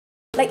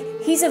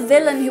Like, he's a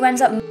villain who ends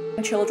up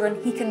murdering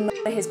children, he can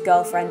murder his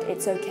girlfriend,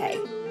 it's okay.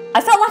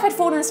 I felt like I'd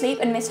fallen asleep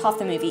and missed half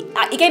the movie.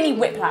 It gave me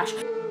whiplash.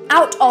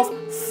 Out of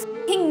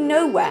f***ing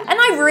nowhere, and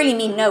I really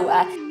mean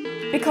nowhere,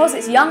 because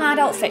it's young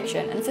adult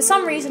fiction, and for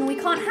some reason we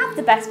can't have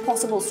the best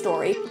possible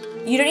story.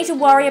 You don't need to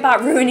worry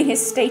about ruining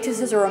his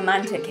status as a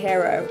romantic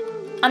hero.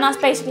 And that's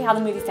basically how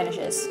the movie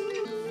finishes.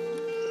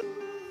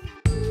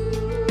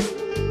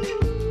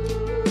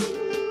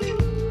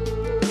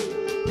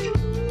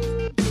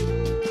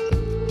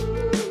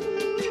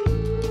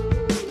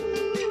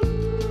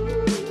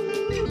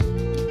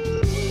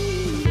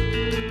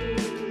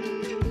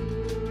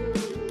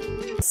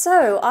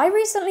 So, I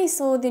recently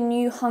saw the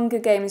new Hunger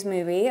Games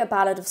movie, A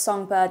Ballad of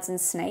Songbirds and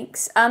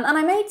Snakes, and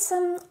I made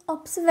some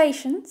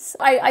observations.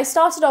 I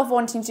started off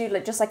wanting to do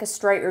just like a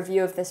straight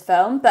review of this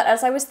film, but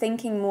as I was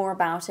thinking more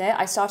about it,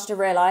 I started to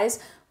realise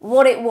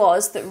what it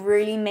was that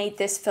really made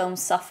this film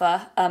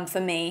suffer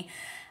for me.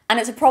 And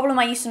it's a problem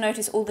I used to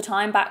notice all the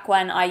time back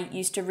when I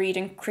used to read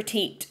and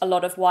critiqued a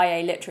lot of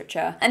YA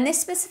literature. And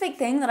this specific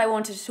thing that I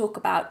wanted to talk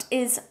about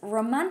is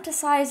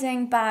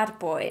romanticising bad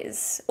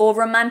boys, or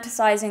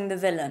romanticising the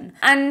villain.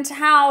 And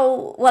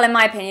how, well, in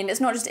my opinion, it's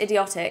not just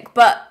idiotic,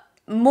 but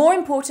more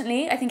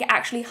importantly, I think it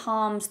actually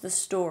harms the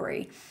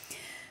story.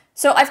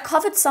 So I've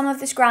covered some of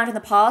this ground in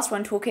the past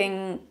when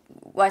talking,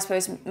 well, I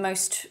suppose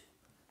most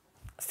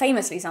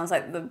famously sounds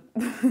like the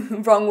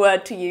wrong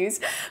word to use,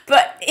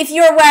 but if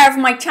you're aware of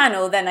my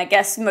channel, then I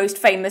guess most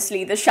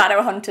famously the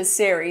Shadowhunters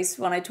series,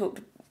 when I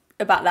talked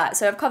about that.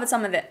 So I've covered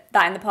some of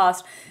that in the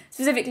past,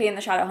 specifically in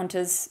the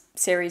Shadowhunters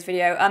series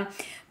video,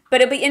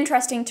 but it'll be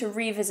interesting to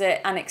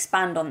revisit and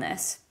expand on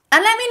this.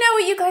 And let me know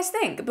what you guys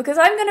think, because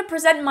I'm going to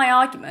present my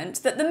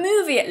argument that the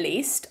movie, at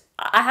least,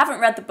 I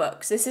haven't read the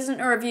books. This isn't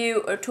a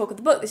review or talk of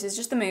the book, this is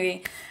just the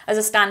movie as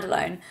a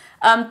standalone.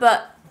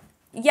 But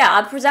yeah,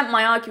 I'll present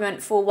my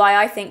argument for why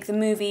I think the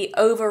movie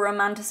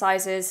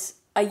over-romanticizes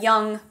a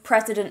young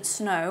President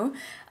Snow,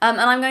 and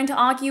I'm going to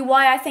argue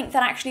why I think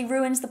that actually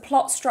ruins the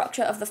plot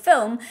structure of the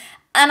film,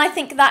 and I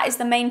think that is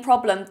the main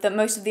problem that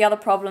most of the other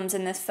problems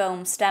in this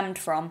film stemmed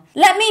from.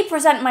 Let me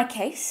present my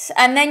case,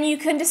 and then you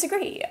can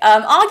disagree.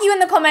 Argue in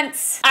the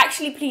comments.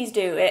 Actually, please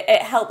do.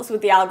 It helps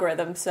with the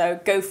algorithm, so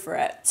go for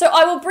it. So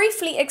I will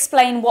briefly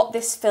explain what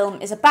this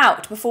film is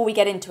about before we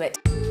get into it.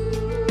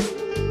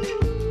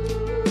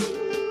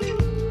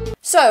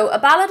 So, A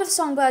Ballad of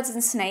Songbirds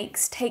and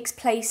Snakes takes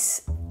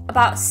place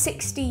about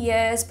 60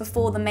 years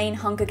before the main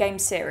Hunger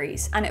Games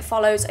series, and it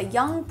follows a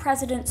young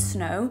President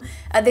Snow,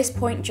 at this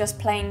point just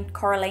plain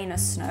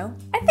Coriolanus Snow.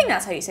 I think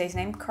that's how you say his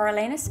name,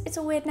 Coriolanus. It's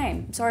a weird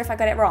name. I'm sorry if I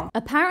got it wrong.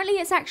 Apparently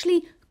it's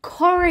actually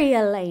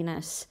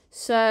Coriolanus,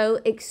 so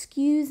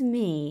excuse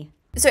me.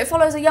 So it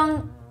follows a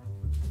young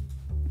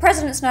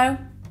President Snow,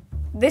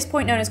 this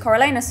point known as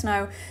Coriolanus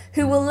Snow,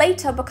 who will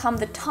later become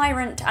the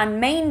tyrant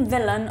and main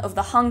villain of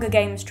the Hunger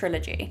Games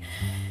trilogy.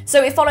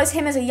 So it follows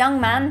him as a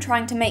young man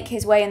trying to make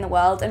his way in the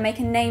world and make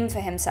a name for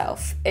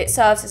himself. It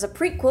serves as a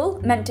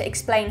prequel, meant to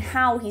explain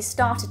how he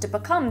started to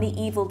become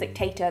the evil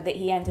dictator that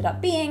he ended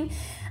up being,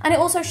 and it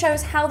also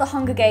shows how the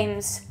Hunger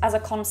Games as a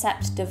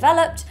concept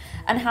developed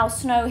and how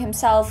Snow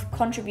himself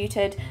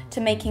contributed to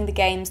making the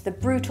games the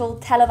brutal,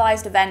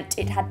 televised event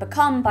it had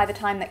become by the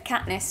time that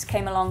Katniss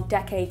came along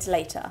decades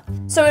later.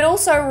 So it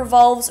also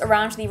revolves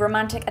around the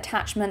romantic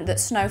attachment that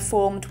Snow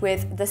formed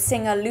with the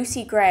singer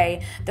Lucy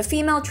Gray, the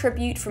female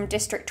tribute from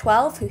District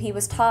 12 who he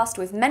was tasked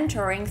with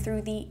mentoring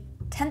through the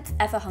 10th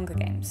ever Hunger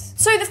Games.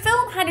 So the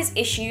film had its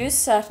issues,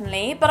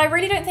 certainly, but I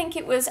really don't think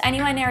it was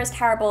anywhere near as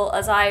terrible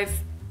as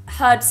I've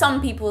heard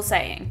some people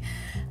saying.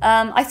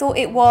 I thought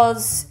it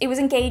was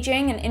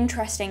engaging and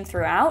interesting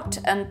throughout,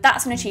 and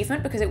that's an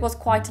achievement because it was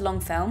quite a long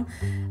film.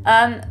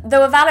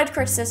 Though a valid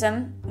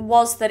criticism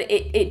was that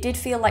it did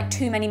feel like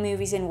too many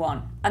movies in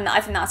one, and I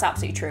think that's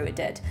absolutely true, it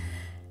did.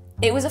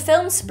 It was a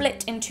film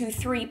split into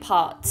 3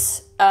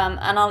 parts,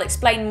 and I'll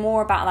explain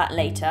more about that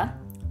later.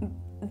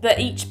 But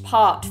each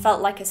part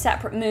felt like a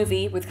separate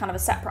movie with kind of a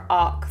separate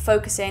arc,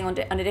 focusing on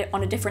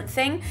a different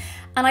thing.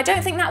 And I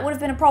don't think that would have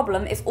been a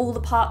problem if all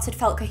the parts had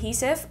felt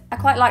cohesive. I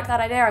quite liked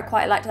that idea, I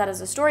quite liked that as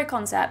a story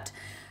concept.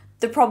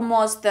 The problem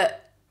was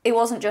that it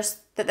wasn't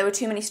just that there were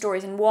too many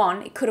stories in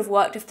one, it could have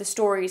worked if the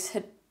stories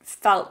had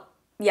felt,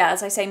 yeah,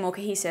 as I say, more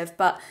cohesive.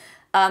 But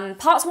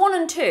parts 1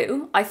 and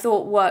 2, I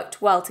thought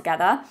worked well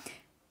together.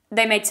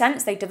 They made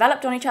sense, they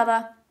developed on each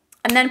other.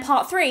 And then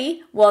part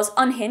 3 was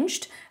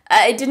unhinged.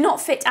 It did not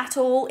fit at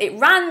all, it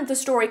ran the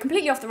story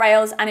completely off the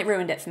rails, and it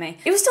ruined it for me.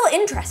 It was still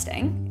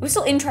interesting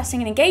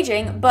and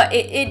engaging, but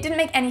it didn't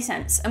make any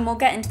sense, and we'll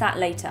get into that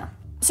later.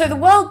 So the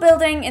world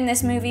building in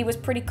this movie was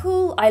pretty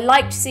cool. I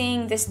liked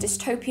seeing this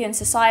dystopian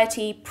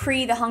society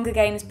pre the Hunger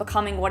Games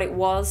becoming what it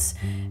was.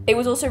 It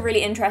was also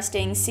really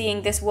interesting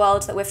seeing this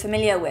world that we're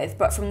familiar with,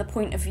 but from the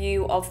point of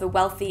view of the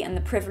wealthy and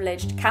the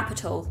privileged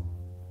capital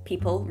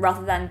people,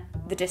 rather than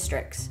the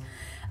districts.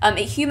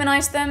 It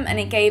humanised them and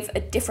it gave a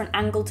different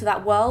angle to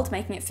that world,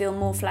 making it feel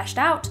more fleshed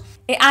out.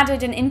 It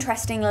added an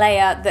interesting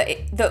layer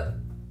that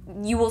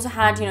you also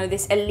had, you know,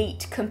 this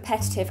elite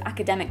competitive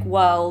academic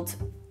world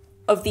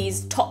of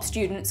these top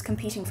students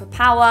competing for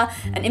power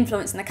and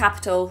influence in the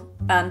capital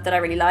that I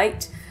really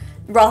liked,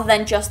 rather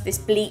than just this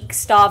bleak,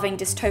 starving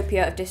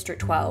dystopia of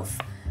District 12.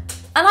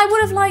 And I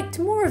would have liked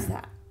more of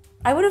that.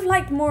 I would have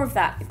liked more of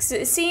that.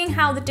 Seeing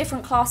how the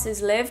different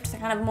classes lived,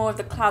 kind of more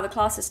of how the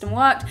class system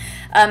worked,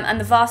 and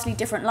the vastly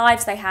different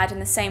lives they had in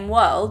the same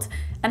world,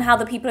 and how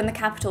the people in the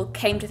capital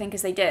came to think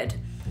as they did.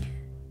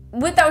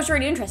 That was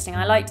really interesting.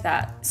 I liked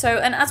that. So,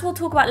 and as we'll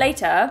talk about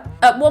later,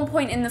 at one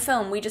point in the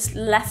film, we just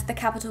left the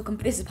capital.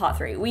 This is part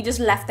 3. We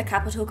just left the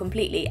capital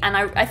completely, and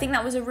I think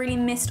that was a really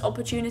missed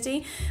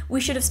opportunity.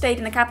 We should have stayed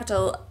in the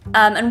capital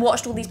and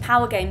watched all these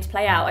power games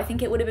play out. I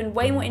think it would have been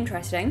way more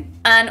interesting,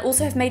 and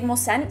also have made more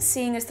sense,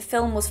 seeing as the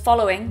film was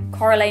following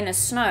Coriolanus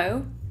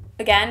Snow,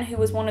 again, who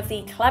was one of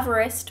the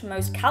cleverest,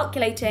 most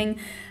calculating,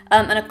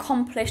 and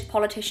accomplished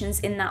politicians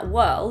in that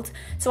world.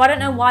 So I don't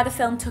know why the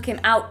film took him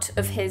out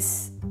of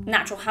his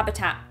natural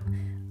habitat,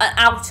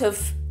 out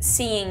of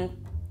seeing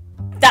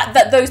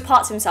those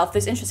parts of himself,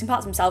 those interesting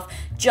parts of himself,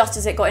 just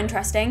as it got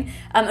interesting.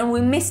 And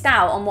we missed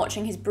out on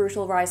watching his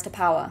brutal rise to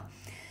power.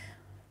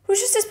 Which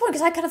is disappointing,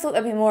 because I kind of thought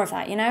there'd be more of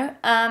that, you know?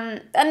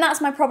 And that's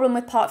my problem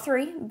with part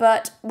 3,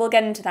 but we'll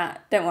get into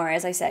that. Don't worry,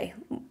 as I say.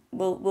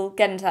 We'll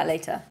get into that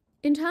later.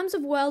 In terms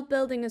of world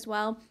building as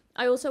well,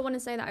 I also want to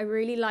say that I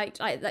really liked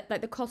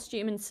like the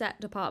costume and set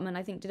department.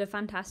 I think did a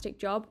fantastic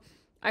job.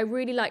 I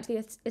really liked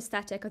the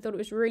aesthetic. I thought it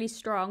was really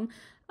strong.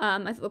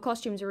 I thought the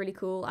costumes were really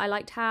cool. I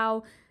liked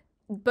how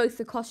both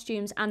the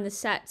costumes and the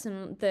sets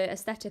and the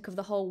aesthetic of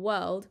the whole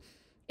world,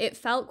 it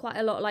felt quite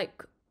a lot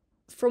like,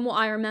 from what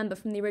I remember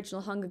from the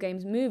original Hunger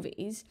Games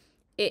movies,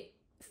 it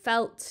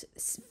felt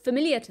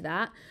familiar to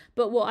that.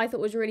 But what I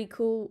thought was really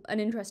cool and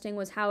interesting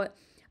was how it,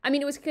 I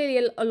mean, it was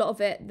clearly a lot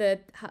of it,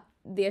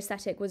 the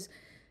aesthetic was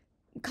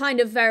kind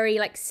of very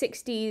like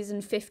 60s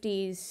and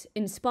 50s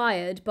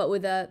inspired, but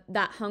with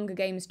that Hunger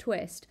Games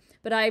twist.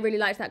 But I really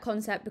liked that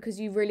concept, because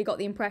you really got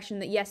the impression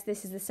that, yes,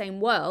 this is the same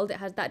world. It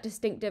has that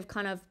distinctive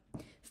kind of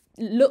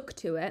look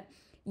to it,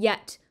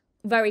 yet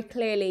very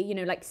clearly, you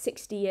know, like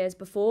 60 years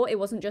before. It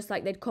wasn't just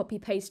like they'd copy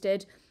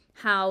pasted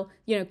how,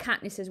 you know,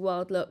 Katniss's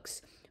world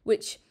looks,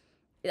 which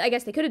I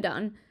guess they could have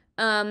done,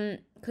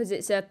 because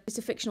it's a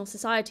fictional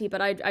society.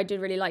 But I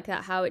did really like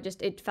that, how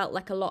it felt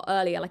like a lot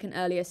earlier, like an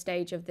earlier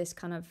stage of this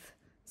kind of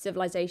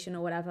civilization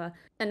or whatever.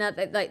 And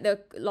that like a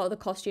lot of the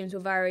costumes were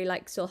very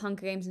like still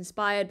Hunger Games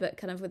inspired, but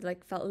kind of with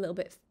like felt a little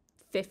bit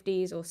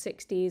 50s or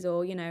 60s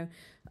or, you know,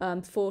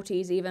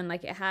 40s even.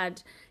 Like it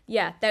had,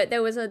 yeah,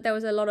 there was a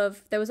lot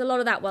of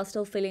that, while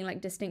still feeling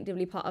like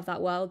distinctively part of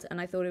that world. And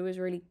I thought it was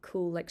really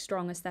cool, like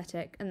strong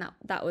aesthetic, and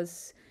that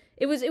was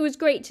it was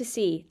great to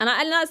see. And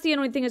that's the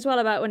annoying thing as well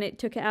about when it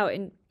took it out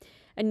and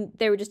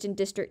they were just in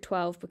District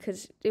 12,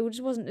 because it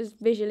just wasn't as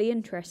visually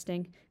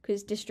interesting,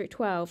 because District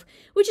 12,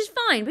 which is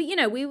fine, but you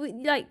know, we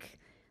like,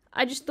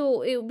 I just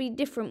thought it would be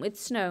different with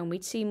Snow and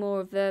we'd see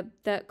more of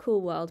that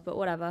cool world, but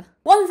whatever.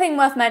 One thing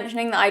worth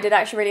mentioning that I did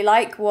actually really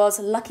like was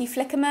Lucky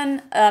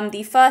Flickerman,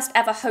 the first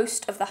ever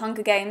host of the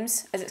Hunger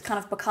Games, as it's kind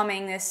of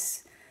becoming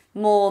this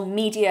more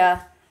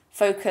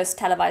media-focused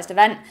televised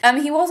event.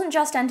 He wasn't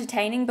just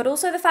entertaining, but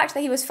also the fact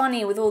that he was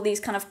funny with all these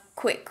kind of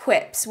quick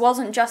quips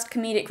wasn't just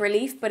comedic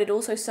relief, but it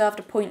also served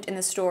a point in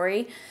the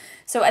story.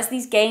 So as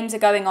these games are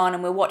going on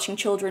and we're watching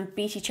children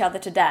beat each other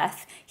to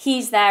death,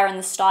 he's there in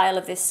the style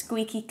of this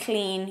squeaky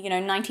clean, you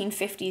know,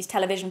 1950s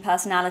television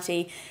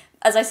personality,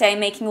 as I say,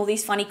 making all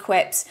these funny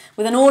quips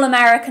with an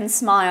all-American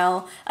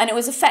smile, and it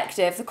was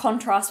effective, the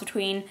contrast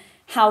between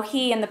how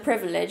he and the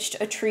privileged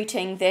are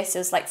treating this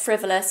as like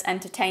frivolous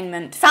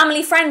entertainment,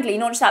 family-friendly,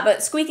 not just that,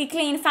 but squeaky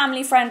clean,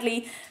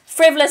 family-friendly,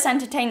 frivolous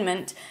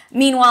entertainment.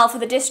 Meanwhile, for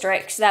the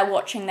districts, they're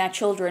watching their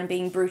children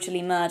being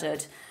brutally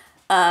murdered.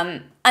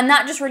 And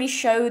that just really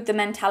showed the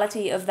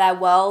mentality of their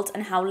world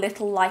and how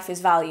little life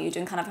is valued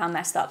and kind of how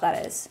messed up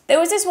that is. There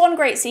was this one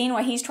great scene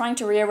where he's trying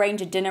to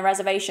rearrange a dinner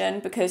reservation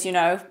because, you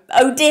know,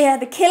 oh dear,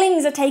 the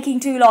killings are taking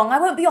too long. I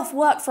won't be off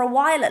work for a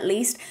while at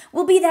least.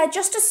 We'll be there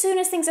just as soon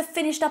as things are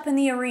finished up in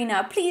the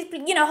arena. Please,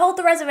 you know, hold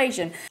the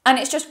reservation. And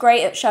it's just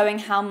great at showing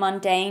how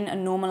mundane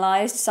and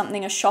normalised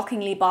something as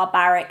shockingly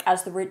barbaric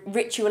as the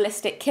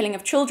ritualistic killing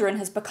of children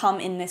has become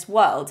in this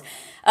world.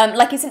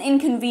 Like it's an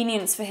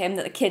inconvenience for him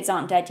that the kids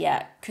aren't dead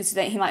yet, because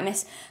he might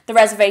miss the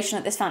reservation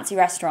at this fancy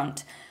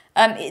restaurant.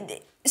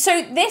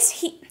 So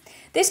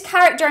this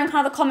character and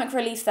kind of the comic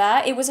relief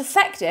there, it was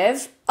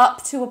effective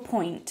up to a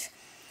point.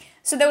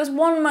 So there was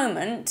one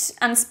moment,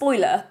 and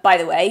spoiler, by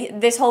the way,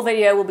 this whole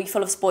video will be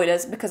full of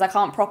spoilers because I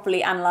can't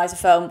properly analyse a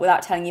film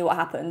without telling you what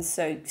happens,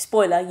 so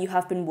spoiler, you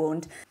have been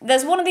warned.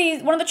 There's one of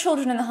the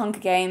children in the Hunger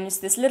Games,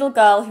 this little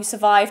girl who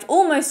survived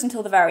almost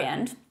until the very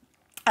end.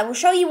 I will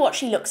show you what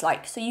she looks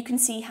like so you can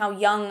see how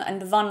young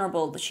and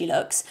vulnerable she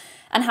looks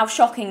and how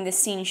shocking this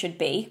scene should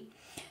be.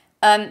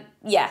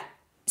 Yeah,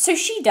 so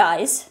she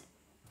dies,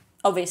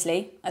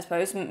 obviously, I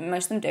suppose,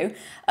 most of them do,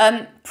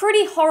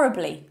 pretty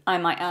horribly, I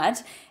might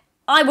add.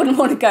 I wouldn't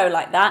want to go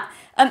like that.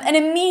 And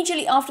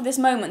immediately after this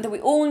moment that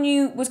we all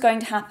knew was going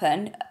to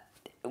happen,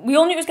 we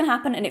all knew it was going to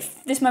happen, and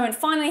this moment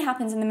finally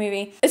happens in the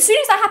movie. As soon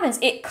as that happens,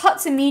 it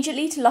cuts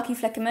immediately to Lucky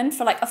Flickerman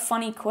for like a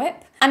funny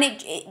quip, and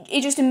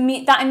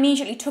that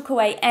immediately took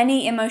away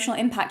any emotional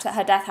impact that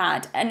her death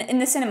had. And in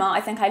the cinema,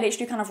 I think I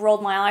literally kind of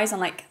rolled my eyes and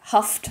like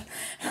huffed,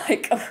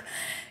 like,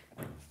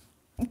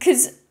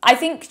 because I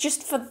think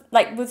just for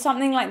like with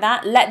something like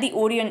that, let the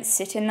audience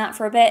sit in that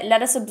for a bit.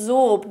 Let us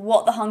absorb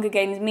what the Hunger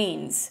Games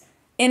means.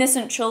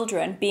 Innocent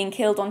children being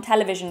killed on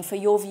television for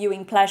your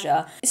viewing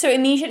pleasure. So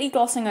immediately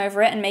glossing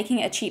over it and making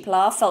it a cheap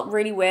laugh felt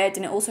really weird,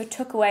 and it also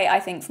took away, I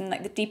think, from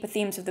like the deeper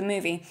themes of the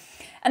movie.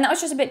 And that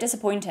was just a bit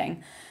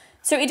disappointing.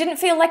 So it didn't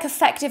feel like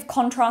effective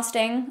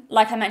contrasting,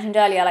 like I mentioned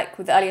earlier, like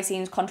with the earlier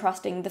scenes,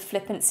 contrasting the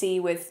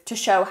flippancy to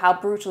show how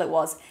brutal it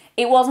was.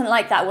 It wasn't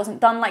like that, it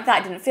wasn't done like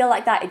that, it didn't feel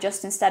like that, it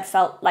just instead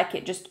felt like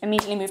it just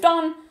immediately moved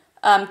on,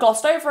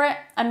 glossed over it,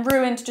 and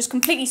ruined, just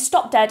completely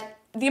stopped dead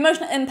the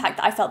emotional impact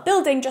that I felt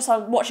building just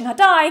on watching her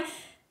die.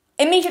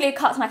 Immediately it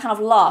cuts and I kind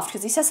of laughed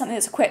because he says something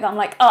that's a quip that I'm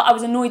like, oh, I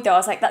was annoyed though. I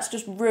was like, that's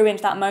just ruined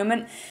that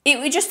moment.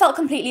 It just felt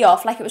completely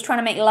off, like it was trying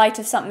to make light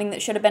of something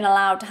that should have been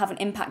allowed to have an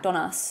impact on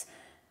us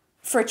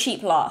for a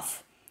cheap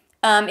laugh.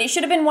 It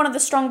should have been one of the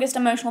strongest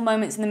emotional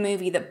moments in the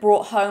movie that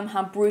brought home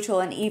how brutal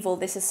and evil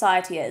this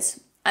society is.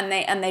 And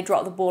they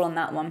dropped the ball on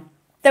that one.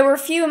 There were a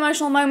few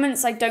emotional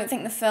moments. I don't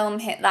think the film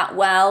hit that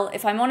well,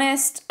 if I'm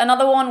honest.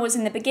 Another one was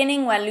in the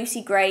beginning where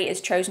Lucy Gray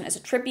is chosen as a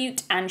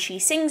tribute and she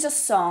sings a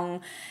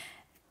song.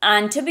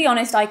 And to be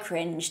honest, I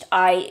cringed.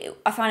 I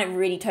found it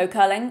really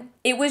toe-curling.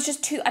 It was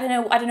just too, I don't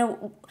know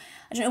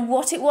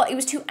what it was. It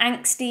was too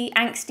angsty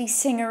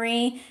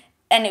singery,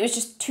 and it was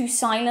just too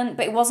silent,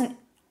 but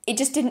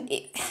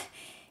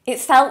it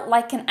felt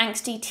like an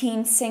angsty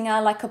teen singer,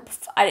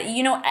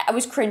 I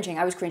was cringing.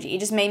 It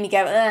just made me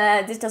go,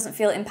 this doesn't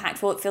feel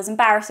impactful, it feels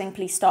embarrassing,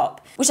 please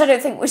stop. Which I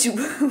don't think was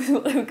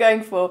what they were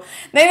going for.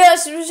 Maybe that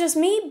was just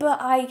me, but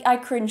I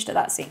cringed at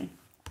that scene.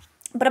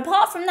 But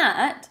apart from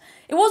that,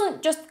 it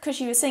wasn't just because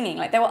she was singing.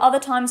 Like, there were other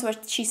times where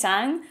she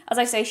sang. As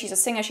I say, she's a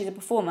singer, she's a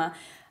performer.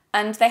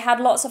 And they had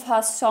lots of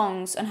her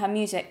songs and her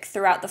music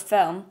throughout the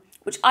film,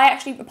 which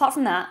apart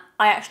from that,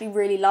 I actually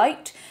really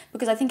liked,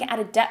 because I think it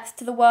added depth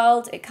to the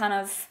world. It kind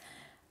of,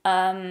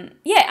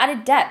 it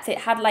added depth. It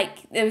had,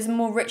 there was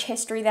more rich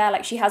history there.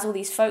 Like, she has all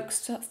these folk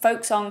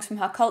songs from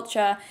her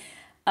culture.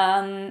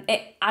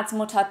 It adds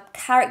more to her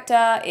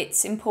character.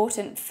 It's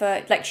important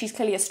for, she's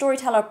clearly a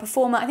storyteller, a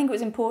performer. I think it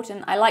was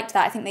important. I liked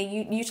that. I think they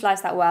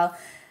utilised that well.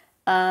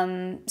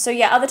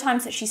 Other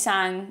times that she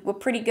sang were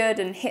pretty good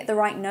and hit the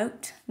right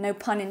note, no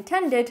pun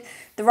intended,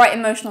 the right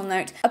emotional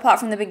note. Apart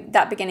from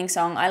that beginning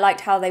song, I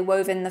liked how they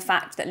wove in the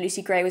fact that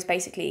Lucy Gray was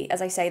basically,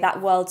 as I say,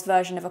 that world's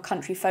version of a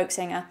country folk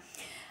singer.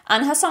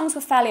 And her songs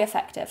were fairly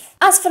effective.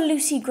 As for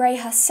Lucy Gray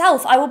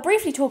herself, I will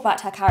briefly talk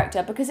about her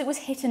character because it was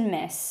hit and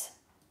miss,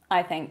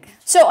 I think.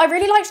 So I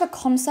really liked the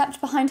concept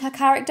behind her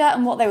character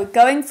and what they were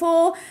going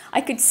for.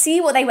 I could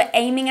see what they were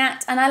aiming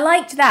at, and I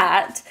liked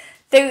that.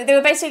 They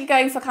were basically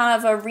going for kind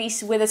of a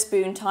Reese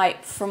Witherspoon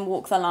type from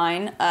Walk the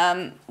Line,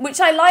 which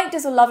I liked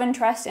as a love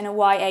interest in a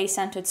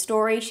YA-centered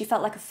story. She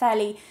felt like a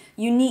fairly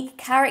unique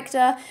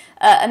character,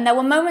 and there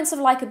were moments of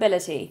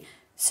likability.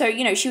 So,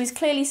 she was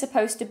clearly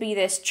supposed to be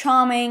this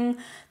charming,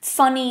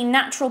 funny,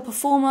 natural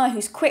performer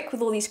who's quick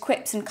with all these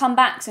quips and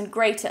comebacks and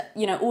great at,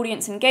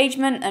 audience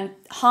engagement and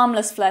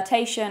harmless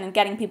flirtation and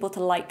getting people to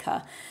like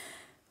her.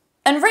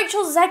 And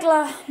Rachel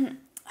Zegler,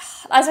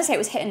 as I say, it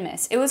was hit and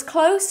miss. It was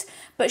close,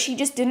 but she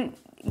just didn't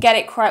get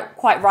it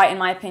quite right, in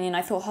my opinion.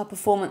 I thought her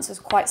performance was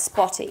quite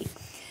spotty.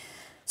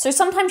 So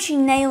sometimes she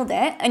nailed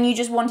it, and you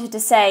just wanted to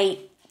say,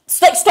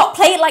 stop,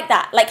 play it like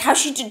that. Like how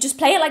she just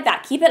play it like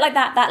that. Keep it like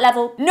that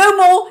level. No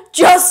more,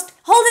 just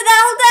hold it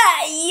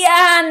there.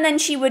 Yeah, and then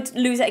she would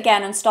lose it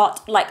again and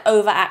start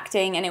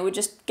overacting, and it would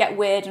just get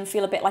weird and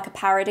feel a bit like a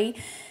parody.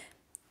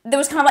 There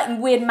was kind of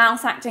weird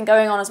mouth acting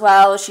going on as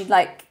well. She'd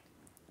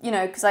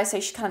because I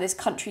say she's kind of this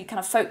country kind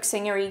of folk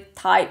singery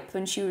type,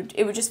 and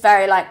it would just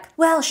very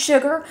well,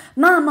 sugar,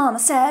 my mama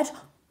said.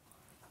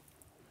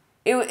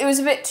 It was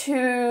a bit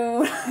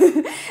too,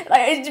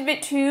 it's a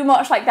bit too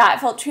much like that. It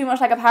felt too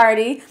much like a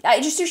parody.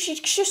 She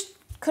just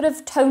could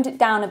have toned it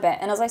down a bit.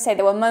 And as I say,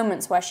 there were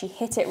moments where she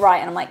hit it right,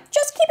 and I'm like,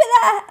 just keep it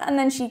there. And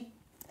then she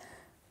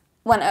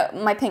went,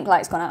 my pink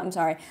light's gone out, I'm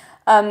sorry.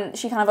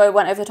 She kind of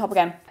went over the top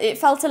again. It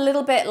felt a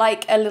little bit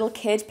like a little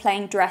kid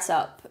playing dress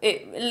up.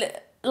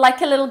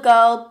 Like a little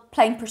girl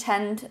playing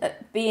pretend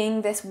at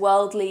being this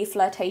worldly,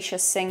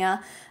 flirtatious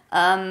singer.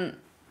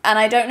 And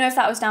I don't know if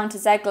that was down to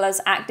Zegler's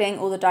acting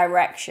or the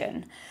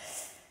direction.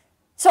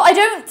 So I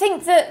don't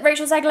think that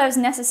Rachel Zegler is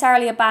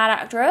necessarily a bad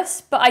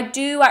actress, but I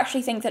do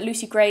actually think that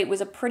Lucy Gray was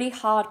a pretty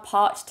hard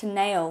part to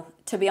nail,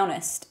 to be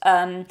honest,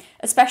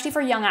 especially for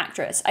a young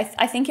actress. I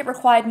think it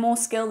required more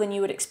skill than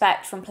you would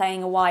expect from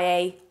playing a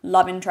YA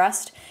love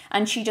interest,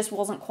 and she just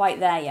wasn't quite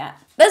there yet.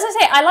 But as I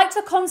say, I liked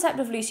the concept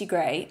of Lucy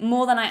Gray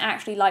more than I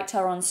actually liked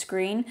her on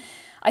screen.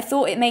 I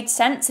thought it made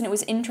sense, and it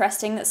was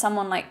interesting that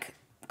someone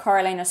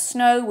Coriolanus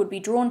Snow would be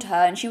drawn to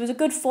her, and she was a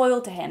good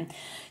foil to him.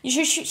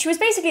 She was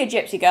basically a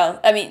gypsy girl.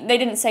 I mean, they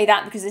didn't say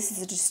that because this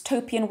is a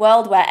dystopian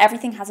world where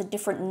everything has a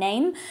different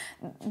name,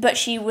 but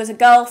she was a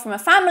girl from a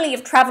family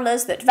of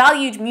travellers that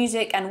valued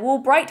music and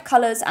wore bright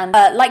colours and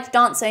liked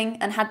dancing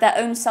and had their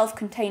own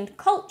self-contained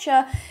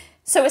culture.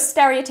 So a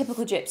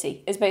stereotypical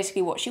gypsy is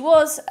basically what she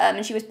was,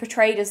 and she was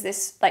portrayed as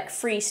this like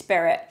free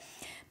spirit.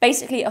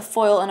 Basically a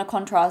foil and a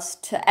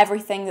contrast to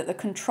everything that the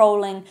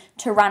controlling,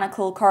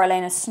 tyrannical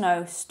Coriolanus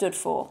Snow stood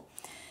for.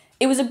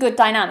 It was a good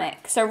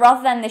dynamic. So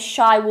rather than this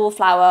shy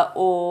wallflower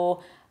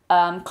or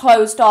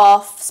closed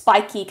off,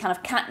 spiky kind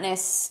of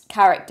Katniss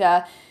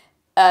character,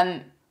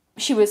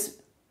 she was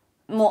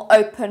more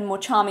open, more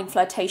charming,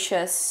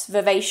 flirtatious,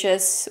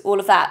 vivacious, all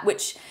of that,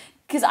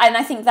 and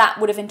I think that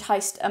would have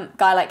enticed a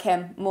guy like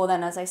him more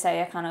than, as I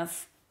say, a kind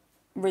of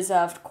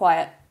reserved,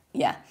 quiet,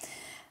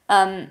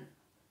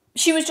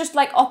 she was just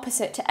like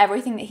opposite to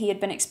everything that he had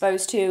been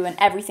exposed to and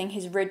everything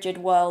his rigid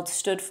world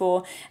stood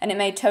for, and it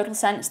made total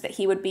sense that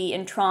he would be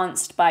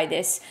entranced by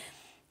this,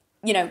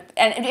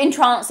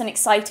 entranced and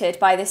excited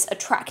by this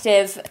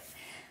attractive...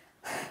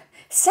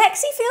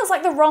 Sexy feels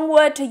like the wrong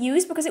word to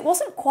use because it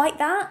wasn't quite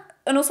that,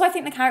 and also I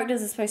think the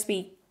characters are supposed to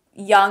be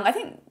young. I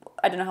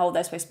don't know how old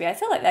they're supposed to be. I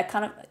feel like they're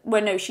kind of...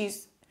 Well, no, she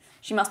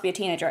must be a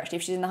teenager actually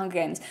if she's in the Hunger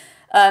Games.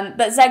 But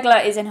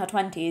Zegler is in her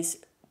 20s,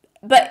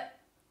 but...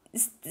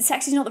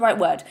 Sexy is not the right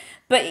word,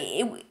 but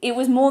it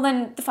was more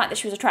than the fact that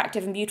she was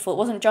attractive and beautiful. It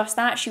wasn't just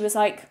that. She was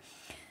like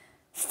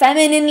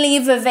femininely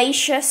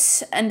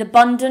vivacious and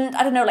abundant.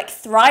 I don't know, like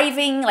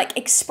thriving, like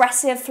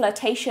expressive,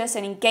 flirtatious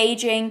and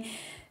engaging,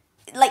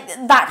 like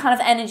that kind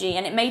of energy.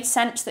 And it made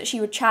sense that she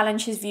would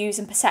challenge his views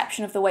and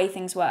perception of the way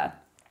things were.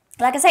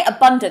 Like I say,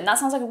 abundant. That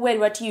sounds like a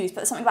weird word to use,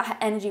 but something about her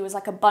energy was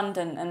like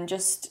abundant and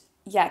just,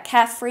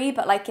 carefree,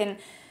 but like in,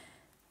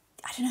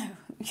 I don't know,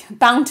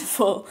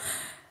 bountiful.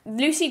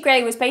 Lucy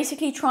Gray was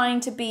basically trying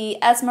to be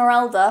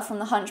Esmeralda from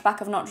The Hunchback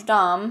of Notre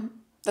Dame,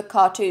 the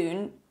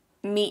cartoon,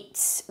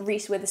 meets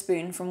Reese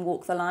Witherspoon from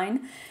Walk the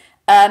Line.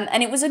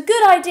 And it was a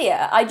good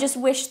idea. I just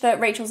wish that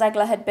Rachel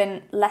Zegler had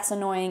been less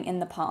annoying in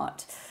the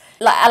part.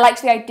 I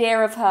liked the idea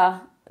of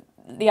her,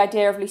 the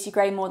idea of Lucy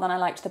Gray more than I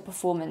liked the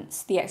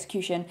performance, the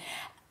execution.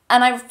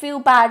 And I feel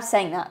bad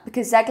saying that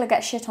because Zegler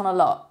gets shit on a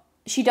lot.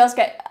 She does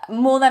get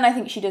more than I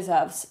think she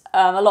deserves,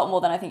 a lot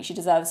more than I think she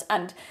deserves.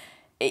 And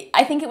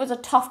I think it was a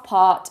tough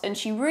part, and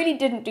she really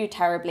didn't do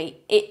terribly.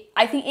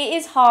 I think it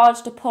is hard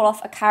to pull off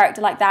a character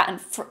like that,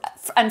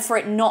 and for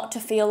it not to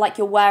feel like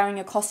you're wearing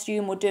a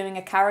costume or doing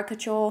a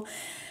caricature.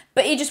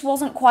 But it just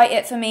wasn't quite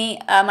it for me.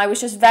 I was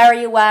just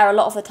very aware a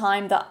lot of the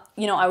time that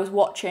I was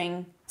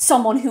watching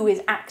someone who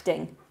is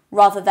acting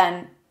rather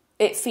than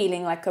it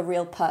feeling like a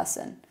real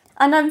person.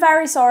 And I'm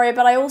very sorry,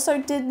 but I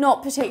also did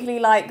not particularly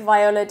like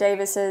Viola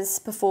Davis's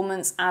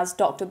performance as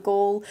Dr.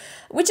 Gall,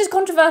 which is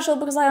controversial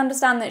because I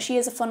understand that she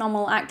is a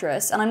phenomenal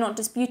actress, and I'm not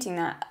disputing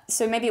that.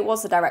 So maybe it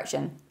was the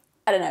direction.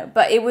 I don't know.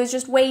 But it was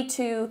just way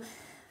too,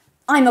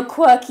 I'm a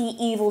quirky,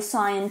 evil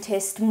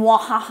scientist,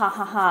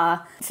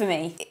 mwahahaha, for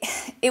me.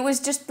 It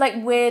was just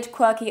like weird,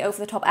 quirky,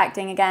 over-the-top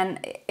acting again.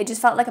 It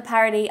just felt like a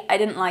parody. I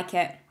didn't like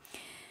it.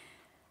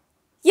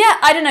 Yeah,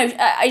 I don't know.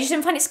 I just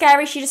didn't find it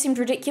scary. She just seemed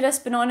ridiculous,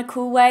 but not in a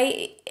cool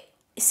way.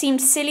 It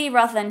seemed silly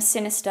rather than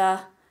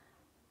sinister.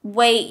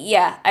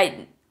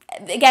 Again,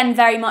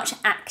 very much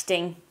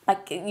acting.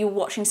 Like you're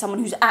watching someone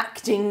who's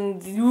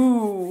acting.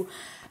 Ooh.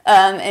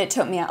 And it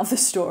took me out of the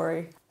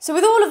story. So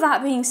with all of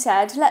that being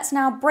said, let's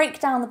now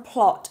break down the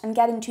plot and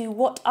get into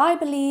what I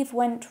believe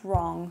went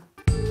wrong.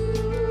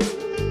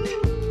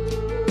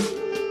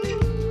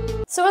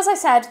 So as I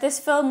said, this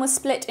film was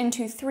split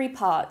into 3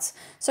 parts.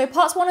 So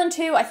parts 1 and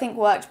 2 I think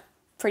worked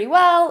pretty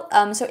well.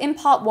 So in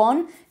part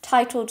 1,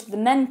 titled The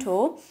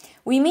Mentor,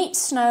 we meet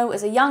Snow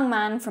as a young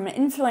man from an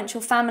influential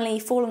family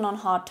fallen on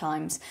hard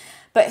times,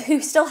 but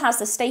who still has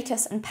the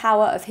status and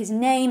power of his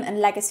name and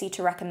legacy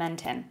to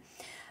recommend him.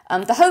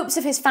 The hopes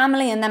of his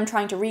family and them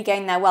trying to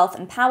regain their wealth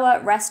and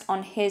power rest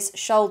on his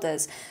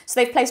shoulders. So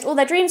they've placed all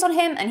their dreams on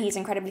him, and he's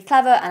incredibly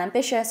clever and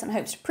ambitious and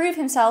hopes to prove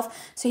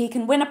himself so he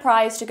can win a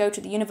prize to go to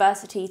the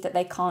university that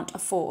they can't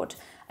afford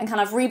and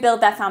kind of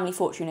rebuild their family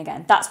fortune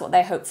again. That's what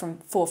they hope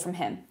for from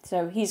him.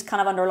 So he's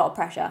kind of under a lot of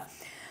pressure.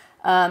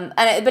 And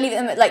I believe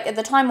like at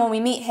the time when we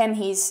meet him,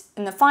 he's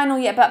in the final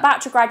year, but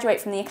about to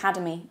graduate from the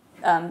academy.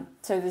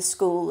 So the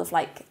school of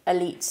like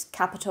elite,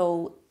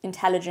 capital,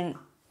 intelligent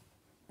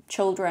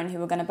children who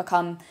are going to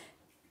become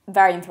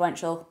very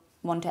influential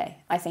one day.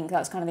 I think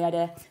that's kind of the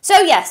idea. So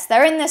yes,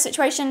 they're in this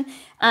situation,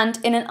 and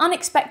in an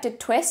unexpected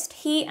twist,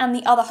 he and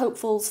the other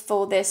hopefuls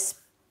for this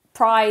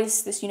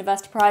prize, this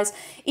university prize,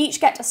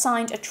 each get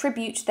assigned a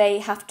tribute they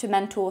have to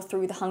mentor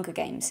through the Hunger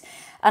Games.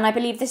 And I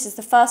believe this is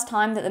the first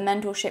time that the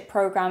mentorship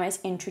program is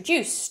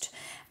introduced.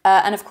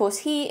 And of course,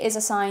 he is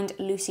assigned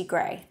Lucy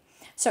Gray.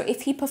 So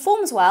if he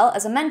performs well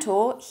as a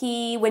mentor,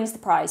 he wins the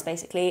prize,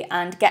 basically,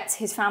 and gets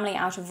his family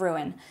out of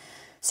ruin.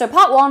 So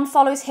part 1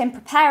 follows him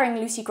preparing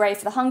Lucy Gray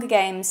for the Hunger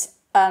Games.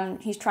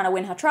 He's trying to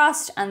win her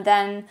trust, and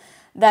then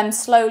them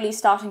slowly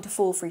starting to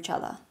fall for each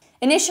other.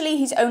 Initially,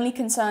 he's only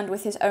concerned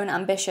with his own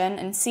ambition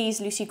and sees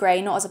Lucy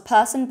Gray not as a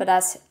person, but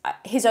as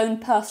his own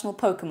personal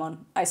Pokemon,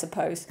 I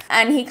suppose.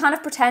 And he kind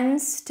of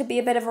pretends to be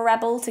a bit of a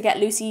rebel to get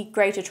Lucy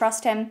Gray to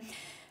trust him,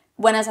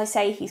 when, as I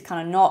say, he's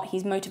kind of not.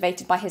 He's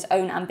motivated by his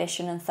own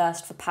ambition and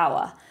thirst for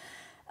power.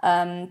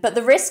 But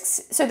the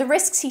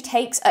risks he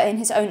takes are in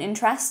his own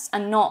interests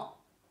and not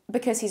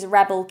because he's a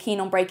rebel keen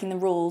on breaking the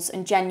rules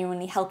and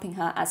genuinely helping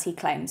her as he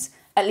claims.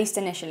 At least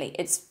initially,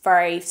 it's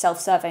very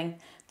self-serving.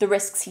 The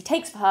risks he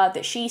takes for her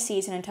that she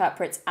sees and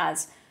interprets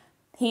as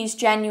he's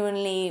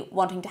genuinely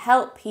wanting to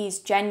help, he's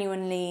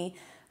genuinely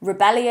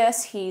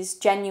rebellious, he's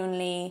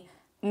genuinely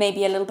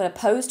maybe a little bit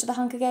opposed to the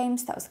Hunger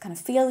Games. That was the kind of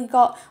feel he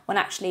got, when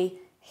actually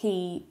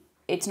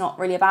it's not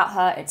really about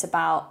her, it's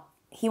about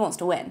he wants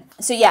to win.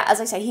 So yeah, as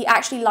I say, he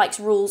actually likes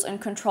rules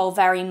and control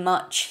very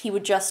much. He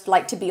would just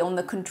like to be on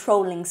the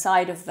controlling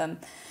side of them.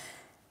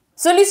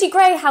 So Lucy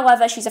Gray,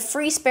 however, she's a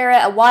free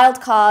spirit, a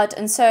wild card,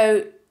 and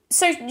so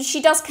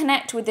she does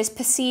connect with this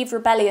perceived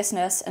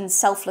rebelliousness and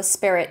selfless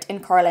spirit in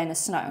Coriolanus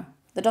Snow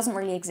that doesn't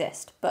really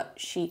exist, but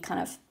she kind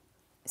of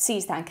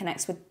sees that and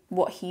connects with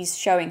what he's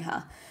showing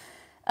her.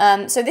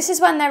 So this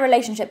is when their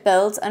relationship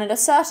builds, and at a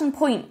certain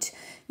point,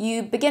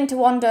 you begin to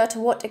wonder to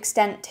what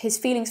extent his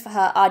feelings for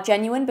her are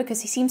genuine,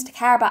 because he seems to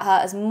care about her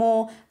as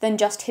more than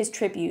just his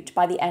tribute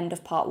by the end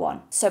of part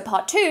 1. So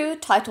part 2,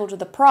 titled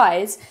The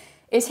Prize,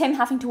 is him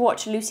having to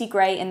watch Lucy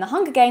Gray in the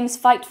Hunger Games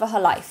fight for her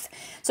life.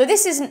 So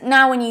this is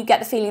now when you get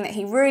the feeling that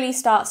he really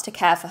starts to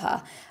care for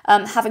her.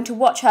 Having to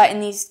watch her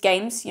in these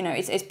games, you know,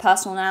 it's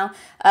personal now.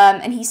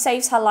 And he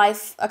saves her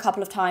life a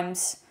couple of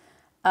times,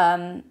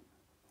 as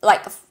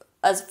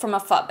from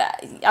afar.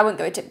 I won't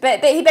go into it,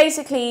 but he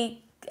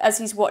basically, as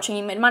he's watching,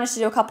 he manages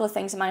to do a couple of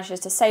things. He manages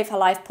to save her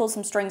life, pull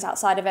some strings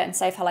outside of it, and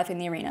save her life in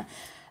the arena.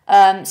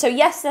 So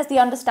yes, there's the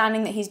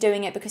understanding that he's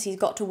doing it because he's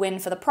got to win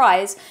for the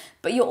prize,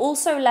 but you're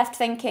also left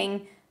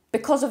thinking,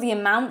 because of the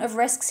amount of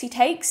risks he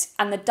takes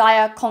and the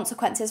dire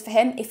consequences for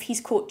him if he's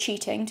caught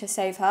cheating to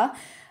save her,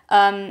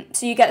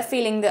 so you get the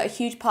feeling that a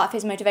huge part of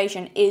his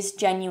motivation is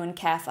genuine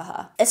care for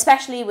her,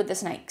 especially with the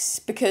snakes,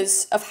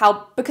 because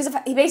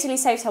he basically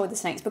saves her with the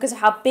snakes because of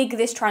how big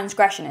this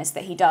transgression is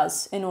that he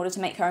does in order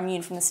to make her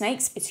immune from the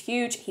snakes. It's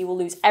huge. He will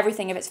lose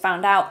everything if it's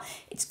found out.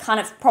 It's kind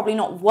of probably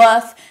not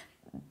worth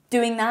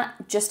doing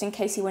that just in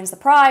case he wins the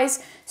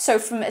prize. So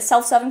from a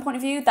self-serving point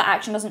of view, that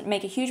action doesn't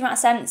make a huge amount of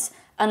sense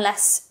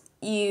unless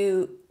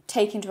you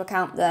take into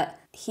account that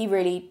he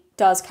really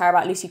does care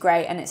about Lucy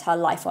Gray and it's her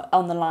life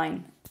on the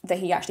line that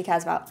he actually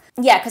cares about.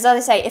 Yeah, because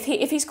as I say,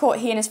 if he's caught,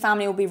 he and his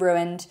family will be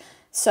ruined.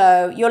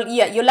 So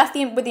you're left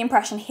with the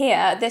impression here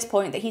at this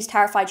point that he's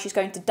terrified she's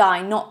going to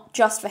die, not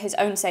just for his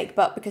own sake,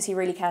 but because he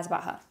really cares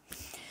about her.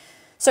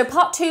 So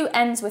part 2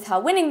 ends with her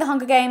winning the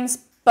Hunger Games,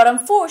 but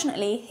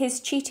unfortunately, his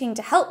cheating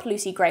to help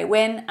Lucy Gray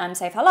win and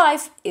save her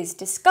life is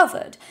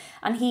discovered,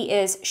 and he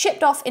is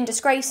shipped off in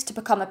disgrace to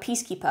become a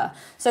peacekeeper.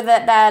 So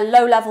that they're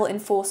low-level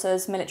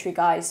enforcers, military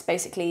guys,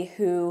 basically,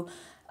 who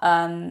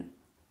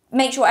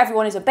make sure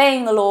everyone is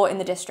obeying the law in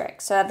the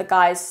district. So they're the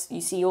guys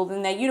you see all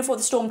in their uniform,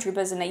 the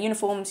stormtroopers in their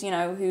uniforms, you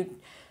know, who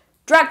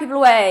drag people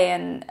away,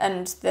 and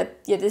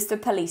there's the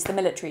police, the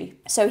military.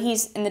 So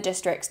he's in the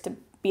districts to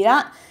be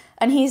that.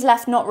 And he's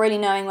left not really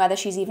knowing whether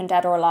she's even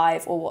dead or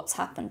alive or what's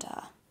happened to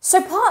her.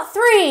 So part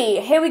 3,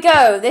 here we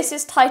go. This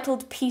is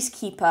titled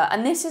Peacekeeper,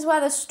 and this is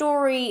where the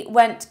story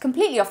went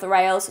completely off the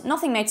rails.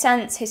 Nothing made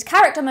sense, his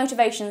character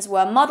motivations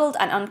were muddled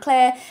and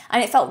unclear,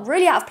 and it felt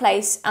really out of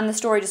place, and the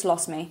story just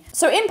lost me.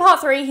 So in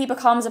part 3, he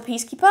becomes a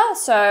peacekeeper,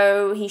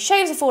 so he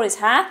shaves off all his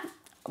hair,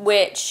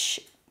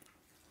 which...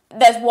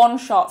 There's one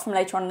shot from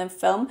later on in the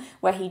film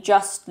where he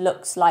just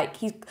looks like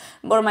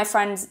one of my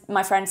friends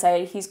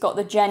say he's got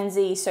the Gen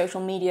Z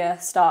social media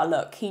star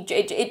look.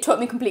 It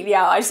took me completely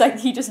out.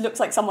 He just looks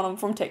like someone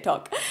from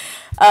TikTok.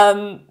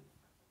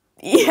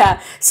 Yeah,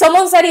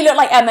 someone said he looked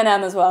like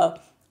Eminem as well.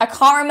 I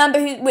can't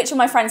remember which of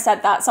my friends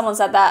said that. Someone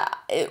said that.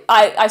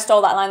 I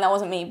stole that line. That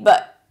wasn't me,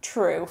 but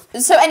true.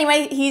 So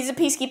anyway, he's a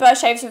peacekeeper,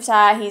 shaves his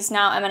hair. He's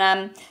now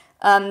Eminem.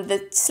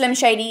 The Slim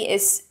Shady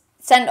is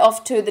sent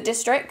off to the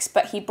districts,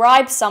 but he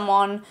bribes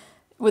someone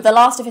with the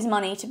last of his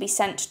money to be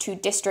sent to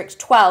District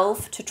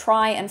 12 to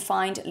try and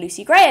find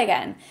Lucy Gray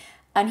again.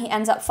 And he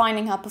ends up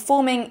finding her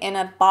performing in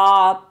a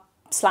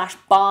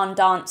bar/barn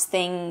dance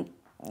thing,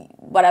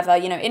 whatever,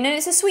 you know. And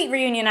it's a sweet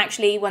reunion,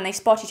 actually, when they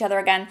spot each other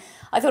again.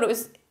 I thought it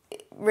was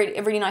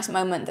a really nice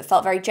moment that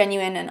felt very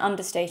genuine and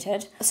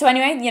understated. So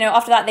anyway, you know,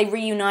 after that they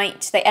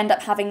reunite. They end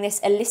up having this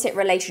illicit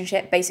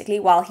relationship, basically,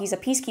 while he's a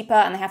peacekeeper,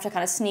 and they have to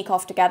kind of sneak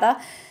off together.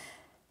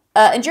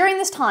 And during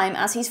this time,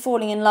 as he's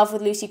falling in love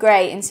with Lucy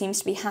Gray and seems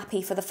to be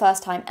happy for the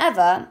first time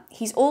ever,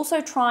 he's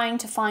also trying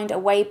to find a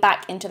way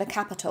back into the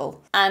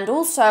capital. And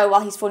also,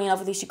 while he's falling in love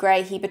with Lucy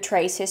Gray, he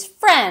betrays his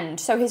friend.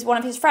 So one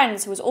of his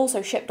friends, who was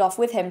also shipped off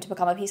with him to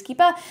become a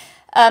peacekeeper,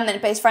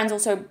 but his friend's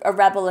also a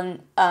rebel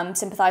and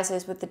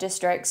sympathises with the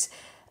districts.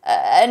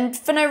 And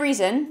for no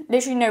reason,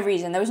 literally no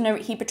reason,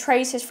 he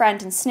betrays his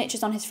friend and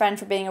snitches on his friend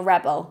for being a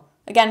rebel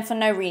again for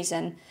no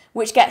reason,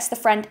 which gets the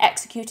friend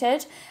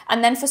executed.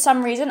 And then for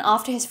some reason,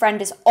 after his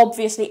friend is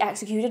obviously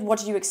executed, what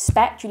did you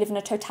expect? You live in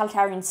a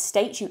totalitarian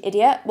state, you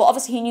idiot. Well,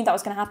 obviously he knew that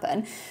was going to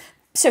happen.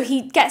 So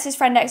he gets his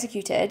friend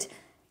executed,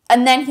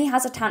 and then he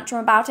has a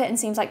tantrum about it and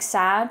seems like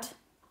sad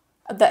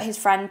that his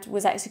friend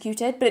was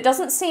executed. But it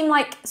doesn't seem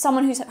like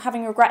someone who's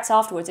having regrets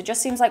afterwards. It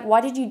just seems like, why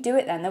did you do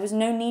it then? There was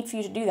no need for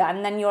you to do that.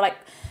 And then you're like,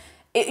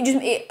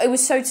 it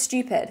was so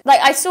stupid.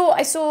 Like I saw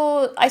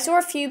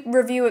a few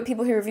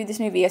people who reviewed this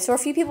movie. I saw a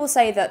few people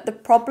say that the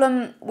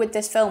problem with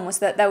this film was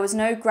that there was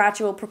no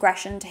gradual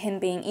progression to him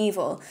being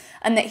evil,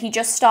 and that he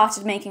just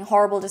started making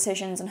horrible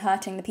decisions and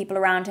hurting the people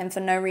around him for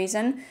no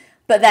reason,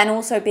 but then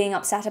also being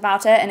upset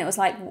about it. And it was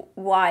like,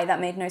 why?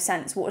 That made no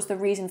sense. What was the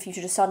reason for you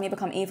to just suddenly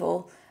become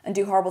evil and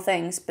do horrible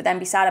things, but then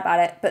be sad about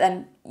it? But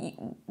then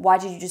why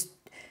did you just...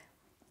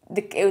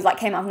 It was like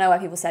came out of nowhere,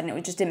 people said, and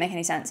it just didn't make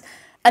any sense.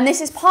 And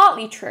this is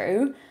partly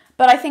true,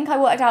 but I think I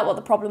worked out what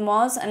the problem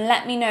was, and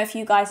let me know if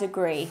you guys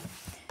agree.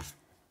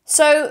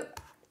 So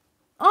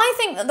I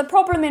think that the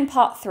problem in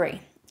part 3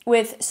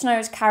 with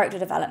Snow's character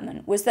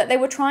development was that they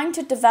were trying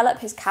to develop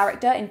his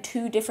character in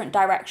 2 different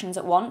directions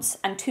at once,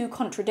 and 2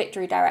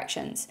 contradictory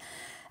directions.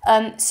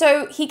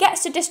 So he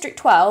gets to District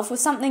 12 with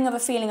something of a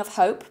feeling of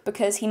hope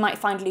because he might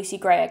find Lucy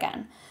Gray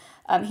again.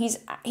 He's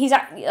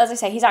as I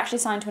say, he's actually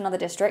signed to another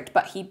district,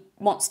 but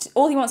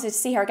all he wants is to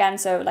see her again.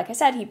 So like I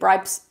said, he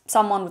bribes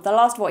someone with the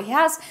last of what he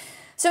has.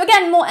 So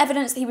again, more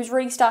evidence that he was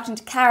really starting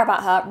to care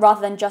about her rather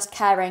than just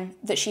caring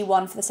that she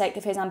won for the sake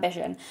of his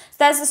ambition. So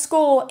there's a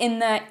score in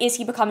the is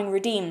he becoming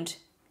redeemed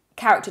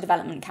character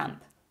development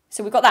camp.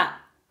 So we've got that.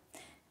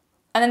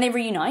 And then they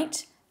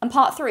reunite. And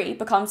part 3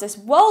 becomes this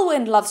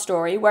whirlwind love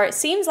story where it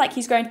seems like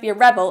he's going to be a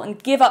rebel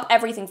and give up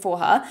everything for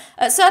her.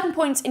 At certain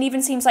points, it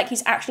even seems like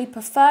he's actually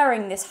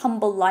preferring this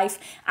humble life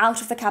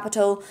out of the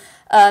capital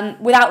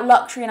without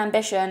luxury and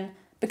ambition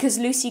because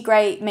Lucy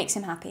Gray makes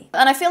him happy.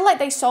 And I feel like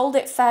they sold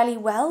it fairly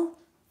well.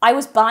 I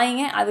was buying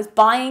it. I was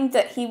buying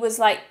that he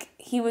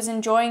was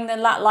enjoying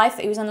that life,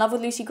 that he was in love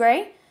with Lucy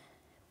Gray.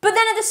 But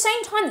then at the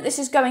same time that this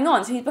is going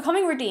on, so he's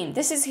becoming redeemed.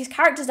 His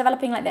character's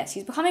developing like this.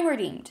 He's becoming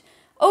redeemed.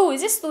 Oh,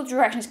 is this the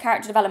direction his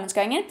character development's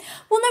going in?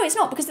 Well, no, it's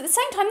not, because at the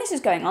same time this is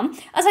going on,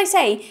 as I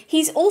say,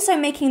 he's also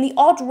making the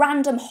odd,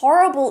 random,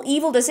 horrible,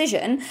 evil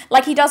decision,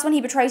 like he does when he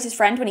betrays his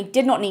friend when he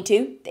did not need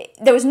to.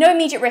 There was no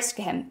immediate risk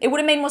to him. It would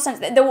have made more sense.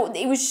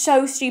 It was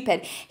so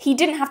stupid. He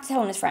didn't have to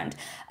tell on his friend.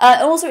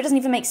 Also, it doesn't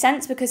even make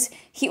sense, because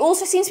he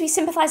also seems to be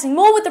sympathising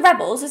more with the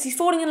rebels as he's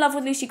falling in love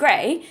with Lucy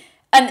Gray,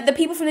 and the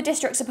people from the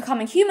districts are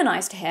becoming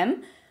humanised to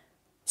him.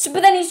 So,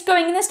 but then he's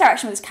going in this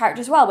direction with his character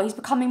as well, where he's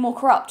becoming more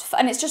corrupt,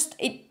 and it's just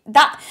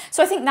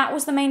So I think that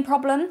was the main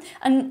problem,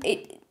 and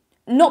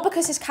not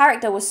because his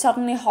character was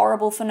suddenly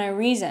horrible for no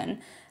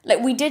reason.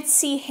 Like, we did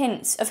see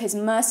hints of his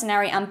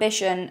mercenary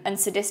ambition and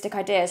sadistic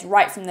ideas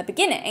right from the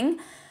beginning.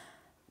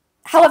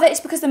 However, it's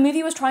because the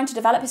movie was trying to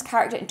develop his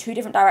character in 2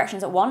 different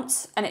directions at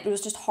once, and it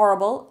was just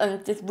horrible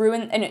and just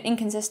ruined and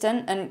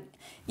inconsistent. And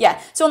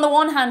yeah, so on the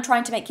one hand,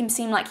 trying to make him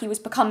seem like he was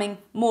becoming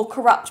more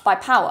corrupt by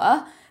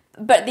power.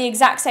 But at the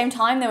exact same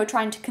time, they were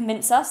trying to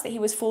convince us that he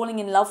was falling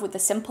in love with the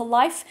simple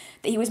life,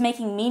 that he was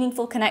making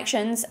meaningful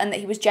connections, and that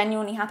he was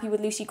genuinely happy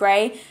with Lucy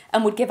Gray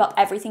and would give up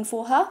everything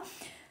for her.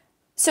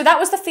 So that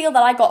was the feel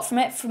that I got from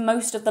it for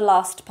most of the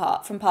last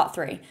part, from part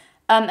 3.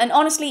 And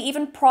honestly,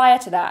 even prior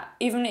to that,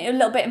 even a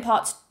little bit in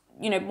parts,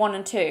 1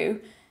 and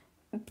 2,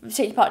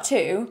 particularly part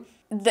 2,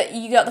 that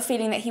you got the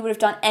feeling that he would have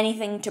done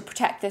anything to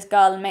protect this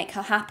girl and make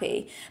her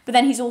happy. But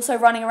then he's also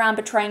running around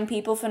betraying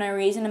people for no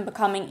reason and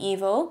becoming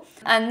evil.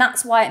 And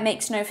that's why it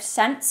makes no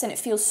sense, and it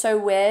feels so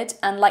weird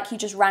and like he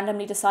just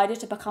randomly decided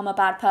to become a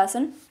bad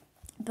person,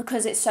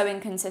 because it's so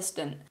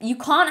inconsistent. You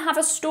can't have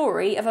a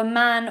story of a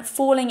man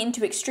falling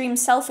into extreme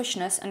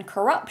selfishness and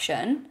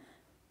corruption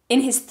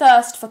in his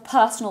thirst for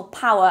personal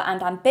power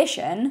and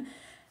ambition,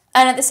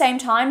 and at the same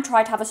time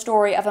try to have a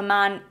story of a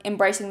man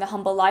embracing the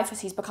humble life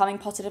as he's becoming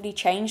positively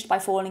changed by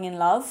falling in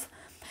love.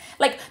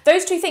 Like,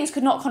 those 2 things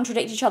could not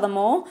contradict each other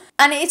more.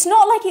 And it's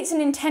not like it's an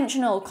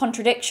intentional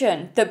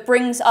contradiction that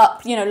brings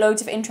up,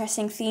 loads of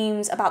interesting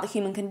themes about the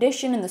human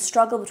condition and the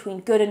struggle between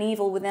good and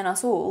evil within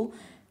us all.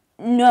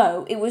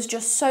 No, it was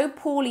just so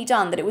poorly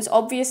done that it was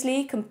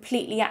obviously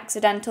completely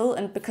accidental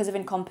and because of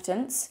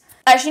incompetence.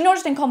 Actually, not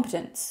just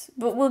incompetence,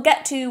 but we'll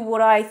get to what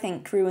I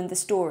think ruined the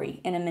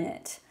story in a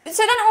minute.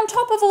 So then, on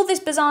top of all this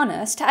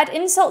bizarreness, to add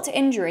insult to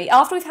injury,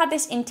 after we've had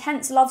this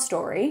intense love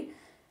story,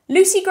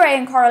 Lucy Gray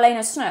and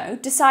Coriolanus Snow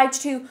decide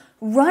to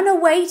run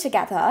away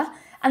together,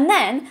 and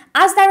then,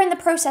 as they're in the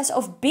process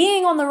of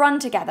being on the run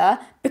together,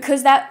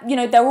 because they're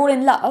all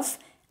in love,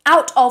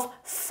 out of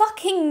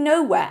fucking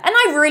nowhere, and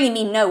I really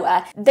mean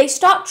nowhere, they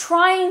start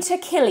trying to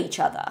kill each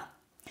other.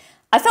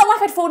 I felt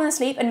like I'd fallen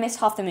asleep and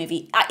missed half the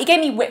movie. It gave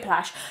me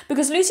whiplash,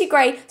 because Lucy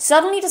Gray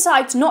suddenly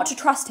decides not to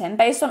trust him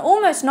based on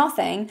almost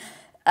nothing,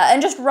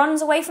 and just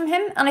runs away from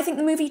him. And I think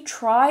the movie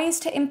tries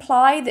to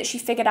imply that she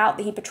figured out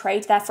that he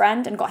betrayed their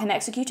friend and got him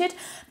executed,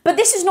 but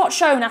this is not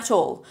shown at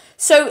all.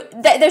 So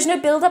there's no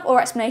build-up or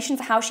explanation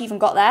for how she even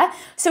got there.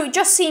 So it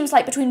just seems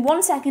like between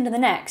 1 second and the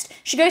next,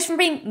 she goes from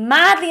being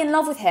madly in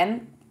love with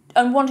him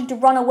and wanting to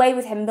run away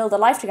with him and build a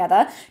life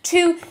together,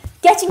 to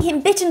getting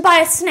him bitten by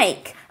a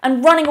snake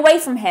and running away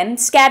from him,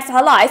 scared for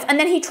her life, and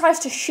then he tries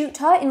to shoot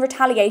her in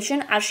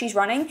retaliation as she's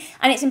running,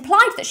 and it's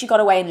implied that she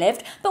got away and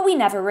lived, but we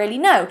never really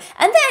know.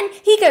 And then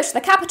he goes to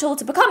the capital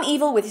to become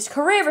evil with his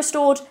career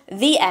restored,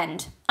 the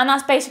end. And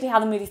that's basically how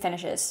the movie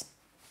finishes.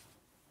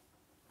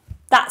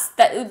 That's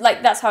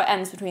how it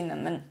ends between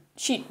them, and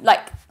she,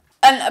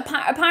 and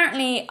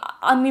apparently,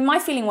 I mean, my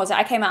feeling was that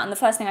I came out and the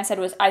first thing I said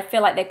was, I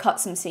feel like they cut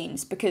some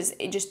scenes because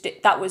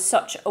that was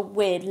such a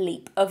weird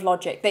leap of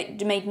logic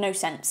that it made no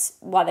sense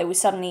why they were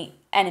suddenly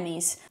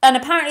enemies. And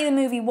apparently the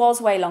movie was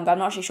way longer. I'm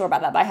not actually sure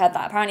about that, but I heard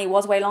that. Apparently it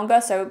was way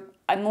longer, so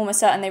I'm almost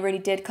certain they really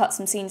did cut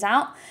some scenes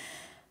out.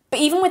 But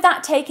even with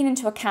that taken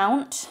into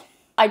account,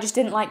 I just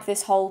didn't like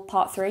this whole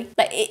part 3.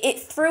 It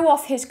threw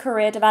off his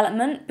career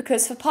development,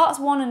 because for parts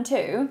 1 and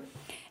 2,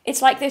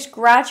 it's like this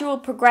gradual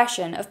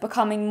progression of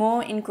becoming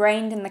more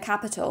ingrained in the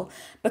capital,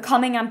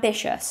 becoming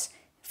ambitious,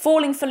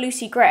 falling for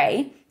Lucy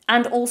Gray,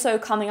 and also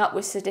coming up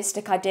with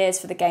sadistic ideas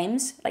for the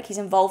games. Like, he's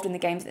involved in the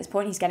games at this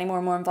point, he's getting more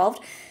and more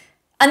involved.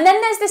 And then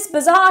there's this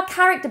bizarre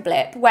character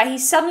blip where he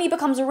suddenly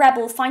becomes a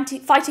rebel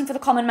fighting for the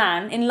common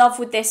man, in love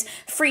with this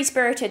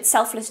free-spirited,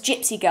 selfless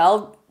gypsy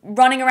girl,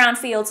 running around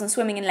fields and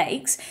swimming in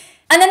lakes.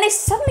 And then they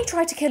suddenly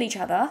try to kill each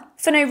other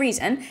for no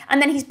reason,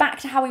 and then he's back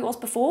to how he was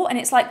before, and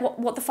it's like,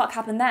 what the fuck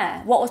happened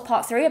there? What was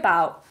part 3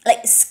 about?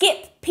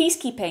 Skip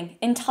peacekeeping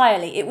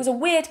entirely. It was a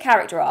weird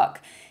character arc.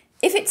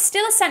 If it's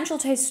still essential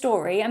to his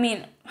story, I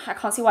mean, I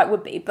can't see why it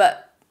would be,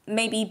 but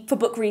maybe for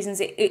book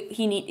reasons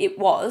it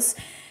was.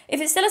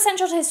 If it's still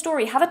essential to his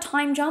story, have a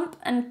time jump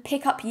and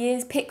pick up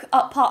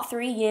part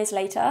 3 years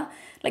later.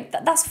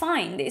 That's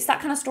fine. It's that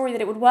kind of story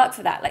that it would work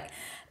for that.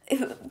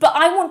 But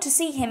I want to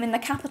see him in the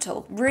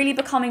capital, really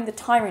becoming the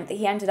tyrant that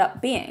he ended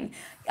up being.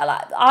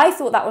 I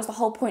thought that was the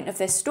whole point of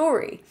this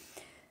story.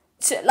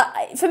 So,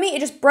 for me,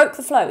 it just broke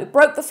the flow. It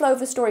broke the flow of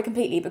the story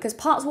completely, because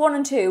parts 1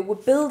 and 2 were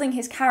building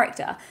his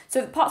character.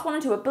 So parts 1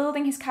 and 2 were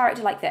building his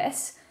character like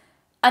this,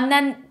 and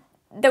then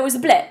there was a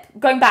blip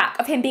going back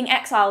of him being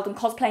exiled and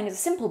cosplaying as a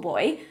simple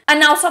boy, and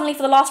now suddenly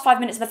for the last 5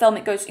 minutes of the film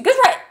it goes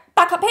right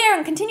back up here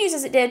and continues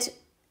as it did,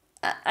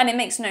 and it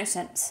makes no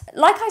sense.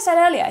 Like I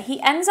said earlier, he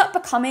ends up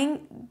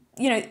becoming,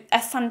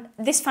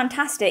 this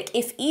fantastic,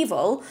 if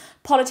evil,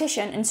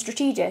 politician and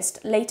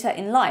strategist later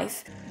in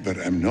life. But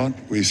I'm not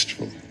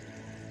wasteful.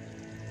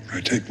 I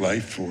take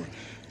life for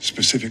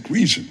specific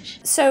reasons.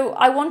 So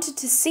I wanted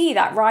to see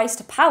that rise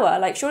to power.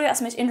 Surely that's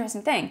the most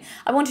interesting thing.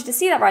 I wanted to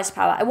see that rise to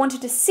power. I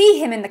wanted to see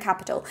him in the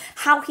capital,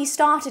 how he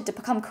started to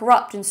become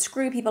corrupt and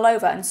screw people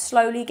over and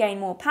slowly gain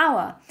more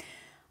power.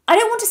 I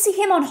don't want to see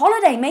him on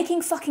holiday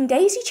making fucking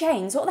daisy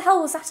chains. What the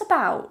hell was that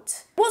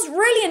about? What's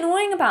really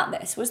annoying about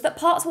this was that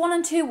parts 1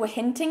 and 2 were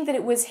hinting that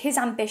it was his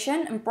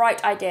ambition and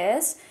bright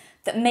ideas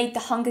that made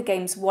the Hunger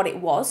Games what it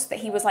was, that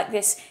he was like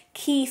this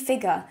key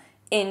figure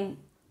in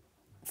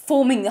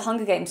forming the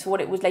Hunger Games for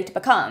what it would later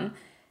become,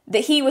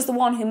 that he was the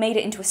one who made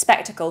it into a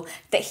spectacle,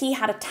 that he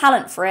had a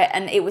talent for it,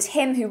 and it was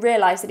him who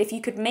realised that if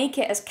you could make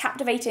it as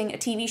captivating a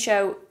TV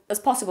show as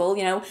possible,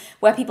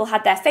 where people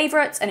had their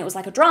favourites and it was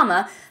like a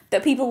drama,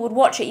 that people would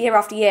watch it year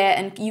after year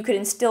and you could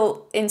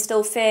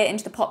instill fear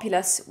into the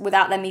populace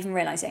without them even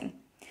realising.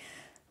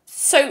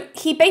 So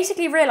he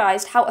basically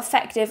realised how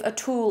effective a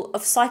tool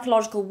of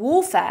psychological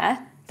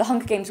warfare the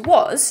Hunger Games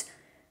was.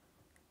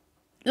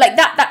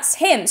 That's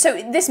him. So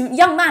this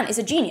young man is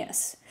a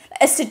genius,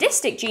 a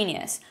sadistic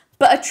genius,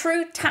 but a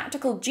true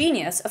tactical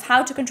genius of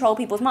how to control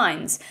people's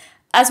minds,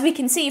 as we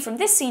can see from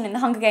this scene in the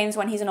Hunger Games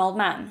when he's an old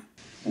man.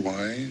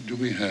 Why do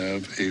we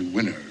have a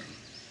winner?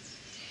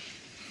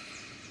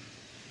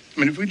 I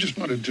mean, if we just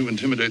wanted to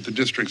intimidate the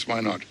districts,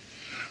 why not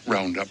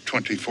round up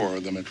 24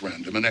 of them at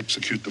random and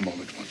execute them all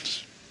at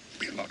once? It'd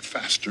be a lot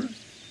faster.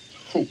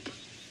 Hope.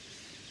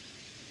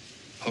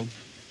 Hope.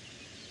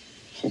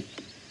 Hope.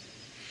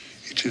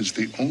 It is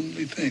the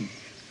only thing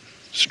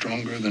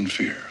stronger than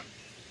fear.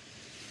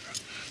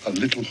 A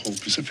little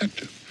hope is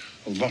effective.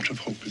 A lot of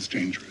hope is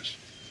dangerous.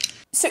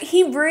 So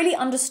he really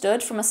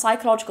understood from a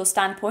psychological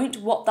standpoint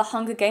what the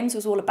Hunger Games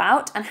was all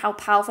about and how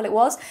powerful it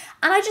was.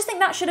 And I just think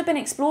that should have been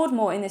explored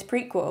more in this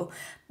prequel.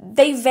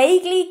 They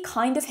vaguely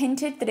kind of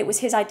hinted that it was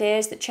his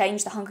ideas that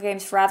changed the Hunger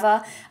Games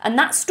forever. And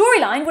that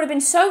storyline would have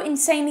been so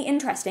insanely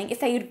interesting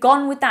if they had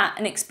gone with that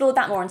and explored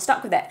that more and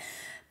stuck with it.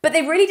 But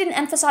they really didn't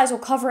emphasize or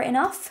cover it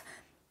enough.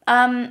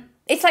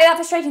 It's like that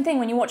frustrating thing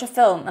when you watch a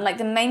film and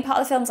the main part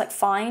of the film's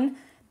fine,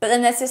 but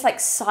then there's this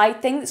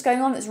side thing that's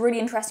going on that's really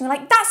interesting. You're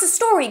like, that's the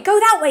story, go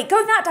that way,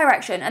 go that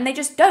direction. And they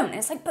just don't. And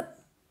it's but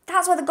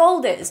that's where the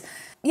gold is.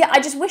 Yeah, I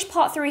just wish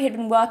part 3 had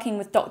been working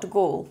with Dr.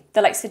 Gall,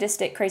 the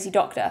sadistic, crazy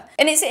doctor.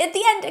 And it's at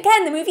the end,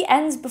 again, the movie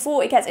ends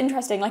before it gets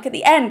interesting. At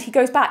the end, he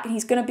goes back and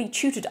he's going to be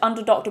tutored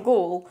under Dr.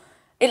 Gall.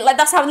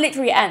 That's how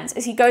literally it ends,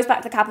 is he goes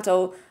back to the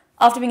capital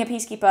after being a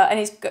peacekeeper and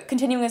is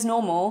continuing as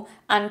normal,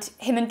 and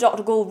him and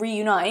Dr. Ghoul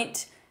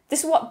reunite.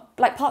 This is what,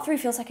 like, part 3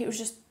 feels like it was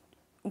just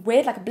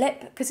weird, like a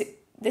blip, because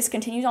this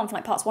continues on from,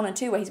 like, parts 1 and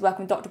 2, where he's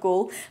working with Dr.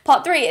 Ghoul.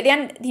 Part 3, at the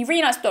end, he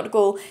reunites with Dr.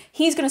 Ghoul,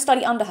 he's going to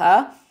study under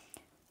her,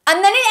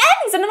 and then it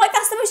ends, and I'm like,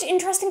 that's the most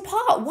interesting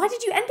part. Why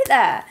did you end it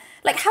there?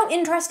 Like, how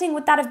interesting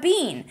would that have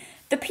been?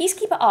 The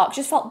peacekeeper arc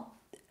just felt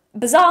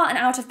bizarre and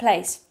out of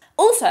place.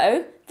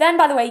 Also, then,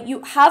 by the way,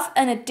 you have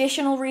an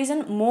additional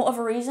reason, more of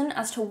a reason,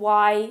 as to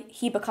why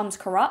he becomes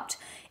corrupt.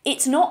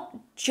 It's not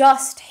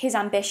just his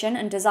ambition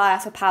and desire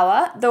for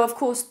power, though of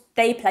course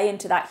they play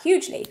into that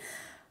hugely.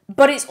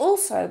 But it's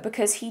also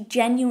because he's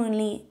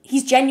genuinely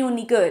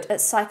good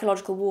at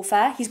psychological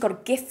warfare. He's got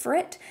a gift for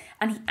it,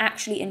 and he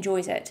actually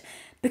enjoys it.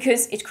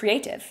 Because it's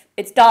creative.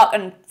 It's dark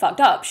and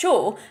fucked up,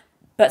 sure,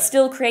 but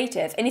still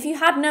creative. And if you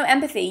had no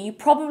empathy, you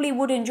probably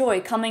would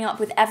enjoy coming up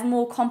with ever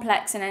more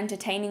complex and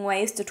entertaining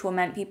ways to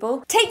torment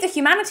people. Take the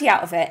humanity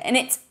out of it, and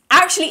it's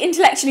actually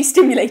intellectually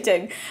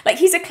stimulating. Like,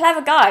 he's a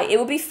clever guy. It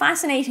would be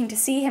fascinating to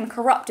see him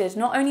corrupted,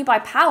 not only by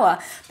power,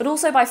 but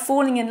also by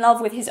falling in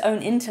love with his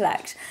own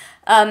intellect.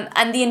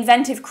 And the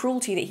inventive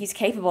cruelty that he's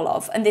capable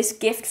of, and this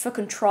gift for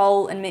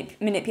control and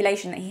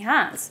manipulation that he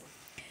has.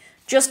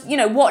 Just, you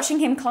know, watching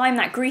him climb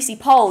that greasy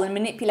pole and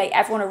manipulate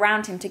everyone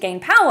around him to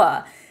gain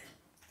power.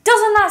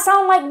 Doesn't that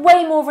sound like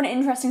way more of an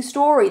interesting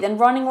story than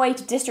running away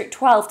to District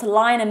 12 to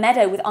lie in a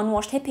meadow with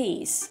unwashed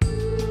hippies?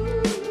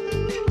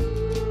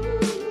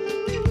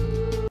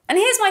 And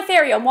here's my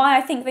theory on why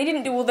I think they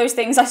didn't do all those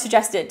things I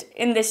suggested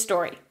in this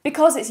story.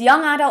 Because it's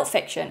young adult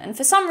fiction, and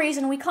for some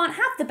reason we can't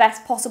have the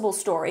best possible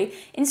story.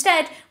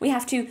 Instead, we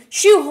have to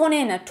shoehorn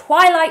in a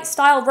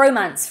Twilight-style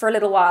romance for a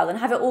little while and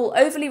have it all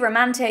overly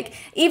romantic,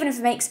 even if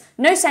it makes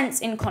no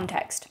sense in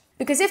context.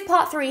 Because if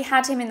part 3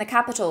 had him in the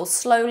capital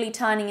slowly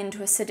turning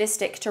into a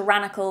sadistic,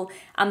 tyrannical,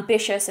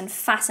 ambitious and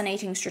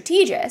fascinating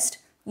strategist,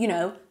 you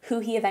know,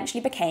 who he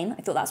eventually became,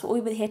 I thought that's what we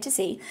were here to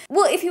see.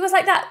 Well, if he was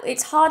like that,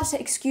 it's harder to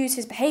excuse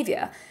his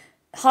behaviour,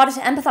 harder to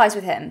empathise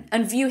with him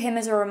and view him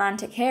as a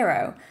romantic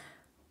hero,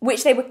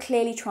 which they were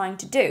clearly trying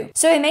to do.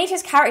 So they made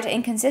his character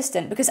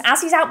inconsistent because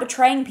as he's out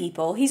betraying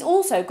people, he's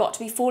also got to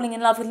be falling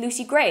in love with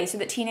Lucy Gray so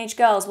that teenage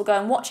girls will go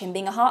and watch him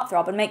being a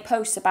heartthrob and make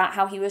posts about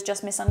how he was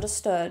just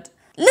misunderstood.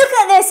 Look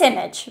at this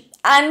image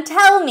and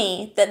tell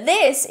me that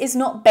this is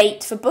not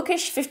bait for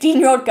bookish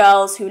 15-year-old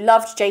girls who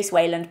loved Jace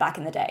Wayland back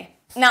in the day.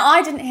 Now,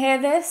 I didn't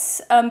hear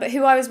this, but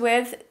who I was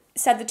with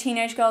said the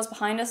teenage girls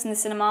behind us in the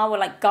cinema were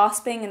like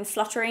gasping and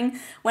fluttering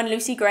when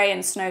Lucy Gray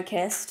and Snow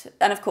kissed.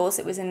 And of course,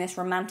 it was in this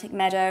romantic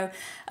meadow.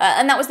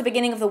 And that was the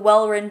beginning of the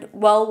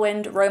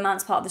whirlwind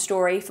romance part of the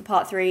story for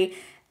part 3.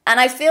 And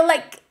I feel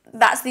like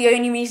that's the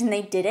only reason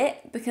they did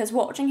it, because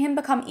watching him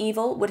become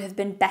evil would have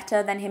been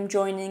better than him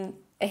joining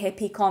a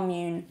hippie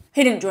commune.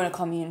 He didn't join a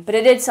commune, but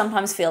it did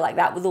sometimes feel like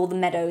that with all the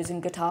meadows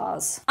and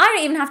guitars. I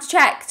don't even have to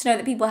check to know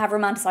that people have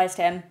romanticised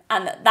him,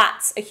 and that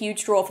that's a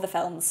huge draw for the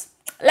films.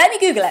 Let me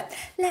Google it.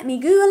 Let me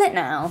Google it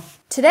now.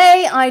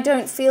 Today, I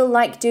don't feel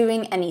like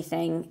doing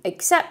anything,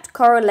 except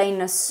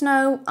Coriolanus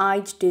Snow.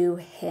 I'd do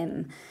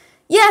him.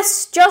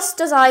 Yes, just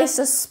as I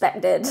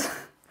suspected.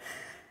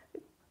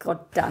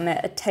 God damn it,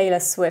 a Taylor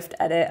Swift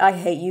edit. I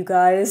hate you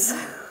guys.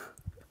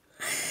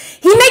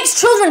 He makes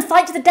children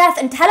fight to the death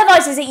and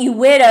televises it, you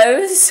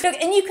weirdos! Look,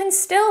 and you can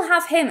still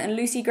have him and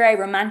Lucy Gray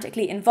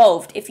romantically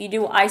involved if you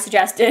do what I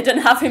suggested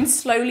and have him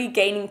slowly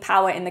gaining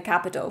power in the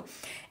capital.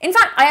 In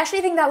fact, I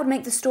actually think that would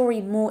make the story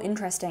more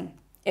interesting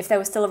if there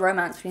was still a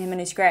romance between him and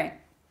Lucy Gray.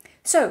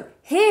 So,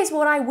 here's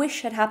what I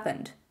wish had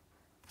happened.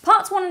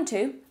 Parts 1 and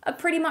 2 are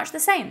pretty much the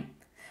same.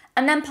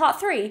 And then part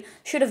 3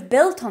 should have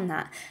built on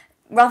that,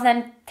 rather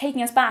than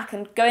taking us back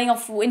and going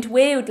off into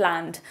weird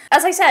land.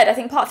 As I said, I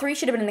think part 3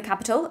 should have been in the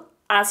capital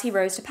as he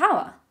rose to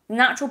power.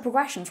 Natural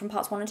progression from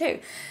parts 1 and 2.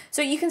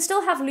 So you can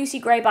still have Lucy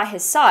Gray by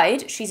his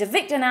side. She's a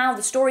victor now.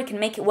 The story can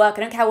make it work.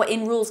 I don't care what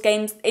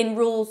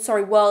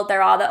world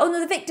there are. Oh no,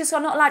 the victors are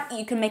not allowed.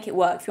 You can make it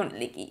work if you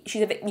want.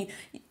 She's a victor.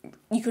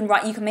 You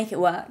can make it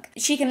work.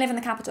 She can live in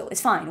the capital.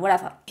 It's fine.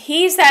 Whatever.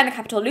 He's there in the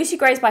capital. Lucy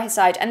Gray's by his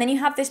side, and then you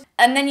have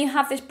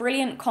this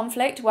brilliant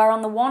conflict where,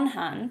 on the one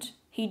hand,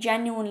 he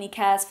genuinely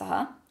cares for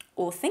her,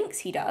 or thinks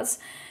he does.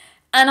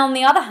 And on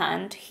the other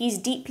hand, he's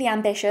deeply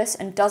ambitious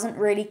and doesn't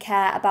really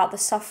care about the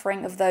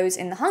suffering of those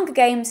in the Hunger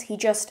Games. He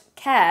just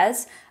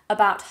cares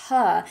about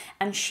her,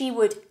 and she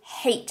would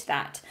hate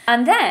that.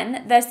 And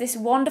then there's this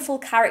wonderful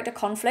character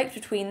conflict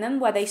between them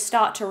where they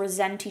start to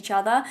resent each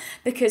other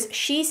because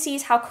she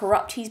sees how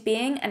corrupt he's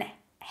being and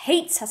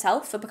hates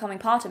herself for becoming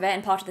part of it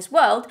and part of this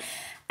world.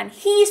 And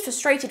he's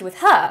frustrated with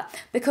her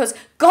because,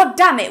 god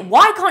damn it,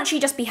 why can't she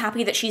just be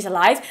happy that she's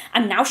alive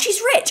and now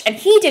she's rich and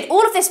he did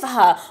all of this for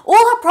her, all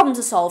her problems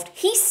are solved,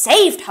 he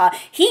saved her,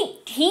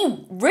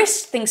 he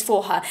risked things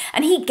for her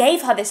and he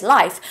gave her this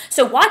life,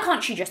 so why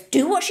can't she just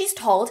do what she's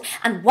told,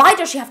 and why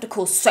does she have to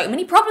cause so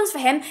many problems for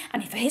him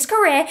and for his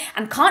career,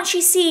 and can't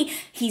she see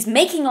he's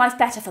making life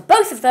better for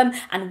both of them,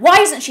 and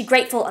why isn't she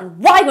grateful, and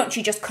why won't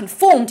she just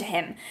conform to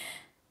him?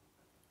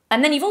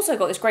 And then you've also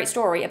got this great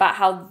story about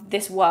how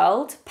this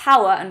world,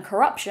 power and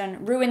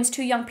corruption, ruins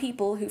two young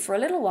people who for a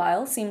little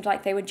while seemed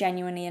like they were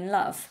genuinely in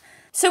love.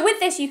 So with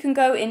this, you can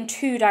go in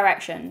two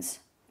directions.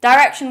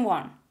 Direction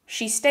one,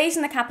 she stays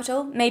in the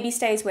capital, maybe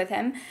stays with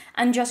him,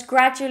 and just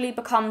gradually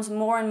becomes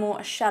more and more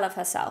a shell of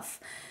herself.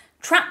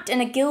 Trapped in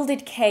a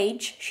gilded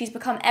cage, she's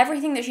become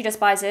everything that she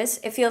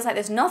despises. It feels like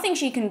there's nothing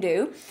she can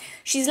do.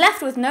 She's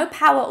left with no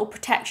power or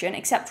protection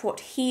except what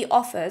he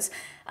offers.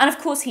 And of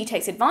course, he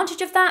takes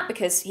advantage of that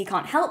because he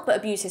can't help but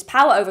abuse his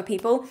power over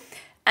people.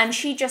 And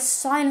she just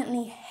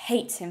silently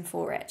hates him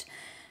for it.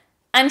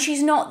 And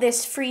she's not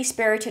this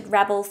free-spirited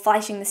rebel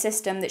fighting the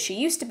system that she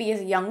used to be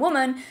as a young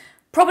woman,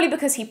 probably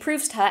because he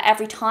proves to her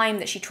every time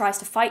that she tries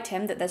to fight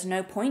him that there's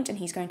no point and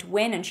he's going to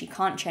win and she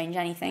can't change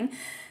anything.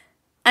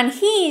 And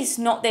he's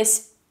not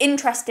this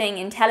interesting,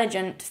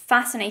 intelligent,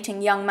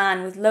 fascinating young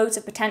man with loads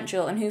of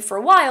potential and who for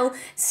a while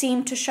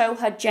seemed to show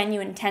her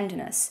genuine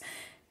tenderness.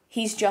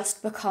 He's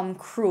just become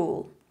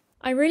cruel.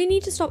 I really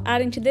need to stop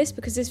adding to this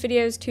because this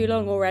video is too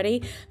long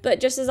already, but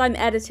just as I'm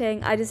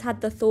editing, I just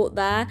had the thought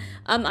there.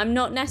 I'm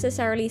not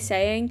necessarily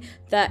saying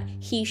that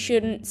he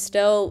shouldn't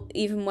still,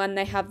 even when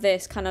they have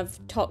this kind of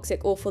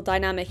toxic, awful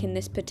dynamic in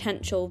this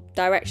potential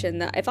direction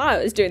that if I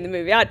was doing the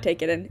movie, I'd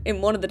take it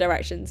in one of the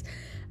directions.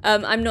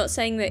 I'm not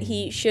saying that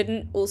he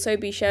shouldn't also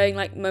be showing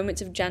like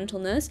moments of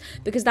gentleness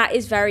because that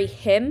is very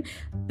him,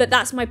 but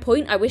that's my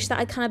point. I wish that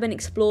had kind of been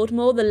explored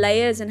more, the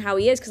layers and how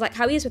he is, because like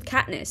how he is with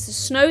Katniss,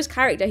 Snow's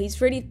character, he's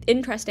really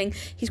interesting.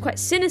 He's quite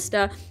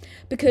sinister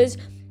because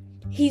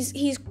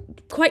he's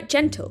quite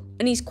gentle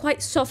and he's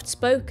quite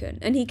soft-spoken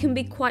and he's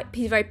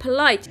very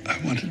polite. I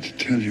wanted to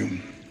tell you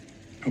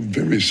how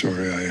very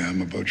sorry I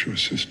am about your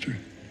sister.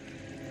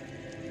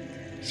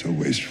 So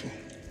wasteful,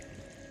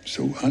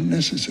 so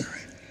unnecessary.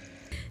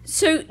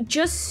 So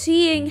just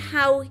seeing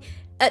how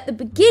at the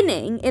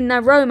beginning in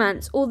their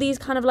romance, all these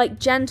kind of like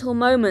gentle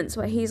moments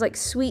where he's like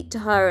sweet to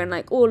her and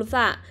like all of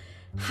that,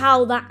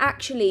 how that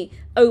actually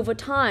over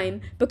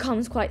time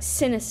becomes quite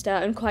sinister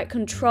and quite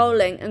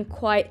controlling and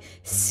quite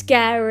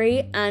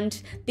scary,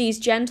 and these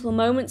gentle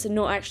moments are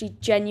not actually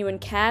genuine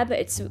care, but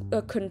it's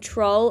a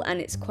control,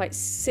 and it's quite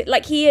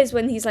like he is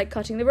when he's like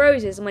cutting the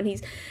roses and when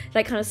he's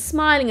like kind of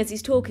smiling as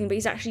he's talking, but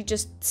he's actually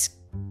just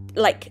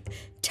like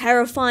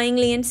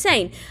terrifyingly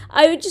insane.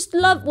 I would just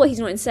love, well, he's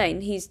not insane,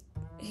 he's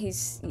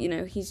you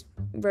know, he's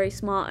very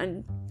smart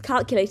and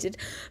calculated,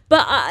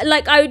 but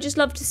like I would just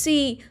love to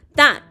see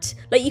that,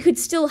 like you could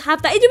still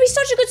have that. It'd be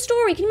such a good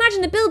story. Can you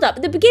imagine the build up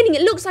at the beginning?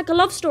 It looks like a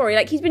love story,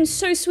 like he's been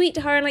so sweet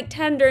to her and like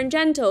tender and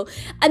gentle,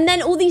 and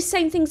then all these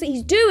same things that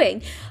he's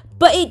doing,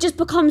 but it just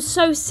becomes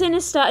so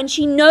sinister, and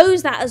she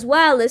knows that as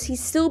well, as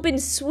he's still been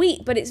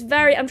sweet, but it's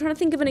very, I'm trying to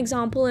think of an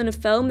example in a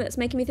film that's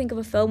making me think of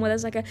a film where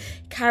there's like a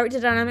character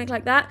dynamic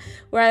like that,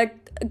 where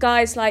a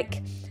guy's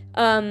like,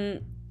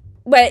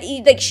 where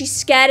he, like she's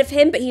scared of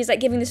him, but he's like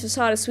giving this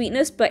facade of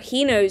sweetness, but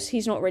he knows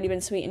he's not really been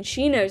sweet, and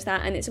she knows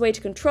that, and it's a way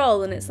to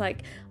control, and it's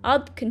like,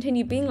 I'll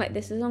continue being like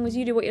this as long as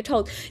you do what you're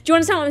told. Do you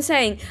understand what I'm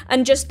saying?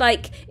 And just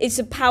like, it's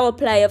a power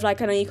play of like,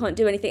 I know you can't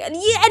do anything, and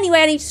yeah, anyway,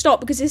 I need to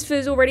stop because this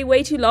feels already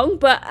way too long,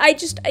 but I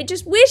just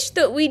wish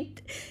that it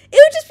would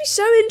just be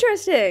so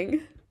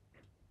interesting.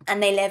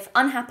 And they live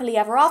unhappily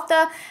ever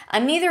after,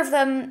 and neither of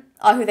them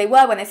are who they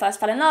were when they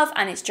first fell in love,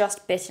 and it's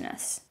just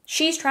bitterness.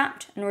 She's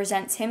trapped and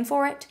resents him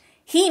for it.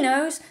 He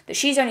knows that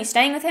she's only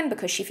staying with him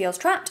because she feels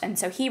trapped, and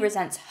so he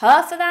resents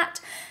her for that,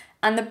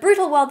 and the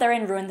brutal world they're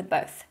in ruined them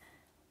both.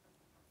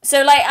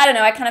 So, like, I don't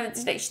know,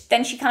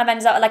 then she kind of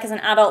ends up, like, as an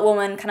adult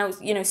woman, kind of,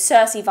 you know,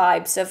 Cersei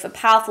vibes of a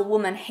powerful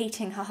woman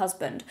hating her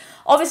husband.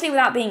 Obviously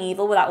without being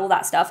evil, without all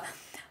that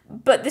stuff,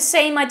 but the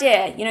same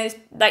idea, you know,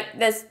 like,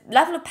 there's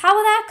level of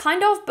power there,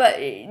 kind of, but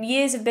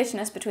years of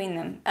bitterness between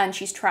them, and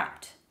she's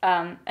trapped,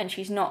 and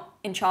she's not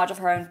in charge of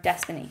her own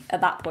destiny at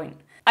that point.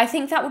 I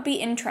think that would be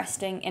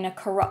interesting in a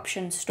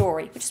corruption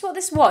story, which is what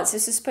this was.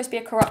 This is supposed to be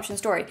a corruption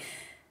story.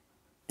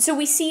 So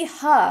we see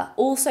her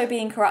also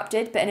being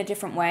corrupted, but in a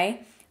different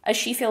way, as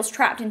she feels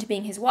trapped into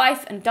being his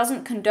wife and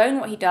doesn't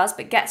condone what he does,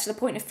 but gets to the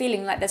point of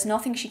feeling like there's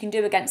nothing she can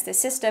do against this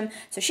system,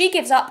 so she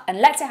gives up and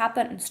lets it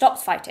happen and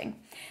stops fighting.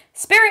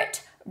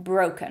 Spirit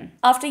broken.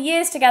 After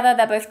years together,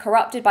 they're both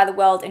corrupted by the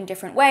world in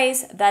different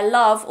ways, their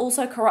love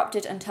also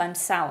corrupted and turned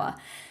sour.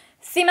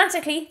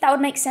 Thematically, that would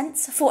make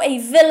sense for a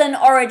villain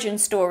origin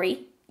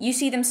story. You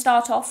see them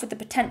start off with the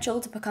potential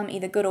to become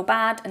either good or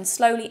bad, and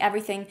slowly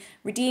everything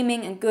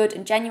redeeming and good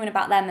and genuine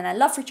about them and their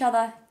love for each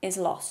other is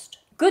lost.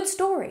 Good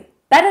story.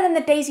 Better than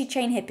the daisy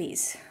chain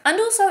hippies.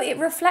 And also it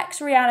reflects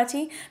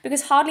reality,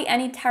 because hardly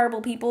any terrible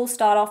people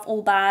start off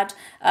all bad,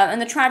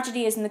 and the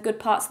tragedy is in the good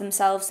parts of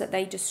themselves that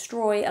they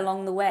destroy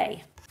along the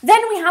way.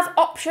 Then we have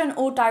option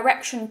or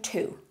direction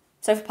 2.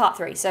 So for part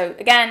 3. So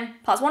again,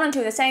 parts 1 and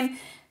 2 are the same,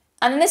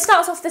 and then this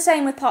starts off the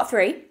same with part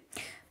 3,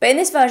 but in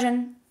this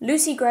version,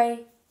 Lucy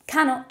Gray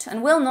cannot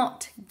and will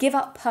not give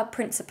up her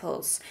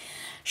principles.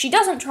 She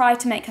doesn't try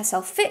to make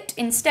herself fit,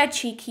 instead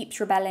she keeps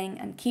rebelling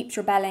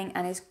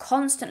and is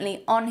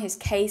constantly on his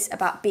case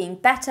about being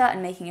better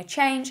and making a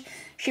change.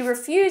 She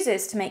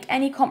refuses to make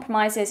any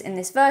compromises in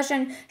this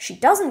version, she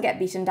doesn't get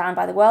beaten down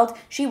by the world,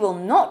 she will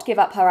not give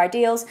up her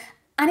ideals,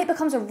 and it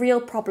becomes a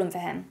real problem for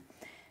him.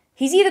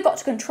 He's either got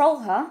to control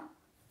her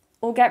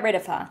or get rid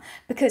of her,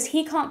 because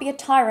he can't be a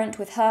tyrant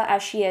with her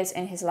as she is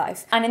in his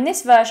life. And in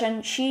this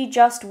version, she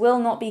just will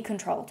not be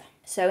controlled.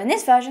 So in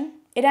this version,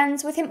 it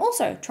ends with him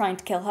also trying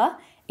to kill her,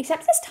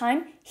 except this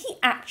time, he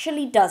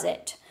actually does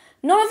it.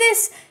 None of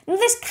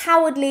this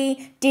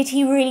cowardly, did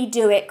he really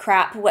do it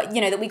crap,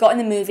 that we got in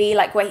the movie,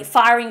 like where he's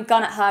firing a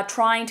gun at her,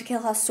 trying to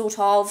kill her, sort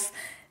of.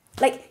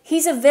 Like,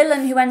 he's a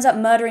villain who ends up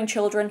murdering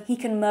children. He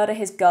can murder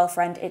his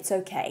girlfriend. It's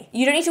okay.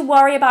 You don't need to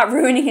worry about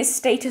ruining his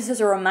status as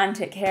a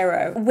romantic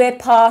hero. We're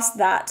past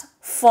that.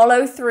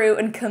 Follow through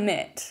and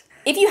commit.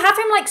 If you have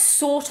him, like,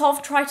 sort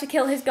of try to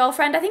kill his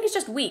girlfriend, I think it's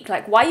just weak.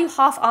 Like, why are you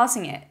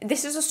half-arsing it?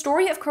 This is a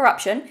story of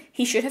corruption.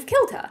 He should have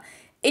killed her.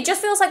 It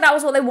just feels like that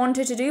was what they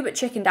wanted to do, but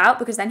chickened out,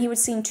 because then he would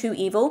seem too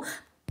evil.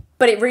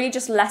 But it really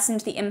just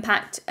lessened the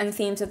impact and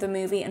themes of the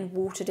movie and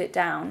watered it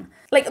down.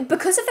 Like,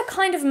 because of the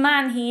kind of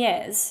man he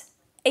is,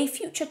 a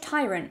future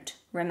tyrant,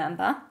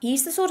 remember?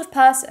 He's the sort of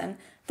person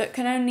that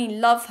can only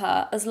love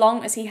her as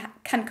long as he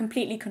can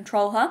completely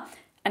control her.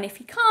 And if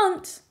he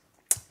can't,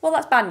 well,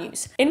 that's bad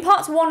news. In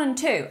parts 1 and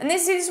 2, and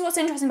this is what's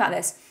interesting about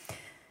this,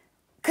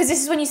 because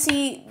this is when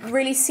you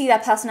really see their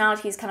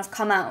personalities kind of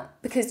come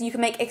out, because you can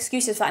make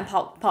excuses for that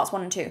in parts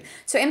 1 and 2.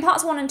 So in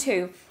parts 1 and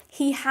 2,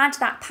 he had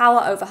that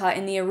power over her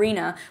in the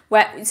arena,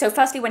 so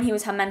firstly when he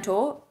was her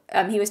mentor,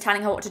 he was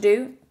telling her what to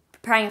do,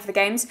 preparing her for the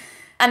games,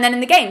 and then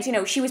in the games,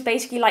 she was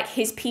basically like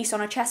his piece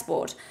on a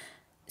chessboard.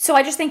 So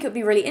I just think it would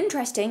be really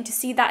interesting to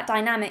see that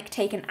dynamic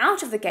taken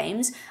out of the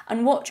games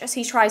and watch as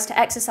he tries to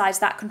exercise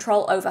that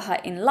control over her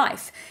in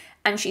life.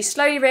 And she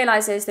slowly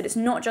realises that it's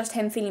not just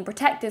him feeling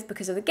protective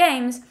because of the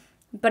games,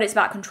 but it's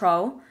about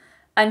control.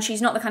 And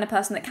she's not the kind of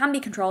person that can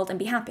be controlled and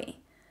be happy.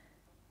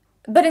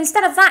 But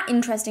instead of that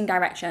interesting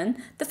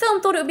direction, the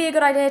film thought it would be a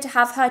good idea to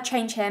have her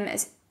change him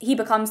as he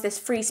becomes this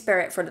free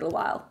spirit for a little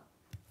while.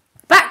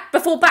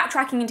 Before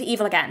backtracking into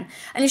evil again.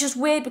 And it's just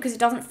weird because it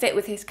doesn't fit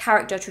with his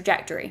character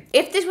trajectory.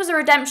 If this was a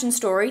redemption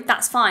story,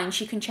 that's fine,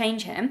 she can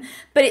change him.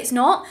 But it's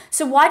not,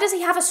 so why does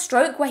he have a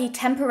stroke where he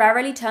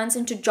temporarily turns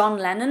into John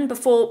Lennon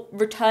before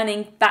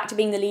returning back to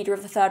being the leader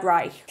of the Third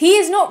Reich? He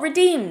is not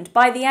redeemed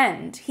by the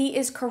end. He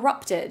is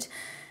corrupted.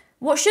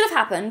 What should have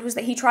happened was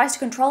that he tries to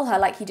control her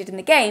like he did in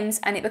the games,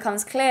 and it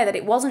becomes clear that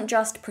it wasn't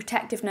just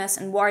protectiveness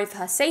and worry for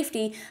her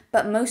safety,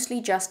 but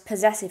mostly just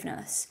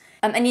possessiveness.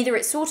 And either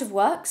it sort of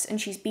works, and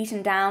she's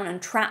beaten down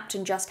and trapped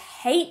and just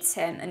hates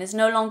him and is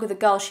no longer the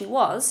girl she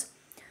was,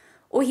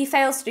 or he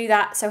fails to do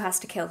that, so has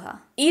to kill her.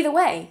 Either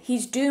way,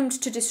 he's doomed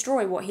to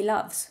destroy what he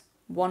loves,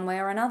 one way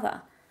or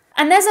another.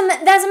 And there's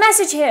a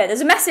message here.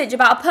 There's a message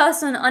about a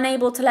person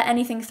unable to let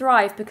anything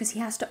thrive because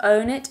he has to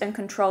own it and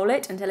control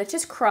it until it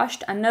is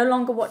crushed and no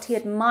longer what he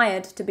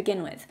admired to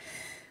begin with,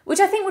 which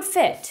I think would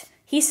fit.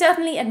 He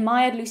certainly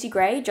admired Lucy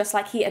Gray, just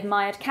like he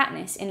admired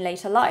Katniss in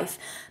later life.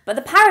 But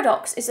the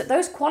paradox is that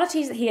those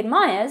qualities that he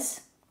admires,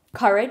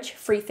 courage,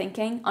 free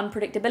thinking,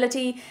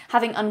 unpredictability,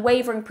 having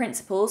unwavering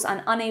principles,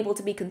 and unable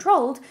to be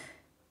controlled,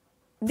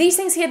 these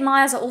things he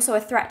admires are also a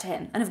threat to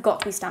him and have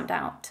got to be stamped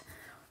out.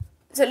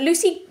 So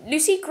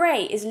Lucy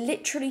Gray is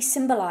literally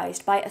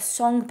symbolised by a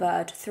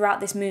songbird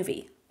throughout this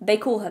movie. They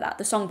call her that,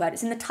 the songbird.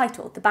 It's in the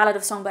title, The Ballad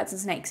of Songbirds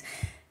and Snakes.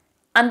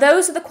 And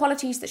those are the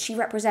qualities that she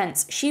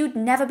represents. She would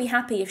never be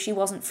happy if she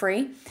wasn't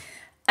free.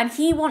 And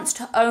he wants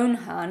to own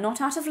her,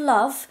 not out of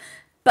love,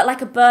 but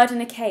like a bird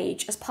in a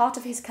cage, as part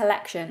of his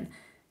collection.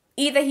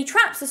 Either he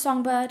traps the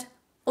songbird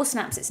or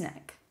snaps its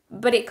neck.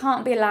 But it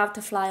can't be allowed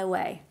to fly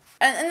away.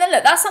 And then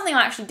look, that's something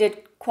I actually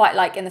did quite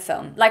like in the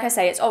film. Like I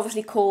say, it's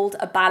obviously called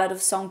A Ballad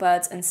of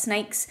Songbirds and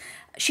Snakes.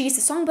 She's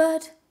the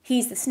songbird,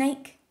 he's the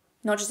snake.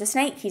 Not just a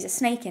snake, he's a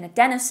snake in a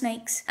den of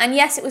snakes. And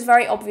yes, it was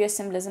very obvious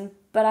symbolism,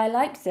 but I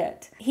liked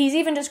it. He's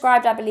even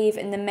described, I believe,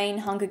 in the main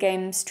Hunger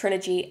Games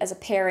trilogy as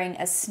appearing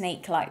as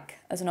snake-like,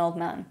 as an old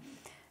man.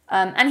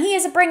 And he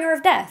is a bringer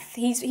of death.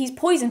 He's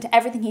poison to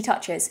everything he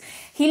touches.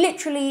 He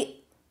literally,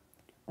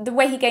 the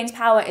way he gains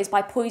power is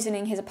by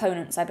poisoning his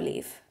opponents, I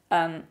believe.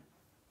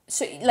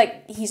 So,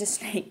 like, he's a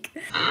snake.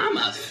 I'm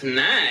a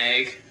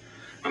snake.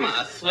 I'm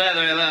a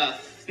slithery little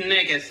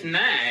sneaky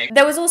snake.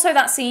 There was also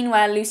that scene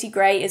where Lucy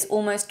Gray is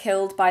almost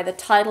killed by the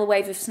tidal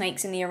wave of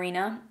snakes in the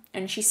arena,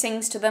 and she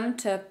sings to them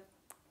to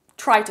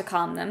try to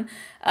calm them.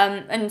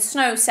 And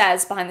Snow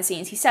says, behind the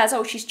scenes, he says,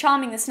 oh, she's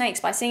charming the snakes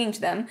by singing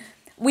to them.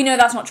 We know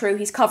that's not true.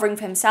 He's covering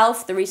for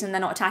himself. The reason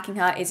they're not attacking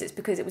her is it's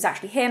because it was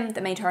actually him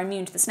that made her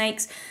immune to the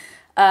snakes.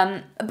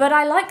 But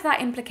I like that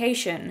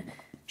implication.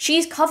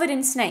 She's covered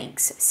in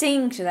snakes,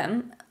 singing to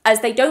them,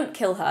 as they don't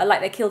kill her like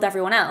they killed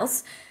everyone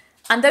else.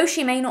 And though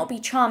she may not be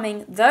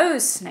charming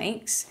those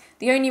snakes,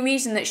 the only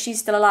reason that she's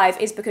still alive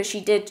is because she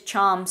did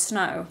charm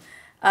Snow.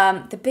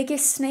 The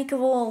biggest snake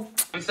of all.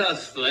 I'm so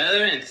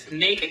slithery and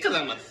sneaky because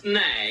I'm a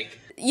snake.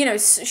 you know,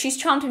 she's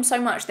charmed him so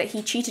much that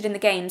he cheated in the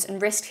games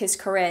and risked his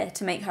career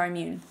to make her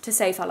immune, to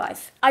save her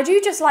life. I do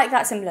just like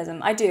that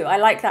symbolism. I do. I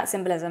like that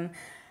symbolism.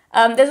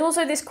 There's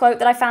also this quote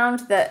that I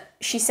found that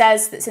she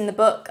says that's in the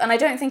book, and I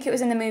don't think it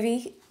was in the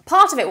movie.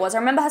 Part of it was. I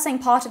remember her saying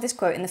part of this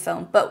quote in the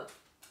film, but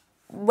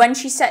when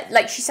she said,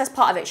 like, she says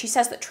part of it, she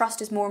says that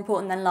trust is more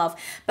important than love.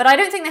 But I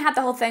don't think they had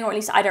the whole thing, or at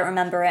least I don't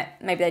remember it.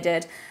 Maybe they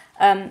did.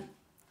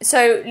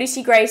 So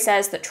Lucy Gray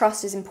says that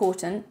trust is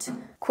important.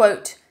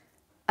 Quote,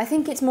 I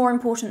think it's more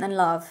important than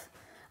love.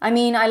 I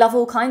mean, I love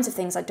all kinds of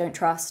things I don't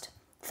trust.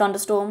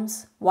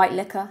 Thunderstorms, white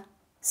liquor,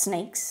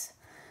 snakes.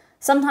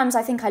 Sometimes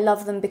I think I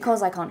love them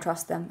because I can't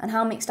trust them, and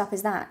how mixed up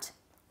is that?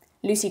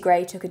 Lucy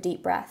Gray took a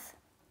deep breath.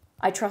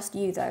 I trust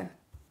you, though.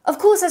 Of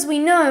course, as we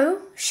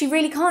know, she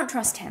really can't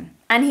trust him,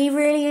 and he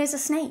really is a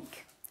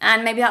snake.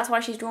 And maybe that's why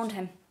she's drawn to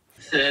him.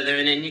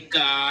 Slithering in your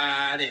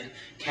garden,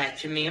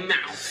 catching me a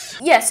mouse.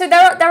 Yeah, so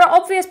there are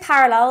obvious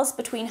parallels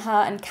between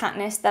her and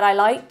Katniss that I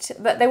liked,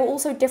 but they were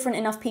also different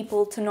enough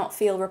people to not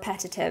feel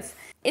repetitive.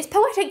 It's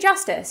poetic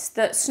justice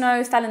that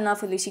Snow fell in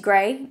love with Lucy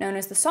Gray, known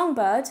as the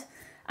Songbird,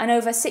 and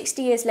over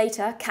 60 years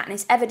later,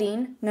 Katniss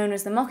Everdeen, known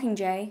as the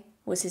Mockingjay,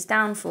 was his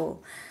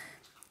downfall.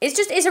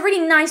 It's a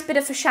really nice bit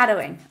of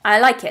foreshadowing. I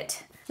like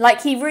it.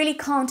 Like, he really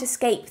can't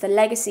escape the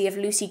legacy of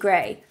Lucy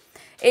Gray.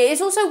 It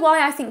is also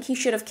why I think he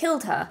should have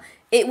killed her.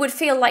 It would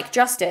feel like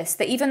justice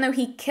that even though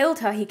he killed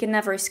her, he could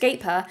never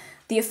escape her,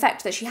 the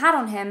effect that she had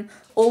on him,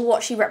 or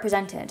what she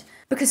represented.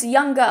 Because a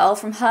young girl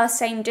from her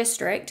same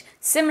district,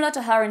 similar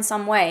to her in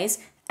some ways,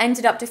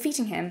 ended up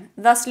defeating him.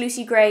 Thus,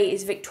 Lucy Gray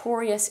is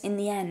victorious in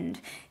the end,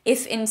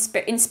 if in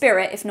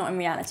spirit, if not in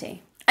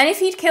reality. And if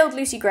he'd killed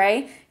Lucy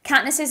Gray,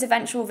 Katniss's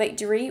eventual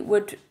victory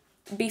would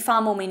be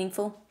far more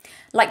meaningful.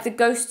 Like the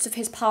ghosts of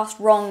his past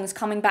wrongs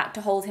coming back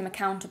to hold him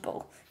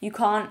accountable. You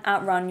can't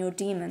outrun your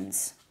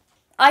demons.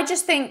 I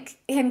just think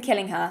him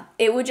killing her,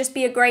 it would just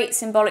be a great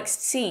symbolic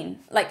scene,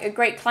 like a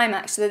great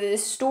climax, so that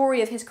this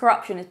story of his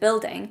corruption is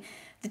building.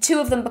 The two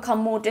of them become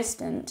more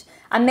distant,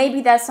 and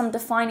maybe there's some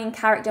defining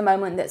character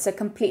moment that's a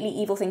completely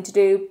evil thing to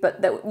do,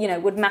 but that, you know,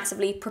 would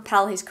massively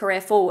propel his career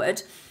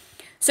forward.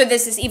 So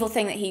there's this evil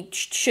thing that he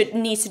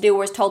needs to do,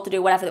 or is told to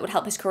do, whatever, that would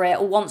help his career,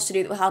 or wants to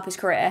do that will help his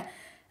career.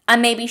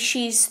 And maybe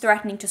she's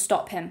threatening to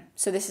stop him.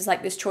 So this is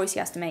like this choice he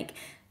has to make.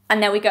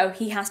 And there we go.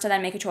 He has to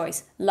then make a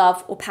choice.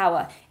 Love or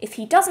power. If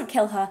he doesn't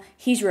kill her,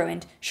 he's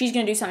ruined. She's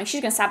going to do something.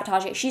 She's going to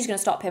sabotage it. She's going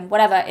to stop him.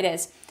 Whatever it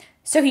is.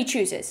 So he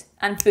chooses.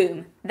 And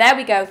boom. There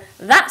we go.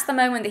 That's the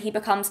moment that he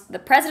becomes the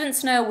President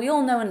Snow we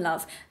all know and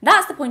love.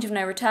 That's the point of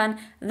no return.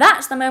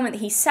 That's the moment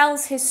that he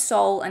sells his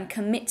soul and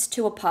commits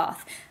to a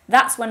path.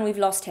 That's when we've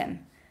lost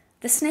him.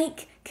 The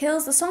snake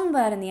kills the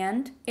songbird in the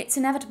end. It's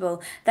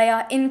inevitable. They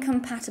are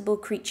incompatible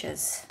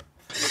creatures.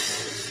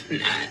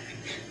 And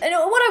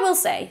what I will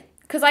say,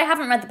 because I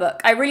haven't read the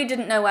book, I really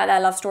didn't know where their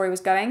love story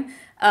was going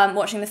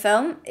watching the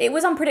film. It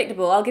was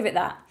unpredictable, I'll give it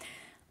that.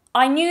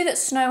 I knew that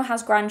Snow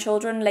has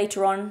grandchildren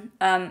later on.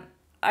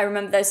 I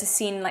remember there's a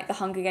scene in like the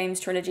Hunger Games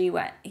trilogy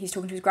where he's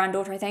talking to his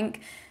granddaughter, I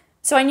think.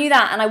 So I knew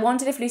that, and I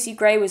wondered if Lucy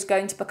Gray was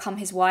going to become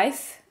his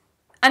wife.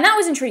 And that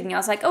was intriguing. I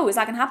was like, oh, is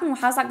that going to happen?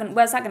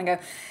 Where's that going to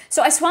go?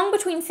 So I swung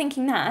between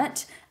thinking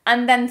that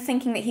and then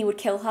thinking that he would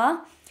kill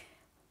her.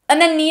 And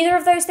then neither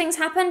of those things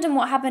happened, and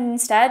what happened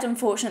instead,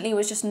 unfortunately,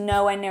 was just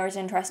nowhere near as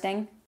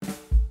interesting.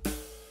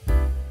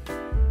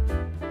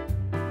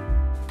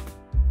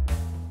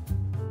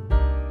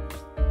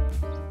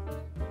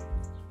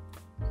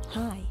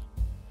 Hi.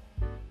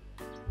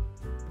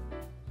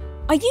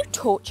 Are you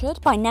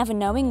tortured by never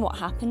knowing what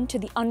happened to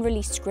the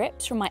unreleased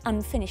scripts from my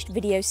unfinished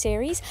video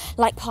series,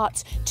 like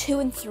parts 2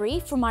 and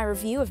 3 from my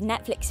review of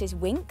Netflix's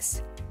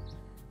Winx?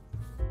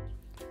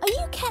 Are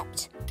you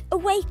kept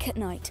awake at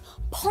night,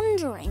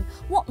 pondering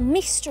what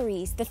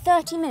mysteries the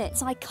 30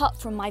 minutes I cut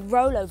from my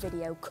Rolo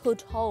video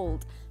could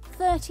hold?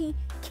 30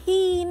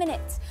 key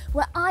minutes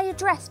where I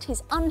addressed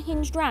his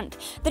unhinged rant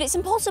that it's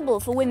impossible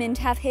for women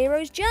to have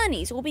heroes'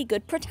 journeys or be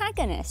good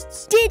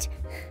protagonists.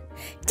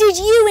 Did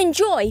you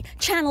enjoy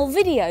channel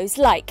videos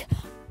like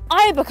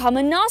I become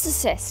a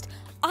narcissist,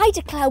 I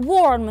declare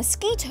war on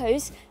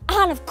mosquitoes,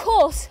 and of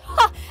course,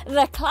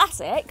 the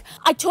classic,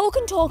 I talk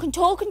and talk and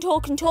talk and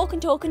talk and talk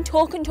and talk and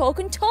talk and talk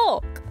and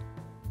talk?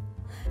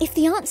 If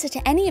the answer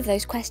to any of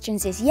those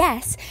questions is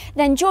yes,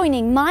 then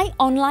joining my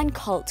online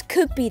cult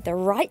could be the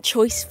right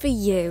choice for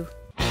you.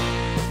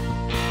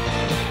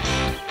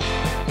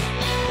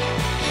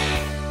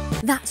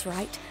 That's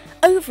right.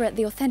 Over at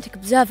The Authentic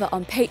Observer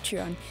on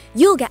Patreon,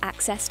 you'll get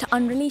access to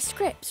unreleased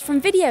scripts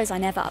from videos I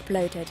never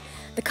uploaded,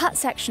 the cut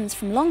sections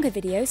from longer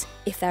videos,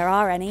 if there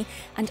are any,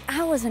 and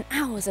hours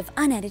of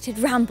unedited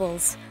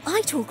rambles.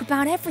 I talk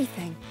about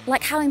everything,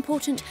 like how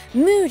important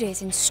mood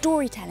is in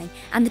storytelling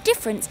and the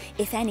difference,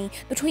 if any,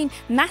 between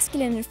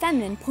masculine and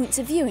feminine points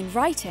of view in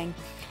writing.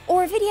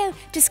 Or a video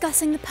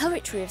discussing the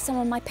poetry of some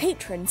of my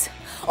patrons.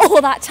 Or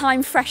that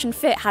time Fresh and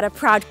Fit had a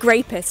proud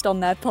grapist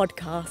on their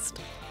podcast.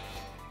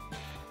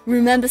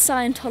 Remember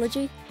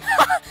Scientology?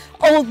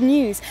 Old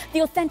news!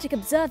 The Authentic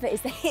Observer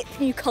is the hip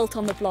new cult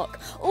on the block.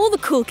 All the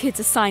cool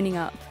kids are signing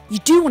up. You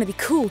do want to be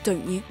cool,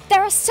 don't you?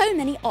 There are so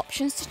many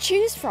options to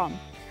choose from.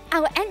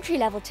 Our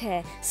entry-level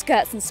tier,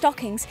 Skirts and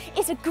Stockings,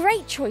 is a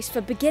great choice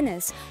for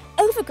beginners.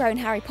 Overgrown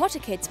Harry Potter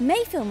kids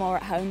may feel more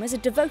at home as a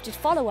devoted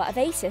follower of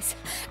Acis,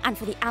 and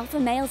for the alpha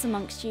males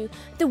amongst you,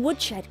 the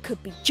woodshed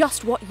could be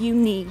just what you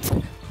need.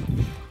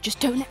 Just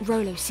don't let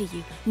Rolo see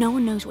you. No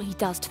one knows what he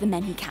does to the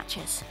men he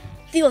catches.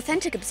 The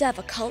Authentic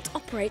Observer cult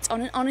operates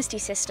on an honesty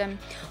system.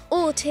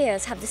 All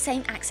tiers have the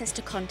same access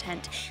to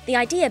content, the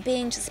idea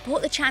being to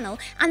support the channel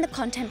and the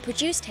content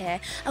produced here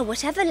at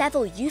whatever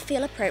level you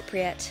feel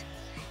appropriate.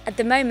 At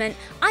the moment,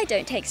 I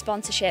don't take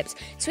sponsorships,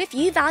 so if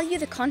you value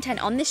the content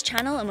on this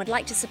channel and would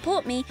like to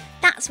support me,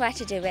 that's where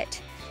to do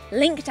it.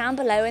 Link down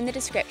below in the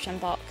description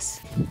box.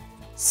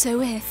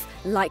 So if,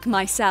 like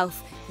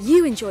myself,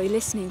 you enjoy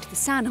listening to the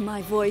sound of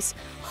my voice,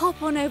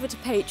 hop on over to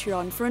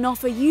Patreon for an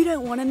offer you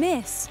don't want to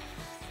miss.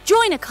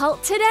 Join a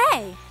cult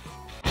today!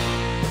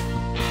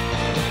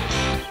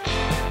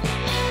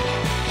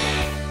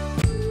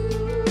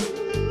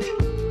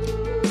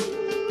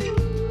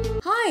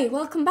 Hi,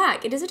 welcome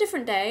back. It is a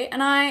different day,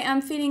 and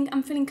I'm feeling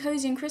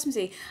cozy and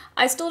Christmassy.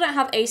 I still don't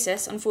have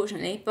Acis,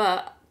 unfortunately,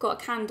 but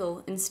got a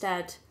candle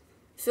instead.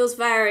 Feel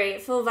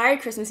very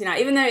Christmassy now,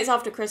 even though it's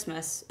after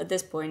Christmas at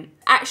this point.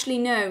 Actually,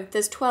 no,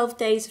 there's 12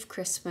 days of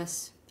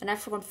Christmas, and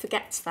everyone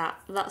forgets that.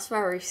 That's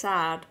very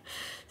sad.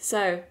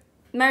 So,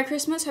 Merry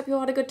Christmas, hope you all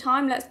had a good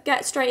time. Let's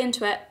get straight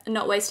into it and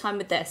not waste time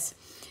with this.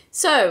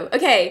 So,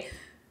 okay,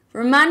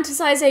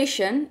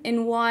 romanticisation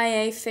in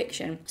YA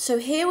fiction. So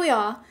here we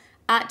are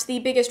at the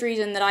biggest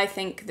reason that I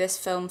think this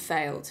film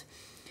failed.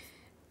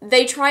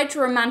 They tried to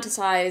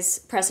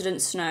romanticise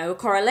President Snow,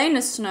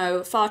 Coriolanus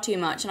Snow, far too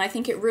much, and I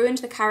think it ruined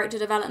the character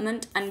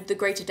development and the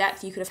greater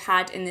depth you could have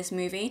had in this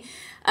movie.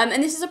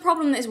 And this is a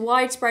problem that is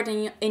widespread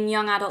in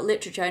young adult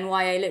literature, in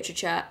YA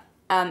literature,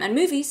 and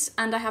movies,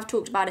 and I have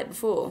talked about it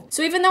before.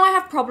 So even though I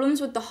have problems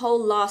with the whole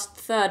last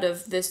third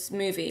of this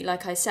movie,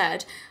 like I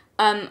said,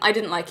 I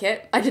didn't like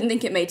it. I didn't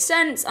think it made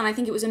sense, and I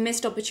think it was a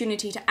missed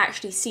opportunity to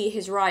actually see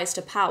his rise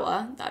to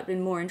power. That would have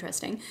been more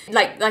interesting.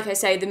 Like I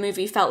say, the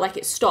movie felt like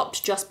it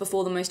stopped just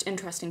before the most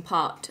interesting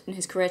part, and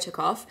his career took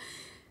off.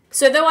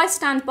 So though I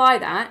stand by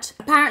that,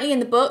 apparently in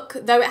the book,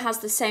 though it has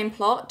the same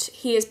plot,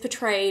 he is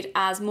portrayed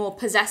as more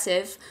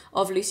possessive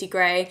of Lucy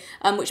Gray,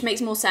 which makes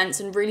more sense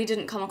and really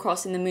didn't come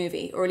across in the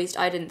movie, or at least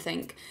I didn't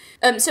think.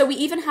 So we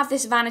even have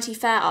this Vanity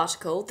Fair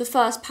article, the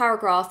first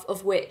paragraph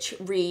of which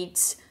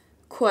reads,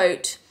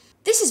 quote,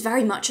 "This is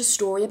very much a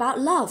story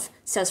about love,"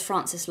 says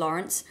Francis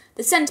Lawrence.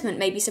 "The sentiment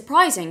may be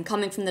surprising,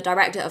 coming from the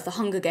director of The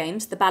Hunger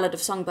Games, The Ballad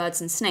of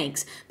Songbirds and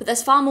Snakes, but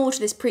there's far more to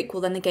this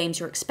prequel than the games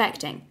you're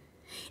expecting.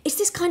 It's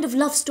this kind of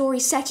love story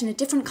set in a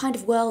different kind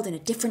of world in a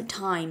different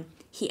time,"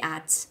 he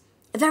adds.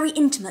 "A very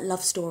intimate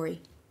love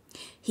story."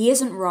 He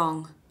isn't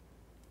wrong.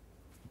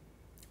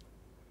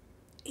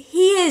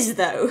 He is,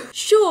 though.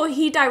 Sure,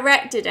 he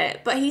directed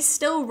it, but he's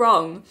still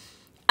wrong.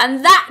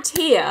 And that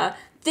here,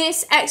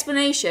 this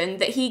explanation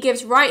that he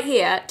gives right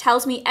here,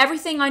 tells me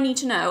everything I need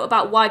to know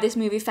about why this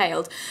movie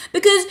failed.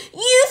 Because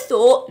you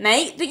thought,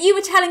 mate, that you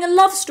were telling a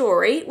love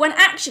story when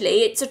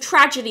actually it's a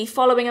tragedy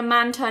following a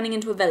man turning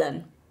into a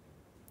villain.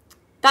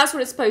 That's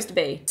what it's supposed to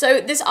be. So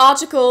this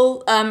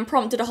article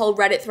prompted a whole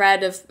Reddit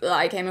thread that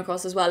I came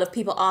across as well, of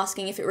people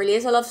asking if it really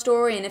is a love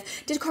story, and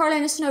did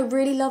Coriolanus Snow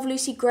really love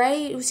Lucy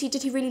Gray?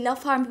 Did he really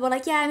love her? And people were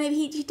like, yeah, maybe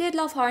he did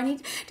love her,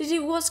 and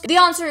The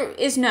answer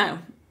is no.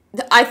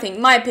 I think,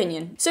 my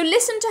opinion. So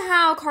listen to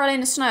how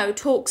Coriolanus Snow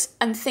talks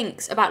and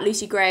thinks about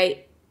Lucy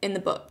Gray in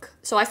the book.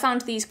 So I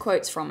found these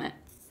quotes from it.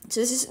 So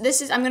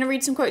this is I'm going to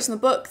read some quotes from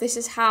the book. This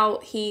is how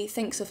he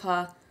thinks of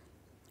her,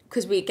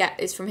 because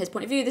it's from his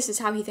point of view. This is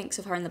how he thinks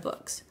of her in the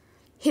books.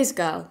 His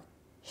girl.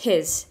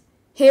 His.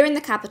 Here in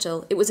the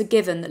capital, it was a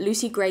given that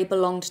Lucy Gray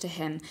belonged to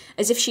him,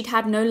 as if she'd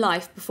had no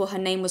life before her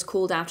name was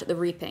called out at the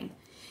reaping.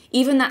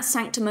 Even that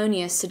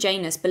sanctimonious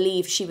Sejanus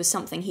believed she was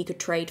something he could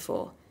trade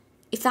for.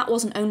 If that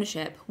wasn't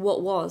ownership,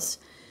 what was?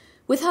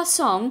 With her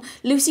song,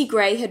 Lucy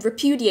Gray had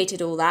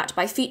repudiated all that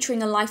by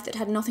featuring a life that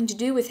had nothing to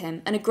do with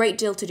him and a great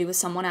deal to do with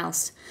someone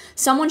else.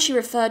 Someone she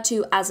referred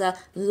to as a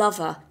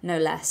lover, no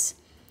less.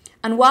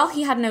 And while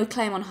he had no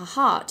claim on her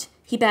heart,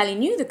 he barely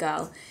knew the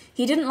girl,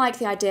 he didn't like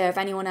the idea of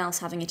anyone else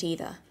having it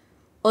either.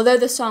 Although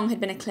the song had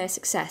been a clear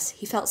success,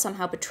 he felt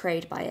somehow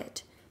betrayed by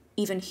it,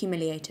 even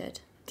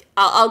humiliated.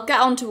 I'll get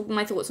on to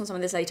my thoughts on some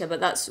of this later,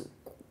 but that's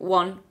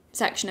one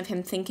section of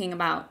him thinking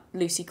about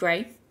Lucy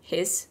Gray,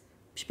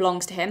 she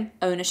belongs to him,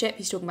 ownership,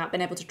 he's talking about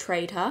being able to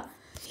trade her.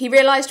 He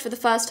realised for the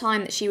first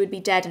time that she would be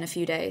dead in a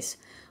few days.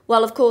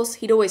 Well, of course,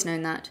 he'd always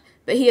known that,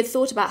 but he had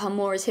thought about her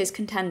more as his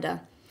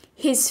contender,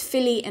 his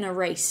filly in a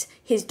race,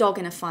 his dog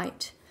in a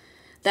fight.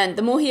 Then,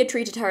 the more he had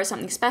treated her as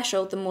something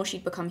special, the more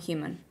she'd become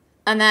human.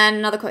 And then,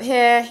 another quote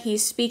here,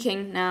 he's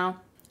speaking now.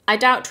 "I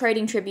doubt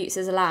trading tributes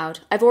is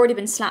allowed. I've already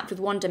been slapped with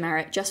one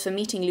demerit just for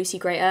meeting Lucy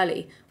Gray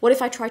early. What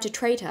if I try to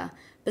trade her?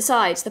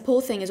 Besides, the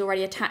poor thing is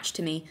already attached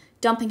to me.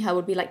 Dumping her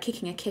would be like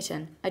kicking a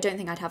kitten. I don't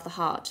think I'd have the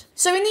heart.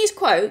 So in these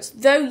quotes,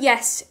 though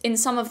yes, in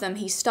some of them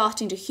he's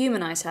starting to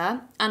humanise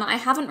her, and I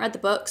haven't read the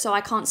book, so I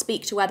can't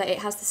speak to whether it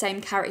has the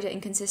same character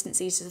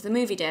inconsistencies as the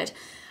movie did.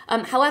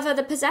 However,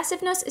 the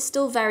possessiveness is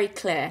still very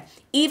clear,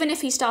 even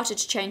if he started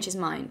to change his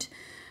mind.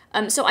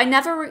 So I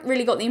never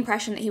really got the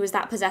impression that he was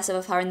that possessive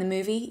of her in the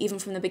movie, even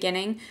from the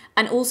beginning,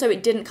 and also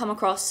it didn't come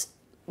across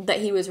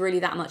that he was really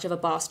that much of a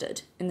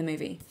bastard in the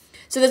movie.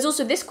 So there's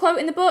also this quote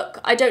in the book.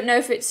 I don't know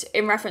if it's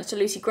in reference to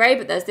Lucy Gray,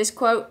 but there's this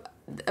quote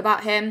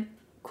about him.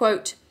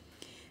 Quote,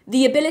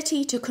 "The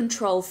ability to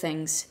control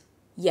things.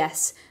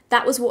 Yes,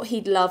 that was what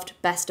he'd loved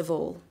best of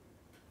all."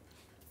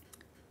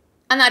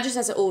 And that just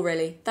says it all,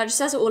 really. That just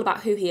says it all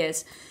about who he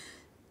is.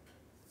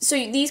 So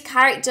these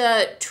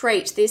character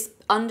traits, this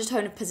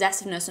undertone of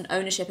possessiveness and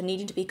ownership and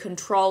needing to be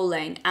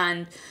controlling,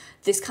 and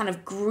this kind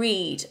of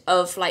greed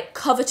of like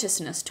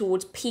covetousness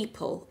towards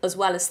people as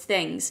well as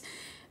things,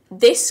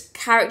 this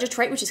character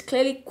trait, which is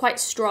clearly quite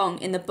strong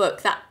in the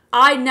book, that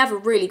I never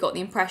really got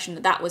the impression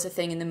that that was a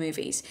thing in the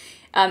movies.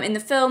 In the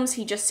films,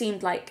 he just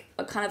seemed like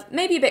a kind of,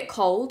 maybe a bit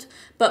cold,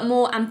 but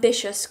more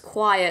ambitious,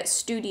 quiet,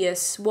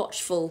 studious,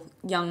 watchful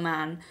young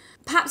man.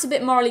 Perhaps a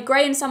bit morally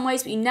grey in some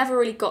ways, but you never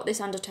really got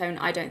this undertone,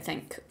 I don't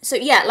think. So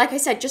yeah, like I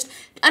said,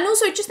 and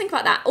also just think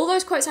about that. All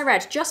those quotes I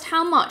read, just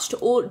how much do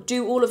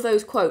all of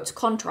those quotes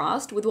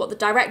contrast with what the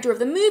director of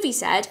the movie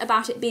said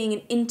about it being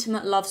an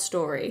intimate love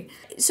story.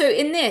 So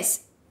in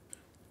this,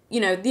 you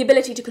know, the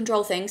ability to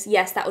control things,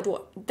 yes,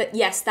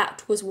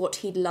 that was what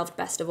he'd loved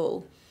best of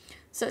all.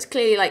 So it's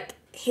clearly like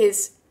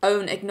his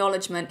own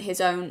acknowledgement,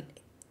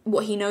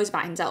 what he knows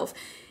about himself.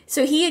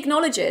 So he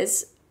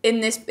acknowledges in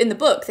the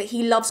book that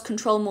he loves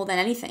control more than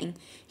anything.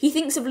 He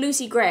thinks of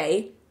Lucy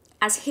Gray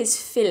as his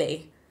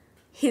filly,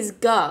 his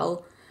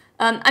girl,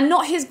 and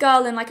not his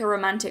girl in like a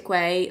romantic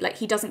way, like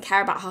he doesn't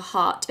care about her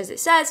heart, as it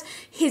says.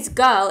 His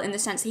girl in the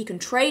sense that he can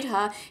trade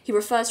her, he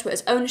refers to it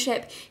as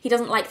ownership. He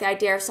doesn't like the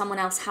idea of someone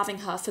else having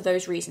her for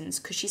those reasons,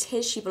 because she's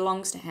his, she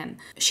belongs to him.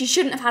 She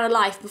shouldn't have had a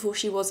life before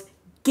she was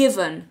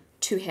given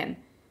to him.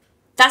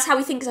 That's how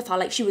he thinks of her,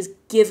 like she was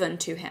given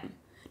to him.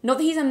 Not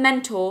that he's a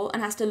mentor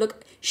and has to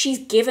look, she's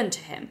given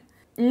to him.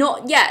 And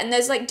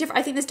there's like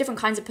I think there's different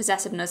kinds of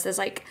possessiveness. There's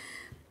like,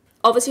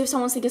 obviously if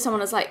someone's thinking of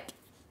someone as like,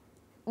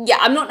 yeah,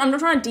 I'm not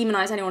trying to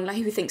demonize anyone like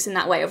who thinks in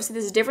that way. Obviously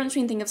there's a difference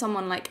between thinking of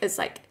someone like as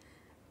like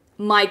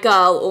my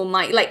girl or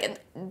my, like,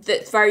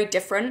 that's very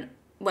different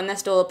when they're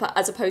still,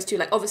 as opposed to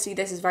like, obviously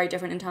this is very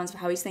different in terms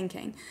of how he's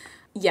thinking.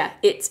 Yeah,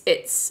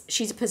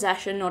 she's a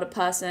possession, not a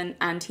person,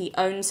 and he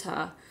owns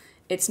her.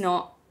 It's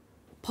not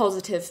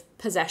positive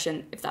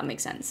possession, if that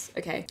makes sense,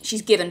 okay?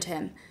 She's given to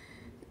him.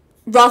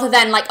 Rather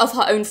than, like, of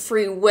her own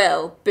free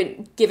will,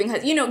 but giving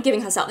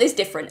herself is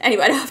different.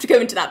 Anyway, I don't have to go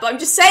into that, but I'm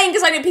just saying,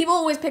 because I know people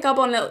always pick up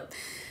on little...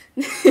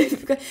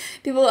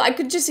 people, I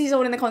could just see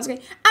someone in the comments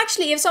going,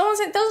 actually, if someone's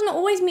like, doesn't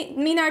always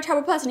mean they're a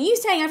terrible person. Are you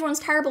saying everyone's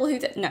terrible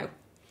no.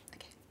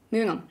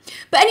 Moving on.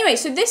 But anyway,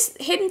 so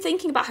him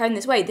thinking about her in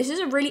this way, this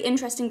is a really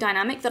interesting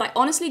dynamic that I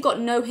honestly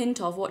got no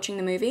hint of watching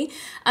the movie.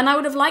 And I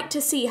would have liked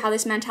to see how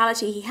this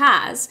mentality he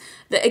has,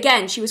 that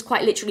again, she was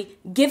quite literally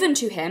given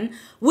to him,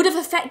 would have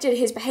affected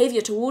his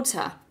behaviour towards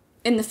her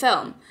in the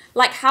film.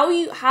 Like,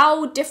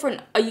 how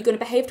different are you going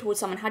to behave towards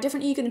someone? How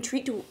different are you going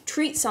to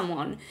treat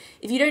someone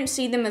if you don't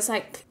see them as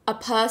like a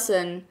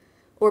person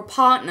or a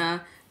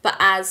partner, but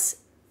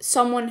as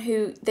someone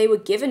who they were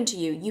given to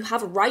you? You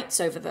have rights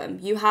over them.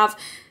 You have...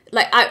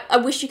 Like, I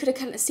wish you could have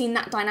kind of seen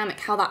that dynamic,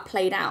 how that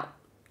played out,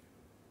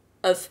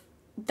 of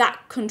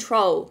that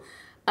control.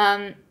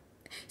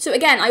 So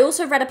again, I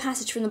also read a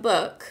passage from the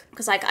book,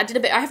 because I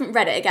haven't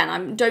read it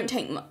again, don't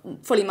take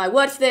fully my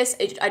word for this,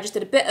 I just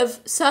did a bit of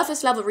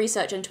surface level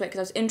research into it, because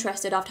I was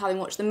interested after having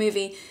watched the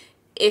movie,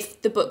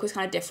 if the book was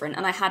kind of different,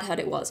 and I had heard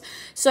it was.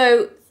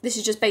 So this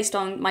is just based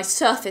on my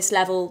surface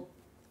level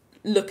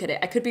look at it.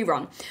 I could be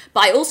wrong.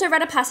 But I also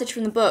read a passage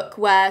from the book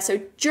where,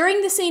 so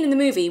during the scene in the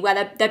movie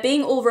where they're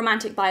being all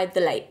romantic by the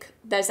lake,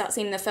 there's that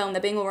scene in the film,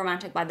 they're being all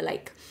romantic by the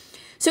lake.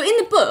 So in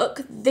the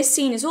book, this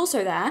scene is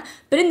also there,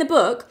 but in the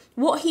book,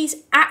 what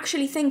he's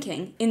actually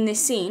thinking in this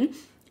scene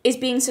is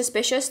being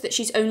suspicious that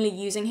she's only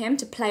using him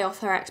to play off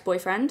her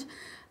ex-boyfriend.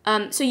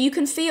 So you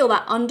can feel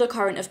that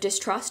undercurrent of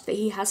distrust that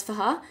he has for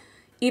her.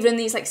 Even in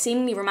these like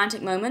seemingly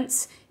romantic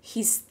moments,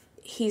 he's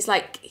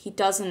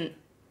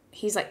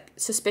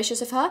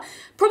suspicious of her.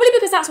 Probably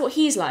because that's what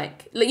he's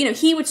like. Like, you know,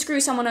 he would screw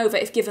someone over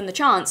if given the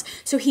chance,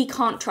 so he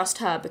can't trust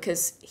her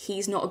because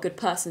he's not a good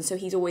person, so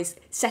he's always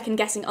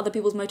second-guessing other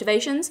people's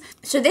motivations.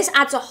 So this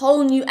adds a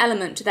whole new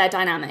element to their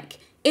dynamic.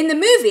 In the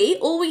movie,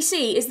 all we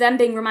see is them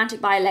being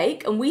romantic by a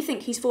lake, and we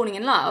think he's falling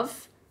in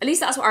love. At least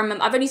that's what I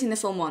remember. I've only seen the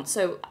film once,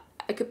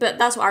 but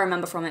that's what I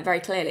remember from it very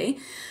clearly.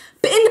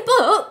 But in the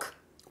book,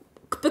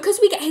 because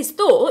we get his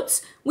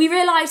thoughts, we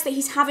realise that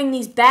he's having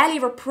these barely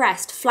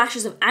repressed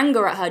flashes of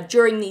anger at her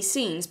during these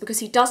scenes because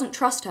he doesn't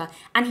trust her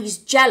and he's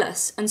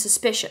jealous and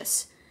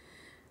suspicious.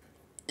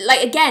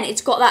 like, again,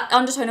 it's got that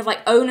undertone of, like,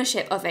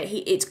 ownership of it.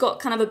 It's got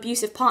kind of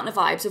abusive partner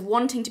vibes of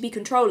wanting to be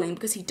controlling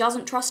because he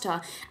doesn't trust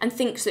her and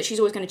thinks that she's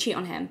always going to cheat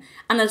on him.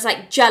 And is,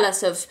 like,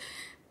 jealous of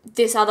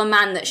this other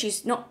man that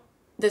she's not...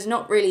 There's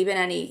not really been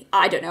any...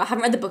 I don't know, I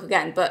haven't read the book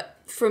again, but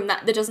from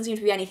that, there doesn't seem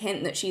to be any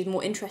hint that she's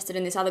more interested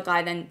in this other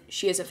guy than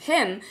she is of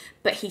him.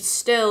 But he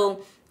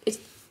still...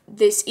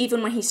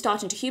 even when he's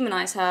starting to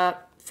humanize her...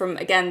 From,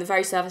 again, the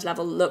very surface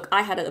level look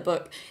I had at the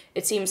book,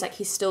 it seems like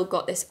he's still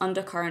got this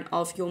undercurrent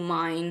of you're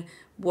mine,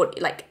 what,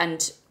 like,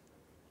 and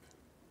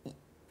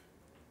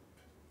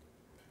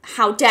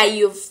how dare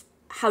you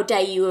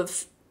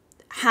have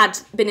had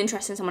been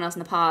interested in someone else in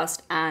the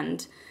past,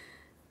 and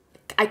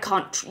I've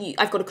got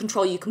to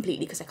control you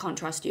completely because I can't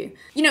trust you.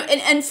 You know,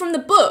 and from the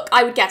book,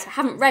 I would guess, I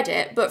haven't read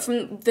it, but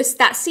from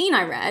that scene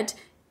I read,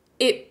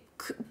 it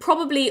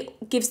probably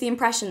gives the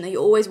impression that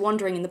you're always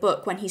wondering in the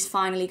book when he's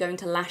finally going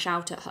to lash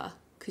out at her,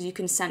 because you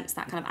can sense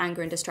that kind of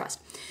anger and distrust,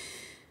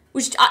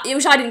 which I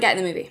didn't get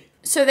in the movie.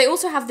 So they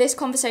also have this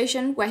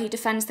conversation where he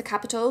defends the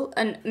Capitol,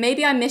 and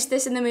maybe I missed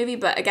this in the movie,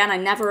 but again, I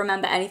never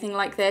remember anything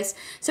like this.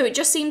 So it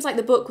just seems like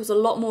the book was a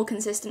lot more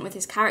consistent with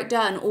his character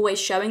and always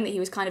showing that he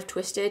was kind of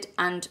twisted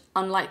and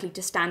unlikely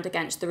to stand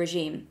against the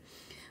regime.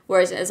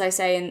 Whereas, as I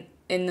say,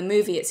 in the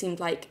movie, it seemed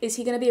like, is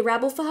he going to be a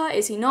rebel for her?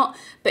 Is he not?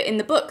 But in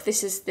the book,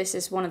 this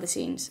is one of the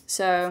scenes.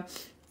 So,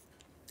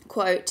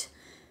 quote,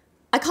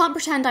 "I can't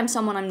pretend I'm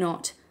someone I'm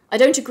not. I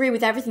don't agree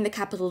with everything the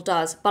Capitol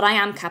does, but I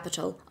am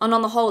Capitol, and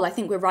on the whole I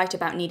think we're right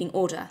about needing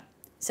order,"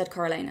 said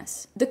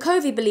Coriolanus. "The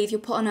Covey believe you're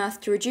put on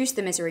Earth to reduce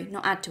the misery,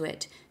 not add to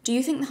it. Do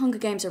you think the Hunger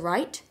Games are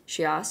right?"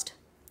 she asked.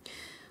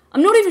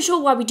 "I'm not even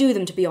sure why we do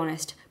them, to be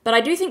honest, but I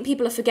do think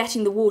people are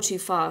forgetting the war too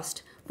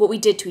fast, what we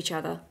did to each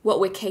other, what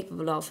we're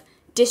capable of,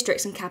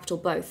 districts and Capitol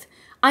both.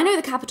 I know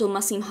the Capitol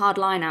must seem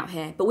hard-line out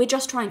here, but we're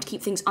just trying to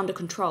keep things under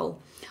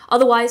control.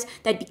 Otherwise,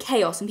 there'd be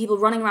chaos and people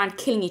running around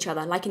killing each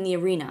other, like in the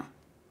arena."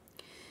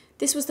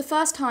 This was the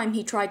first time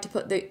he tried to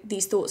put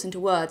these thoughts into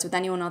words with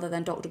anyone other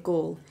than Dr.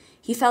 Gall.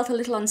 He felt a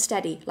little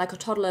unsteady, like a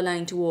toddler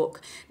learning to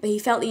walk, but he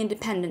felt the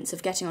independence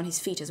of getting on his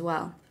feet as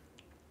well.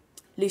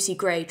 Lucy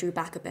Gray drew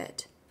back a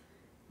bit.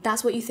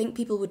 "That's what you think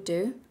people would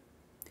do?"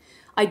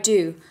 "I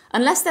do.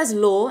 Unless there's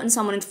law and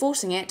someone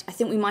enforcing it, I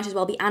think we might as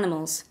well be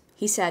animals,"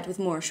 he said with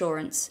more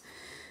assurance.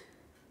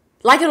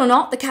 "Like it or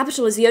not, the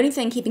Capitol is the only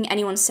thing keeping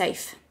anyone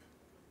safe."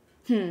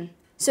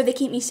 So they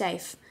keep me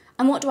safe.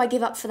 And what do I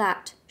give up for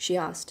that?" she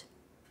asked.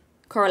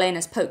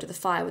 Coriolanus poked at the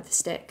fire with the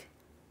stick.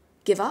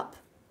 "Give up?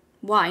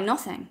 Why,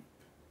 nothing."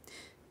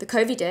 "The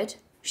Covey did,"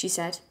 she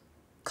said.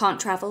 "Can't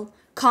travel,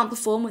 can't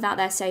perform without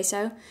their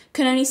say-so,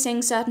 can only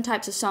sing certain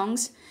types of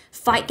songs,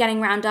 fight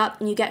getting round up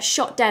and you get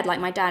shot dead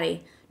like my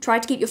daddy, try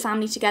to keep your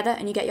family together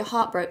and you get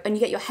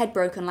your head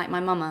broken like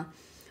my mama.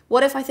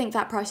 What if I think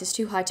that price is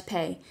too high to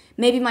pay?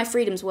 Maybe my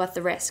freedom's worth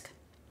the risk."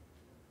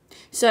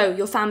 "So,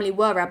 your family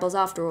were rebels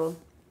after all?"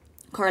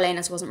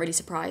 Coriolanus wasn't really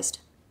surprised.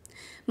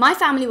 "My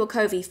family were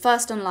Covey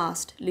first and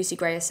last," Lucy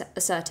Gray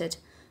asserted.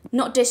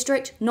 "Not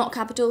district, not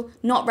capital,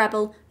 not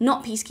rebel,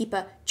 not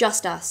peacekeeper,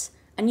 just us.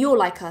 And you're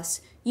like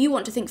us. You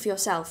want to think for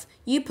yourself.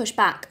 You push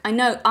back. I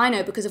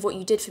know because of what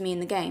you did for me in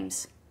the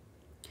games."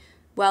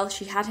 Well,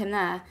 she had him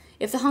there.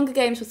 If the Hunger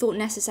Games were thought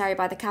necessary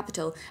by the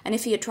Capitol, and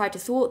if he had tried to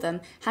thwart them,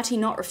 had he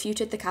not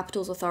refuted the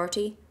Capitol's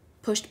authority?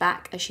 Pushed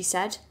back, as she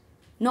said?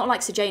 Not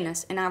like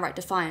Sejanus, in outright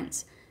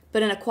defiance,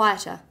 but in a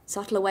quieter,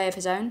 subtler way of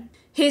his own?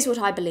 "Here's what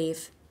I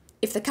believe.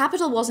 If the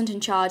Capitol wasn't in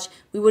charge,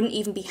 we wouldn't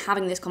even be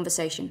having this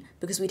conversation,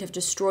 because we'd have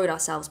destroyed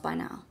ourselves by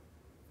now."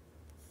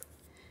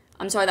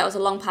 I'm sorry that was a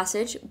long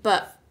passage,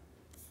 but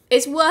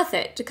it's worth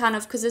it to kind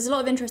of, because there's a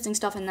lot of interesting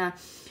stuff in there.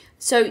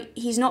 So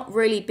he's not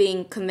really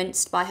being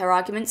convinced by her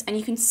arguments, and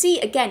you can see,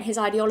 again, his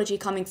ideology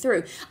coming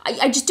through.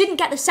 I just didn't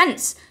get the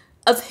sense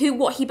of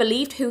what he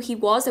believed, who he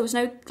was. There was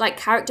no, like,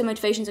 character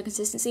motivations or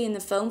consistency in the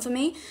film for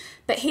me.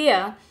 But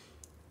here,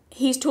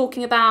 he's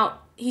talking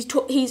about,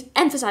 he's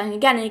emphasizing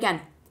again and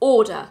again,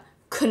 order,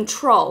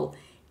 control,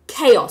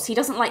 chaos. He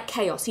doesn't like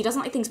chaos. He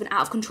doesn't like things been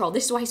out of control.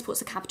 This is why he supports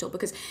the Capitol,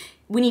 because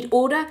we need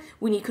order,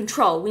 we need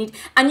control,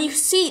 and you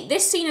see,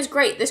 this scene is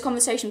great, this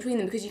conversation between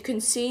them, because you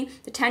can see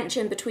the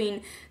tension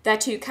between their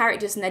two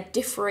characters and their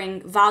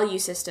differing value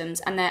systems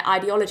and their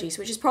ideologies,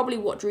 which is probably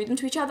what drew them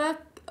to each other,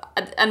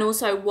 and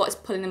also what's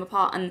pulling them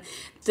apart, and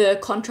the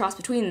contrast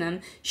between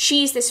them.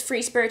 She's this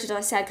free-spirited, as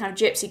I said, kind of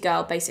gypsy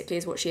girl, basically,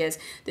 is what she is.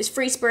 This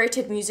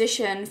free-spirited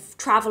musician,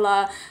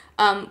 traveller,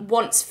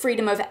 wants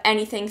freedom over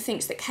anything,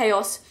 thinks that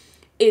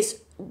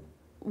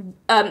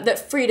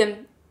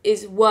freedom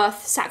is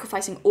worth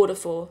sacrificing order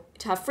for.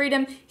 To have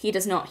freedom, he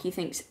does not. He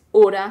thinks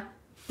order,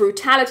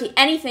 brutality,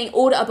 anything,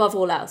 order above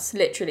all else,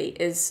 literally,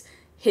 is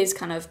his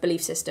kind of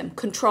belief system.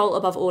 Control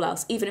above all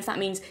else, even if that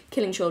means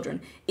killing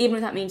children, even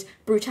if that means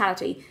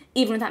brutality,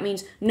 even if that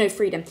means no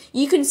freedom.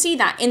 You can see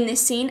that in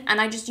this scene,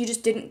 and you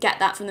just didn't get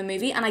that from the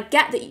movie, and I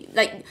get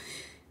that,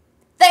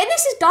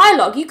 this is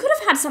dialogue. You could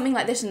have had something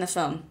like this in the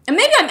film. And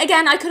maybe,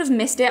 I could have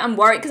missed it. I'm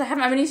worried, because I've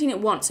only seen it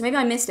once, so maybe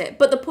I missed it.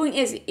 But the point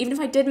is, even if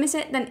I did miss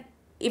it, then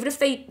even if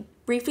they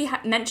briefly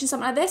mentioned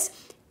something like this,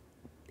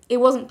 it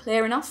wasn't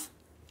clear enough.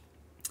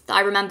 that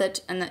I remembered,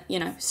 and that, you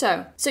know,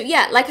 so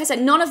yeah, like I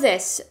said, none of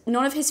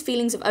his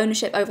feelings of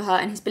ownership over her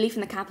and his belief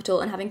in the capital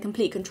and having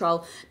complete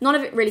control, none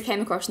of it really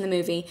came across in the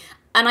movie.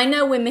 And I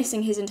know we're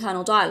missing his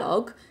internal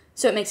dialogue,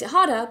 so it makes it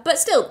harder, but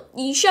still,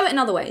 you show it in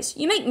other ways.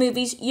 You make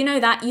movies, you know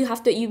that,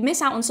 you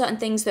miss out on certain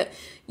things that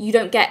you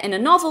don't get in a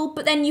novel,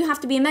 but then you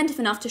have to be inventive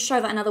enough to show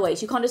that in other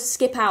ways. You can't just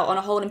skip out on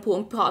a whole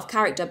important part of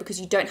character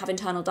because you don't have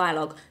internal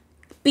dialogue.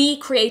 Be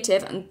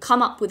creative and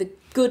come up with a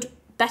good,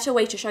 better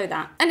way to show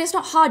that. And it's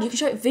not hard, you can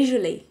show it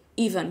visually,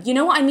 even. You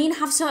know what I mean?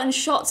 Have certain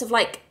shots of,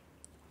 like,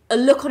 a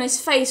look on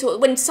his face, or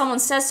when someone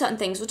says certain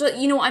things, or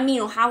you know what I mean,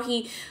 or how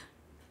he...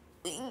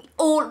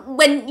 Or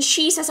when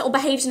she says it or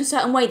behaves in a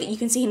certain way that you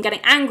can see him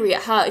getting angry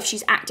at her if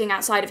she's acting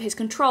outside of his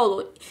control.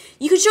 Or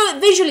you can show it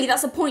visually,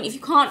 that's the point. If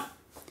you can't...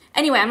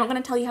 Anyway, I'm not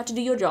going to tell you how to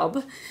do your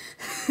job,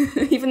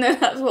 even though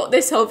that's what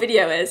this whole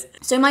video is.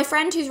 So my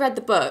friend who's read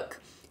the book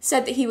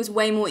said that he was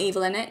way more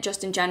evil in it,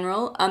 just in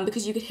general,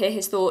 because you could hear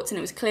his thoughts, and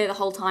it was clear the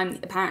whole time,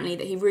 apparently,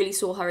 that he really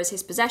saw her as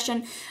his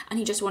possession, and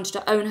he just wanted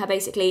to own her,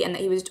 basically, and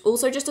that he was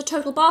also just a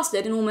total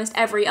bastard in almost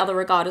every other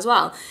regard as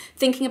well,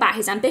 thinking about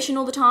his ambition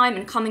all the time,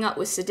 and coming up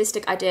with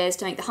sadistic ideas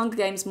to make the Hunger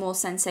Games more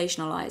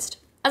sensationalised.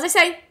 As I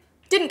say,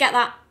 didn't get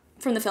that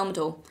from the film at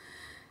all.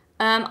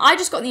 I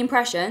just got the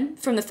impression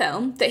from the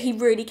film that he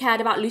really cared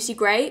about Lucy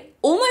Gray,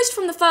 almost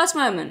from the first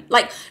moment.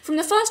 Like, from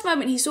the first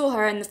moment he saw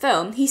her in the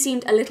film, he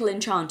seemed a little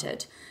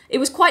enchanted. It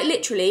was quite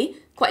literally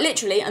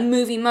a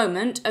moving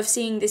moment of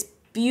seeing this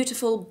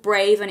beautiful,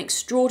 brave and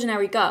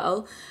extraordinary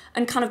girl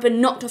and kind of been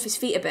knocked off his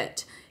feet a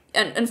bit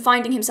and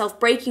finding himself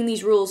breaking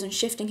these rules and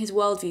shifting his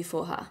worldview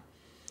for her.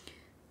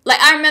 Like,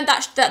 I remember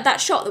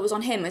that shot that was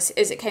on him as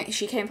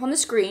she came up on the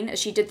screen, as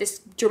she did this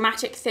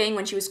dramatic thing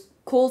when she was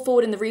called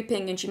forward in the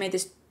reaping, and she made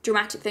this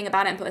dramatic thing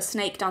about it and put a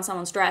snake down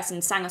someone's dress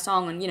and sang a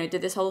song and, you know,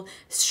 did this whole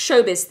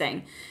showbiz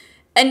thing.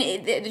 And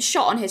the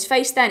shot on his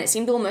face then, it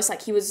seemed almost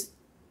like he was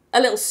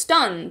a little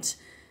stunned.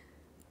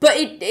 But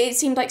it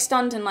seemed like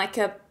stunned in like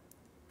a,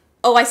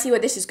 oh, I see where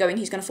this is going,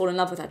 he's going to fall in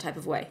love with her type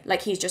of way.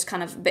 Like, he's just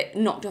kind of a bit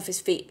knocked off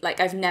his feet. Like,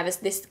 I've never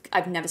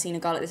seen a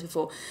girl like this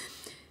before.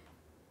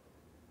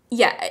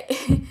 Yeah.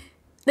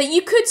 But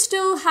you could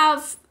still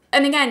have,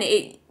 and again,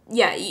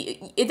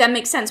 it then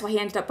makes sense why he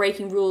ended up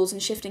breaking rules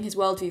and shifting his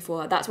worldview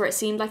for her. That's where it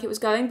seemed like it was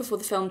going before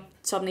the film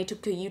suddenly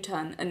took a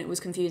U-turn and it was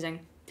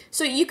confusing.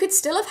 So you could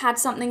still have had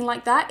something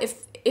like that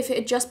if it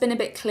had just been a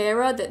bit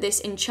clearer that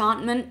this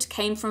enchantment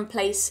came from a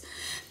place...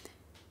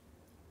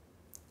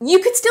 You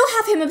could still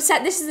have him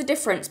upset. This is the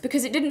difference,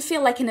 because it didn't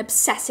feel like an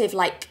obsessive,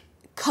 like,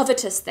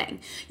 covetous thing.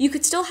 You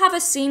could still have a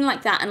scene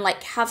like that and,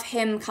 like, have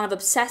him kind of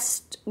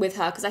obsessed with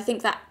her, because I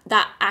think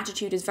that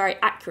attitude is very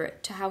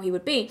accurate to how he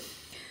would be.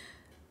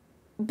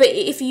 But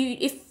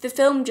if the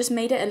film just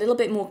made it a little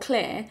bit more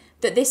clear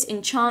that this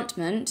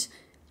enchantment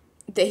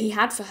that he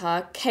had for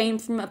her came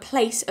from a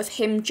place of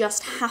him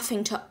just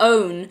having to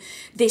own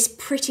this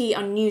pretty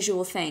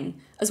unusual thing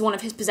as one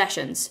of his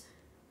possessions,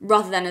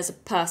 rather than as a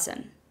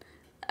person.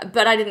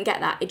 But I didn't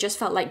get that. It just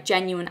felt like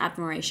genuine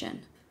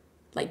admiration.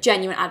 Like,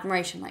 genuine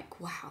admiration,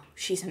 like, wow,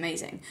 she's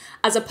amazing.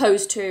 As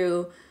opposed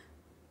to,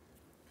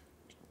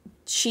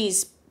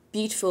 she's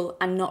beautiful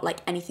and not like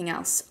anything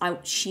else.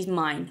 She's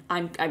mine.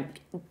 I'm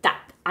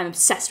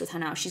obsessed with her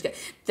now. She's good.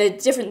 They're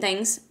different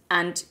things,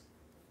 and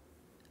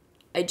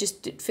I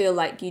just feel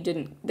like you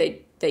didn't,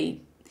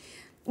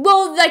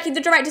 well, like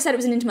the director said it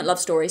was an intimate love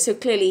story, so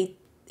clearly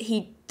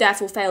he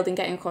therefore failed in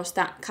getting across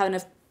that kind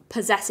of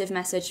possessive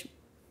message,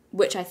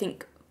 which I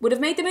think would have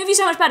made the movie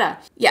so much better.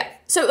 Yeah,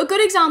 so a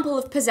good example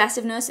of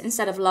possessiveness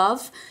instead of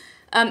love,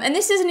 and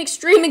this is an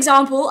extreme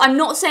example. I'm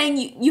not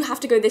saying you have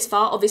to go this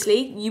far,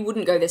 obviously, you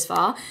wouldn't go this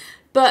far,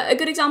 but a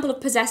good example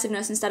of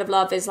possessiveness instead of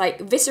love is like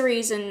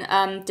Viserys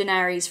and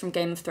Daenerys from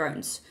Game of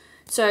Thrones.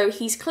 So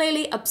he's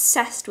clearly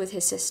obsessed with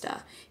his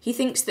sister. He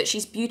thinks that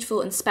she's beautiful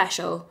and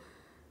special,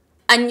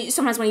 and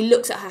sometimes when he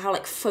looks at her, how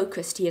like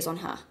focused he is on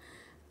her,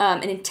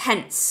 and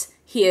intense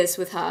he is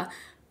with her.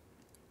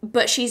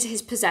 But she's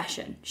his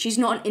possession. She's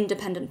not an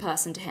independent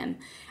person to him.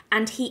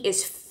 And he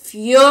is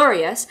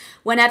furious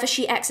whenever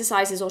she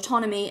exercises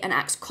autonomy and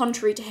acts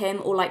contrary to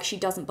him or like she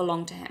doesn't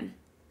belong to him.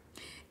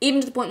 Even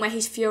to the point where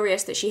he's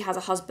furious that she has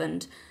a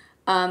husband,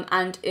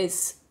 and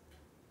is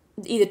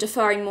either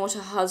deferring more to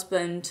her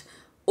husband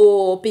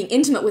or being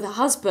intimate with her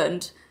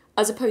husband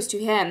as opposed to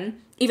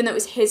him, even though it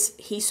was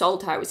he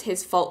sold her, it was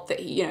his fault that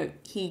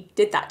he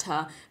did that to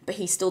her, but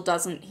he still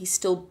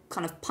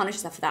kind of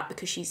punishes her for that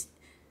because she's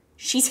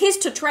his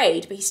to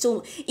trade, but he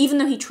still, even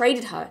though he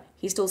traded her,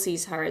 he still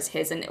sees her as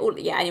his. And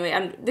yeah, anyway,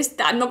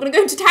 I'm not going to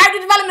go into character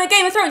development of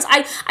Game of Thrones.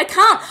 I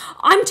can't.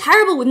 I'm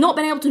terrible with not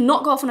being able to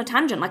not go off on a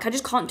tangent. Like, I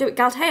just can't do it.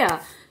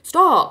 Galtea,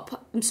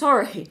 stop. I'm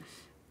sorry.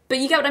 But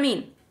you get what I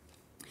mean.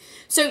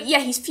 So yeah,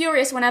 Viserys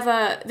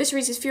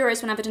is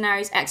furious whenever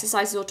Daenerys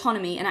exercises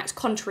autonomy and acts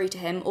contrary to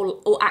him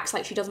or acts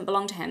like she doesn't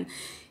belong to him.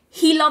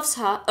 He loves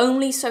her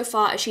only so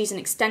far as she's an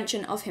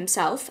extension of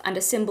himself and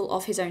a symbol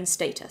of his own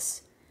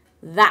status.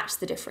 That's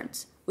the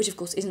difference, which of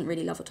course isn't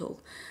really love at all.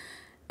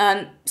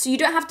 So you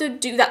don't have to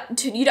do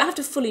that. You don't have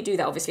to fully do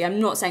that, obviously. I'm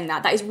not saying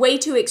that. That is way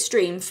too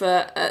extreme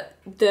for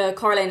the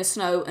Coriolanus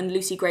Snow and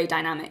Lucy Gray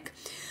dynamic.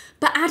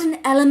 But add an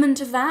element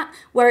of that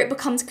where it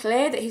becomes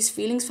clear that his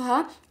feelings for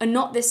her are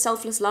not this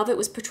selfless love it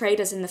was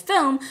portrayed as in the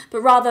film, but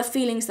rather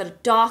feelings that are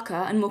darker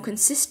and more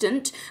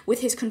consistent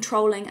with his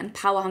controlling and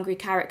power-hungry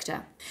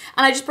character.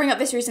 And I just bring up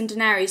Viserys and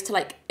Daenerys to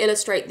like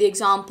illustrate the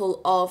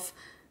example of,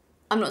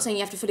 I'm not saying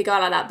you have to fully go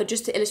like that, but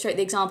just to illustrate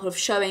the example of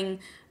showing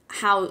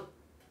how,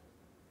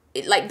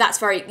 like that's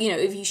very, you know,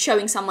 if you're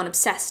showing someone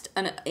obsessed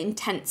and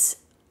intense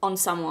on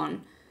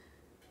someone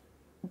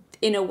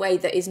in a way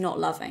that is not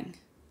loving.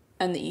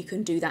 And that you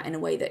can do that in a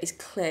way that is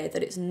clear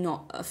that it's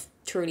not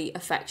truly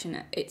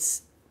affectionate.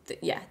 It's,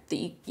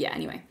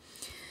 anyway.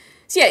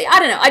 So yeah, I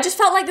don't know. I just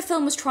felt like the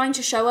film was trying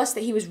to show us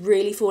that he was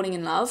really falling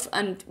in love.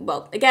 And,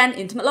 well, again,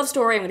 intimate love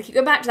story. I'm going to keep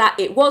going back to that.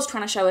 It was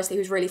trying to show us that he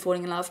was really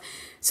falling in love.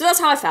 So that's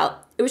how I felt.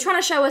 It was trying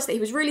to show us that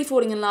he was really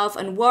falling in love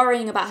and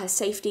worrying about her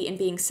safety and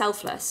being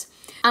selfless.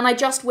 And I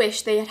just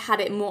wish they had had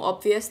it more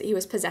obvious that he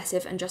was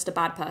possessive and just a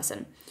bad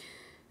person.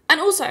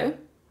 And also,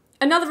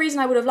 another reason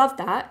I would have loved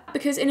that,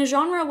 because in a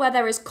genre where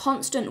there is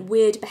constant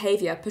weird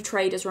behaviour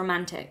portrayed as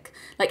romantic,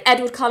 like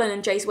Edward Cullen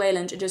and Jace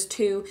Wayland are just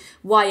two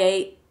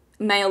YA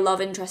male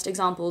love interest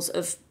examples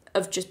of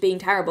just being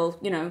terrible,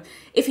 you know.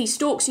 If he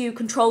stalks you,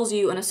 controls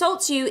you, and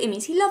assaults you, it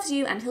means he loves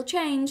you and he'll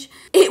change.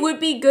 It would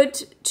be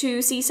good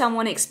to see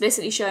someone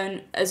explicitly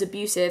shown as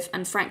abusive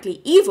and frankly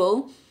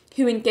evil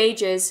who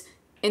engages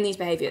in these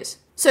behaviours.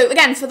 So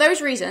again, for those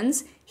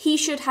reasons, he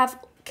should have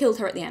killed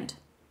her at the end.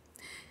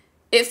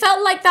 It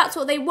felt like that's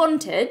what they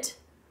wanted.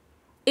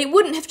 It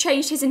wouldn't have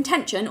changed his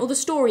intention or the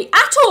story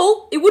at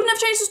all. It wouldn't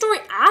have changed the story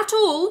at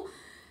all.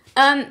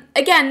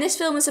 Again, this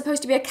film is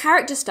supposed to be a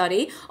character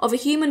study of a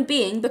human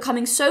being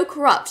becoming so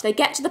corrupt they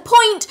get to the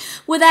point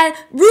where they're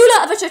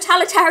ruler of a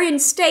totalitarian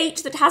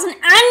state that has an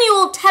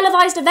annual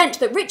televised event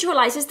that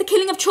ritualizes the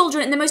killing of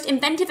children in the most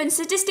inventive and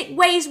sadistic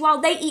ways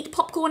while they eat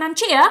popcorn and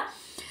cheer.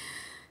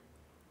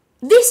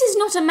 This is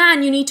not a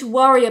man you need to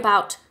worry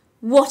about,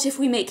 what if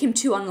we make him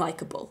too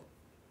unlikable?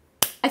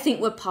 I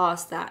think we're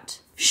past that.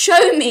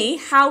 Show me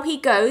how he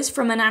goes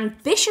from an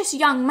ambitious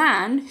young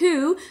man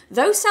who,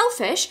 though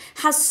selfish,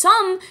 has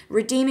some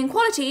redeeming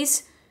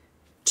qualities,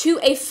 to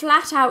a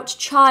flat-out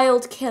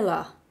child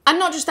killer. And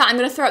not just that, I'm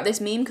going to throw up this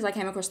meme because I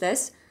came across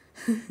this.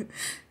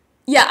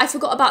 Yeah, I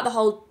forgot about the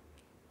whole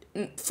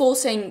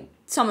forcing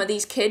some of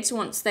these kids,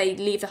 once they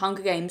leave the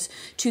Hunger Games,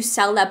 to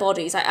sell their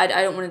bodies. I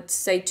don't want to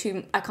say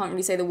too... I can't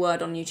really say the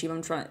word on YouTube,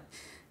 I'm trying...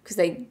 because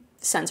they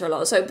censor a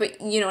lot. So, but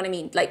you know what I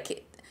mean?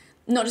 Like...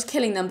 not just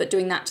killing them, but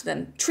doing that to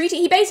them.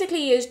 He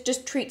basically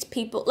just treats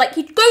people, like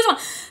he goes on.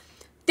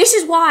 This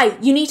is why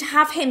you need to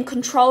have him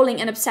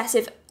controlling and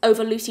obsessive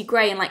over Lucy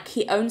Gray and like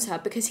he owns her,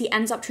 because he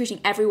ends up treating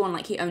everyone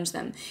like he owns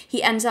them.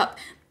 He ends up,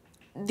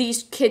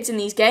 these kids in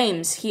these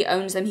games, he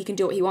owns them, he can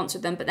do what he wants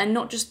with them, but then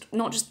not just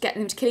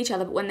getting them to kill each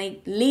other, but when they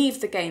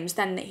leave the games,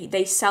 then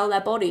they sell their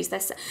bodies.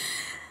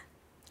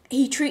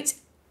 He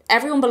treats,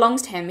 everyone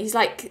belongs to him. He's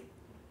like,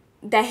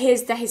 they're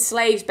his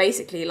slaves,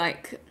 basically,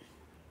 like...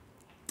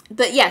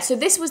 But yeah, so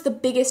this was the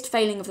biggest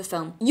failing of the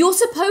film. You're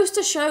supposed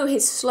to show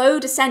his slow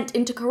descent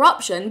into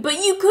corruption,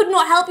 but you could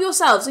not help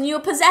yourselves, and you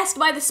were possessed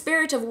by the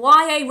spirit of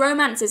YA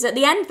romances at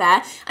the end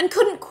there, and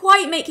couldn't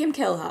quite make him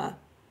kill her.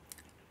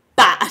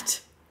 Bad.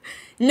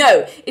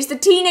 No, it's the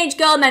teenage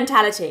girl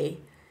mentality.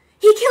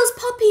 He kills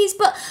puppies,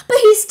 but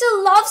he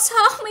still loves her.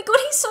 Oh my god,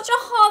 he's such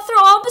a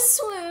heartthrob,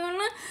 swoon.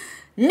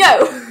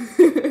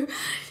 No.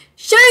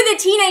 Show the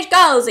teenage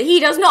girls that he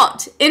does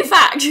not, in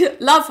fact,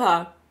 love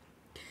her.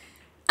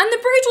 And the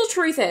brutal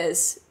truth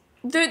is,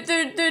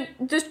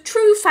 the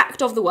true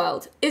fact of the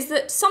world is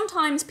that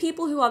sometimes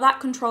people who are that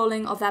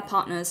controlling of their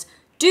partners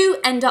do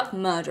end up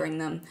murdering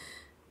them.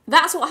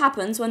 That's what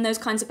happens when those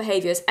kinds of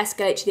behaviours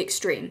escalate to the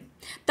extreme.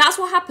 That's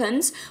what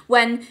happens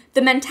when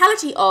the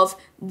mentality of,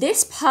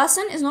 this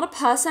person is not a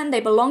person,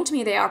 they belong to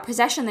me, they are a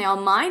possession, they are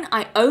mine,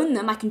 I own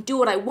them, I can do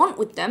what I want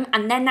with them,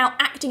 and they're now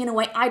acting in a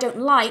way I don't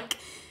like.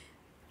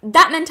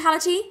 That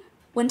mentality,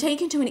 when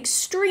taken to an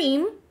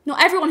extreme...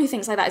 Not everyone who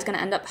thinks like that is going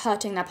to end up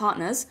hurting their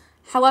partners.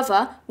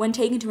 However, when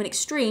taken to an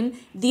extreme,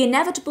 the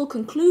inevitable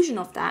conclusion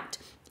of that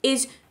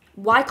is,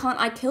 why can't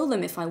I kill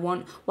them if I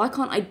want? Why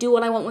can't I do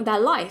what I want with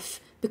their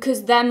life?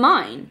 Because they're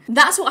mine.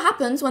 That's what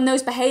happens when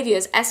those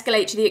behaviours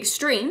escalate to the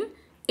extreme.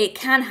 It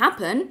can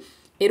happen.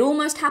 It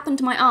almost happened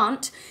to my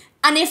aunt.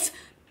 And if,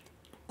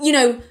 you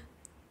know,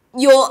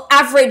 your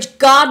average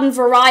garden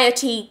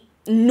variety,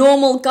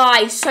 normal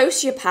guy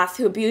sociopath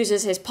who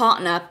abuses his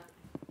partner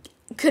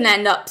can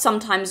end up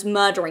sometimes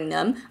murdering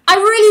them, I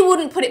really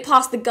wouldn't put it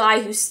past the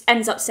guy who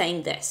ends up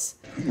saying this.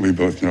 We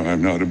both know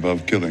I'm not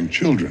above killing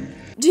children.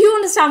 Do you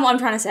understand what I'm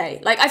trying to say?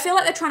 Like, I feel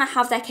like they're trying to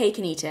have their cake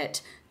and eat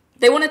it.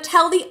 They want to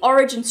tell the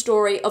origin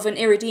story of an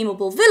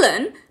irredeemable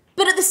villain,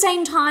 but at the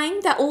same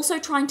time, they're also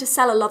trying to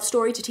sell a love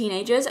story to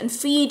teenagers and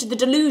feed the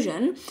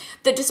delusion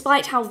that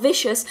despite how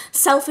vicious,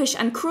 selfish,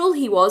 and cruel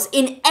he was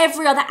in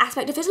every other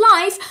aspect of his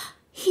life,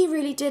 he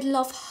really did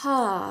love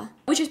her.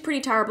 Which is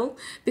pretty terrible,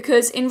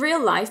 because in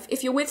real life,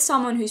 if you're with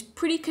someone who's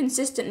pretty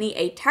consistently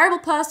a terrible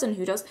person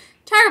who does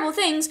terrible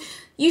things,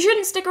 you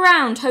shouldn't stick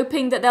around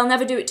hoping that they'll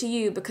never do it to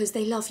you because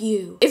they love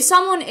you. If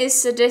someone is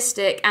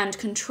sadistic and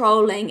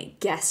controlling,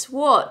 guess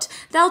what?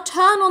 They'll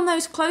turn on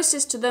those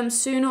closest to them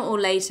sooner or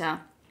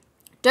later.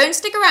 Don't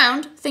stick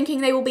around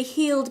thinking they will be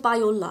healed by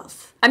your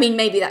love. I mean,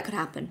 maybe that could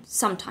happen.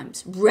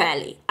 Sometimes.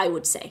 Rarely, I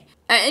would say.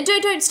 And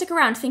don't stick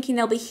around thinking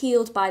they'll be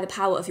healed by the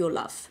power of your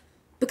love.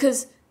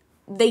 Because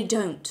they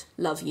don't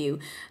love you.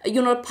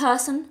 You're not a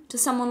person to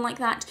someone like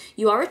that.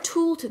 You are a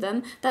tool to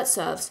them that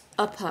serves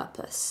a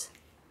purpose.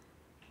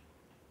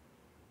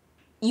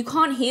 You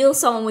can't heal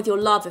someone with your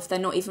love if they're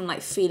not even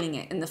like feeling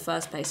it in the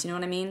first place. You know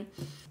what I mean?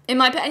 In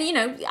my opinion, you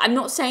know, I'm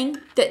not saying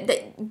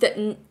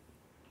that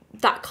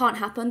can't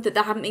happen, that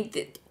there haven't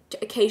been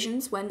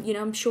occasions when, you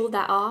know, I'm sure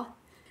there are.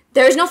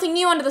 There is nothing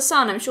new under the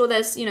sun. I'm sure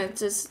there's, you know,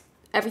 there's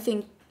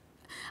everything.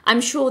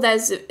 I'm sure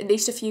there's at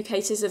least a few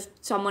cases of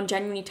someone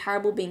genuinely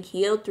terrible being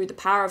healed through the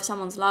power of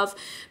someone's love,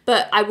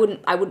 but I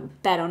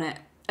wouldn't bet on it.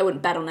 I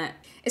wouldn't bet on it.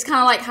 It's kind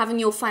of like having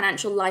your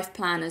financial life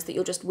plan as that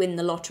you'll just win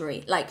the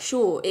lottery. Like,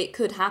 sure, it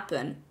could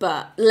happen,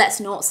 but let's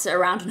not sit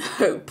around and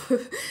hope.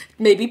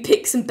 Maybe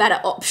pick some better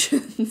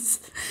options.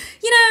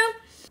 You know,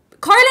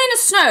 Coriolanus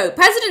Snow,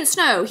 President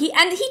Snow, he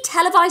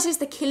televises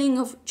the killing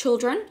of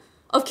children,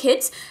 of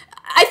kids.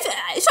 I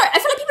feel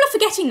like people are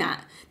forgetting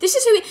that. This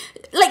is who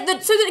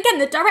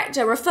the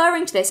director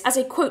referring to this as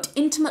a, quote,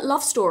 intimate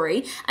love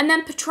story, and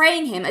then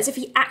portraying him as if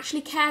he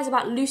actually cares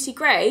about Lucy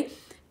Gray,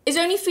 is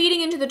only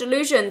feeding into the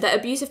delusion that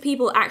abusive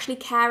people actually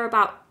care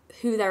about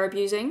who they're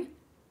abusing,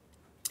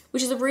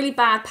 which is a really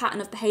bad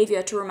pattern of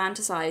behaviour to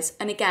romanticise.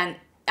 And again,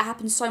 it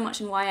happens so much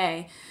in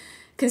YA,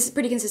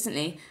 pretty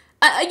consistently.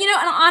 You know,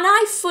 and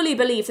I fully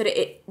believe that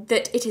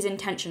it is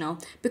intentional,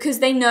 because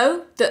they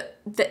know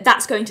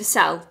that's going to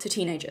sell to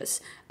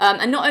teenagers.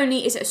 And not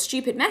only is it a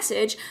stupid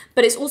message,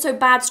 but it's also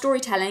bad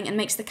storytelling and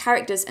makes the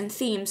characters and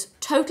themes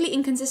totally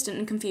inconsistent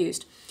and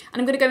confused. And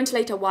I'm going to go into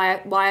later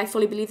why I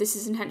fully believe this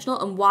is intentional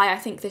and why I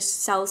think this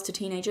sells to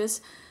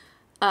teenagers.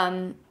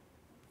 But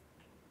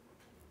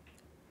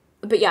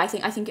yeah, I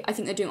think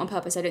they're doing it on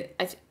purpose. I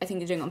think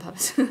they're doing it on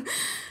purpose.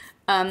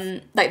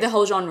 Like the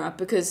whole genre,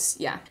 because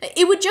yeah,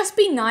 it would just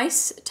be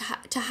nice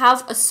to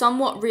have a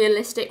somewhat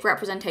realistic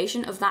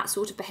representation of that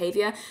sort of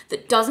behavior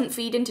that doesn't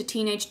feed into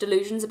teenage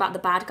delusions about the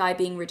bad guy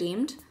being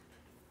redeemed.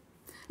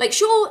 Like,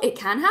 sure, it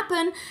can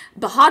happen,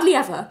 but hardly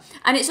ever.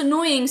 And it's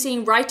annoying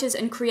seeing writers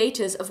and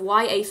creators of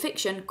YA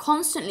fiction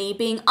constantly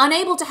being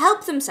unable to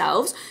help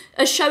themselves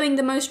as showing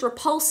the most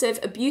repulsive,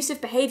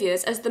 abusive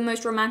behaviors as the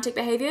most romantic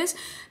behaviors,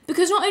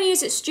 because not only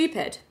is it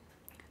stupid,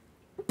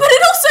 but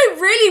it also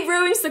really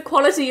ruins the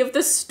quality of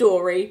the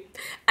story.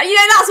 And you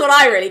know, that's what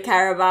I really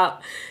care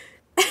about.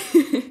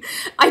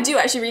 I do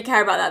actually really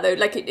care about that though.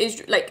 Like, it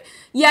is like,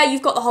 yeah,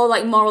 you've got the whole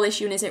like moral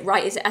issue and is it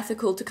right, is it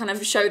ethical to kind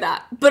of show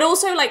that. But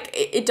also like,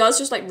 it does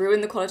just like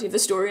ruin the quality of the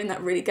story, and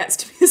that really gets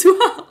to me as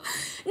well.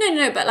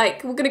 No, but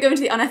like, we're going to go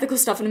into the unethical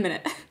stuff in a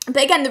minute.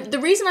 But again, the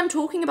reason I'm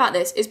talking about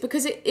this is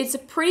because it's a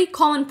pretty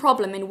common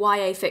problem in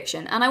YA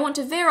fiction. And I want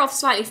to veer off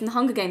slightly from the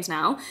Hunger Games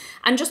now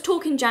and just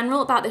talk in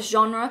general about this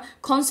genre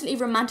constantly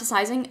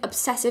romanticizing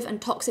obsessive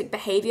and toxic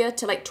behavior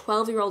to like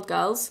 12-year-old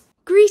girls.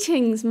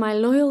 Greetings, my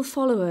loyal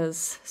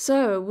followers.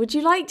 So, would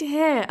you like to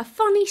hear a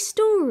funny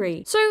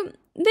story? So,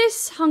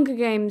 this Hunger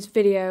Games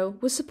video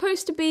was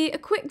supposed to be a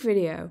quick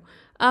video,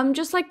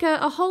 just like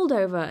a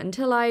holdover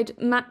until I'd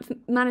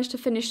managed to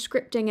finish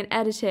scripting and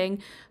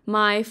editing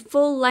my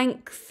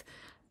full-length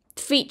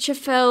feature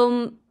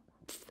film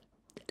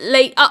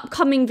late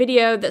upcoming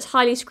video that's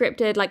highly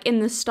scripted, like in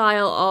the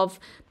style of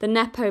the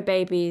Nepo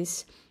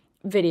Babies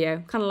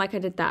video, kind of like I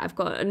did that. I've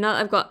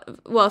got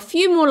a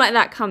few more like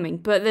that coming,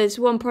 but there's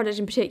one project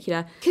in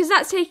particular because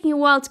that's taking a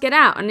while to get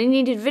out and I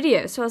needed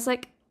video. So I was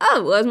like,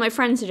 oh, well, as my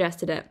friend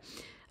suggested it,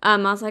 I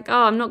was like,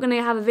 oh, I'm not going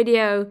to have a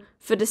video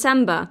for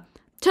December.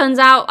 Turns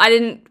out I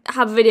didn't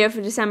have a video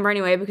for December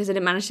anyway because I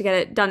didn't manage to get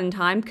it done in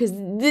time because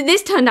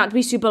this turned out to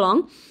be super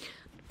long.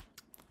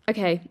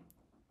 Okay,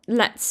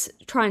 let's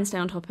try and stay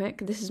on topic.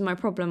 This is my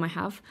problem I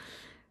have.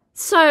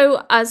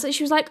 So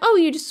she was like, oh,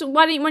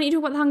 why don't you talk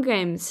about the Hunger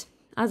Games?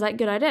 I was like,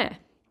 good idea.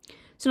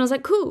 So I was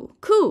like, cool.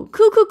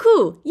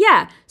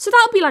 Yeah, so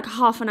that'll be like a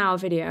half an hour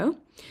video.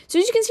 So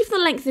as you can see from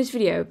the length of this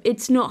video,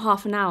 it's not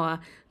half an hour,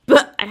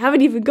 but I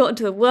haven't even gotten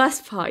to the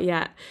worst part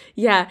yet.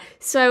 Yeah,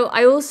 so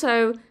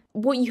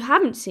what you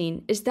haven't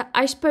seen is that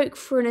I spoke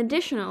for an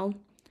additional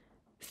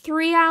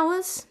 3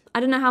 hours. I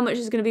don't know how much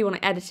it's going to be when I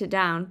edit it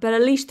down, but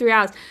at least 3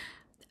 hours.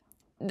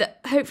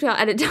 Hopefully I'll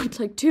edit down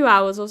to like 2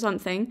 hours or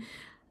something.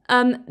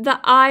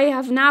 That I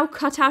have now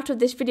cut out of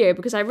this video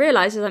because I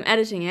realised as I'm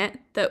editing it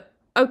that,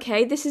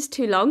 okay, this is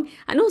too long.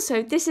 And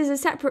also, this is a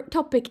separate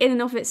topic in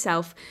and of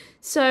itself.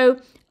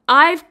 So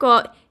I've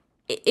got,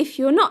 if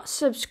you're not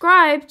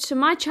subscribed to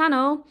my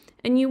channel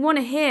and you want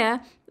to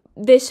hear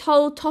this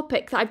whole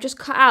topic that I've just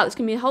cut out, it's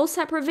going to be a whole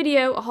separate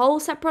video, a whole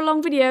separate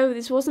long video.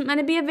 This wasn't meant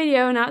to be a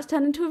video, now it's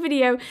turned into a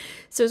video.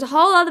 So it's a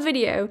whole other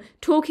video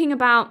talking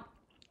about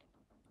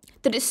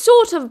that it's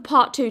sort of a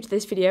part 2 to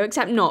this video,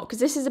 except not, because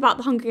this is about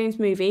the Hunger Games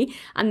movie,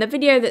 and the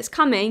video that's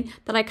coming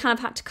that I kind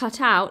of had to cut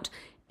out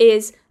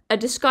is a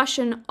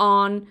discussion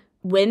on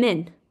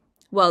women.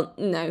 Well,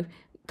 no,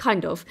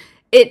 kind of.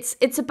 It's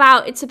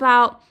about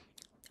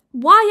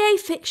YA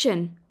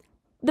fiction.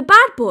 The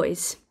bad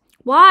boys.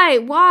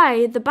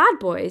 Why the bad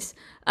boys?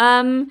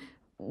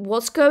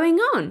 What's going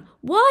on?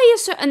 Why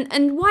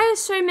are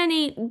so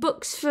many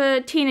books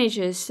for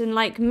teenagers and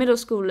like middle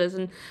schoolers,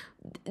 and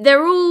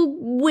they're all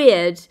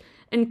weird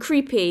and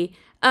creepy?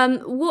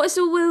 What is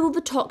all with all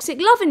the toxic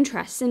love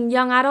interests in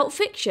young adult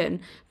fiction,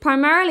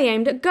 primarily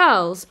aimed at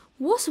girls?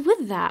 What's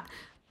with that?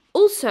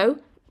 Also,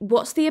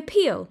 what's the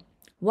appeal?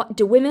 What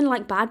do women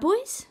like bad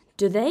boys?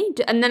 Do they?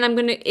 And then I'm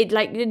gonna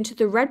into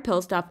the red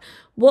pill stuff.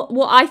 What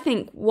I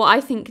think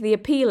the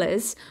appeal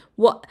is.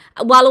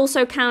 While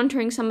also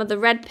countering some of the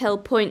red pill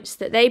points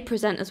that they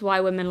present as why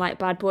women like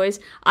bad boys,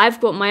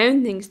 I've got my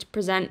own things to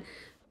present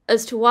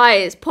as to why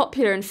it's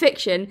popular in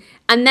fiction,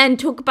 and then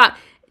talk about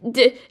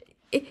is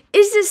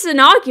this an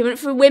argument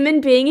for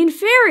women being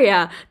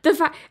inferior?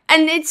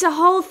 And it's a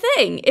whole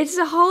thing. It's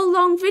a whole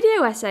long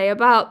video essay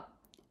about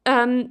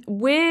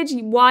weird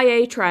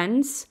YA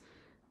trends.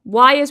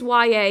 Why is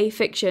YA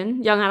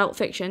fiction, young adult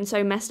fiction,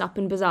 so messed up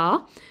and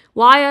bizarre?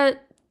 Why are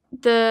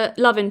the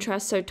love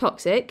interests so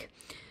toxic?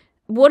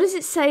 What does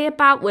it say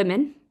about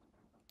women?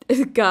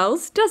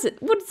 Girls? Does it?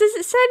 Does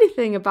it say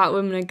anything about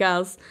women and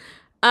girls?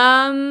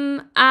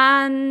 And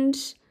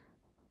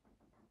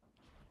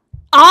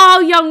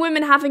are young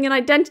women having an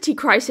identity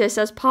crisis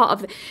as part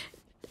of it?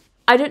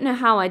 I don't know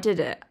how I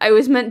did it. I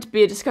was meant to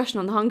be a discussion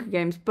on the Hunger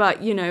Games,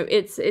 but you know,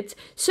 it's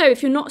so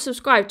if you're not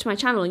subscribed to my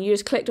channel and you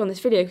just clicked on this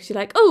video because you're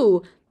like,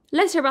 oh,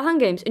 let's hear about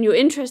Hunger Games, and you're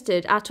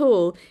interested at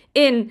all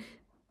in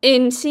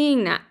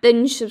seeing that,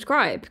 then you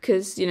subscribe,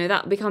 because, you know,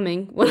 that'll be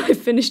coming when I've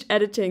finished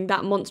editing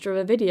that monster of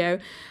a video.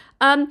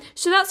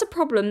 So that's a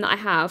problem that I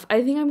have.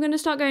 I think I'm going to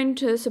start going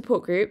to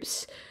support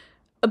groups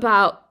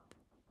about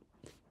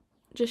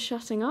just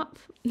shutting up,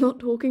 not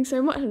talking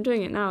so much. I'm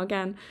doing it now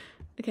again.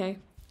 Okay.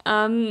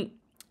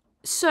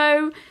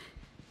 So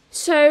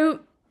to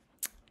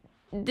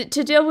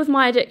deal with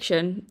my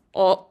addiction,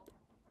 or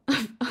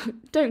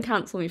don't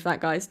cancel me for that,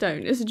 guys,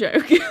 don't, it's a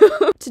joke.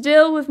 To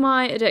deal with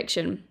my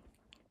addiction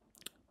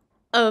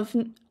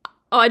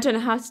I don't know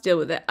how to deal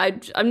with it.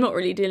 I'm not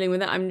really dealing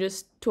with it. I'm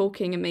just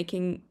talking and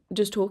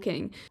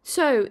talking.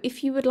 So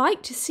if you would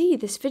like to see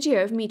this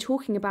video of me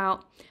talking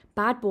about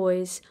bad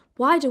boys,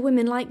 why do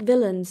women like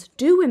villains?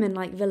 Do women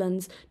like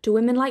villains? Do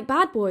women like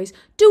bad boys?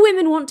 Do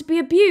women want to be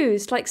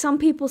abused, like some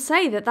people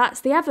say that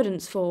that's the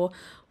evidence for?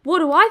 What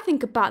do I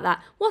think about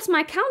that? What's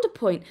my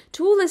counterpoint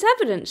to all this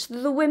evidence that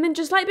the women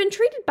just like been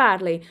treated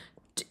badly?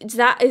 Is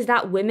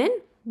that women?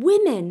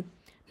 Women.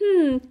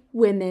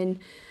 Women.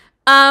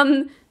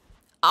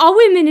 Are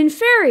women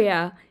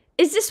inferior?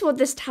 Is this what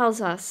this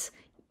tells us?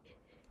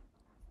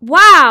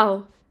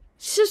 Wow!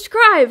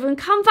 Subscribe and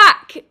come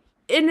back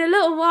in a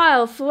little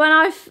while for when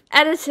I've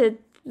edited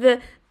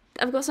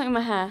I've got something in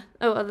my hair.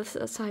 Oh, other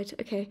side.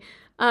 Okay.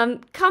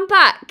 Come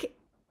back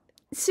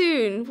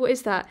soon. What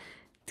is that?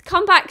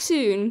 Come back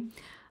soon.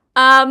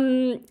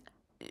 To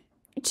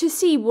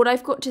see what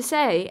I've got to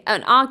say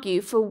and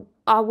argue for,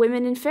 are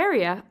women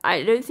inferior?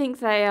 I don't think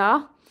they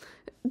are.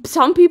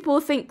 Some people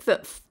think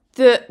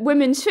that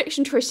women's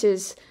fiction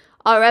choices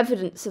are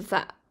evidence of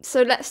that.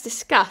 So let's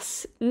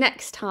discuss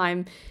next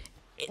time.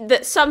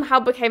 That somehow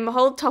became a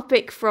whole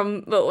topic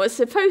from what was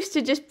supposed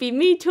to just be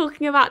me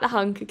talking about the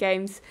Hunger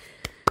Games.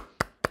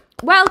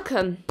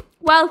 Welcome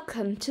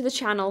to the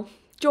channel.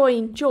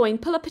 Join,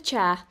 pull up a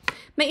chair.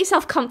 Make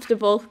yourself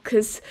comfortable,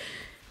 because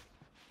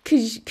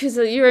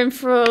you're in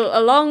for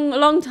a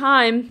long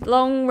time,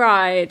 long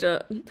ride.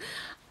 I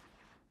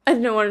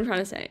don't know what I'm trying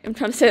to say. I'm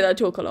trying to say that I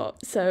talk a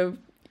lot, so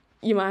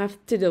you might have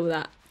to deal with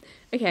that.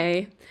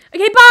 Okay,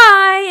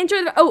 bye!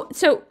 Enjoy the...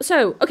 So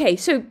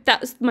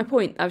that's my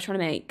point I was trying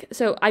to make.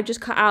 So I've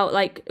just cut out,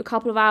 like, a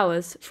couple of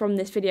hours from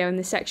this video in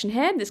this section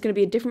here. There's going to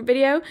be a different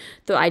video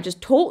that I just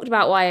talked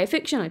about YA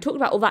fiction. I talked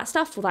about all that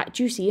stuff, all that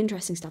juicy,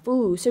 interesting stuff.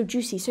 Ooh, so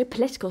juicy, so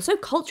political, so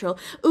cultural.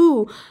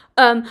 Ooh,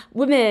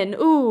 women,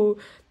 ooh...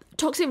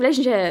 toxic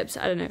relationships,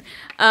 I don't know.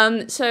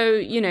 So,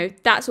 you know,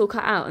 that's all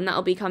cut out and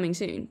that'll be coming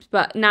soon.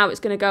 But now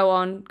it's going to go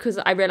on because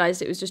I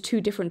realised it was just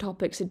two different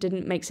topics. It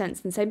didn't make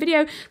sense in the same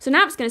video. So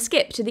now it's going to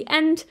skip to the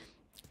end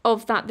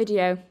of that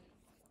video.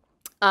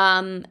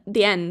 The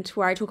end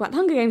where I talk about the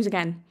Hunger Games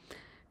again.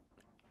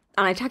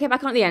 And I tack it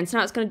back on at the end. So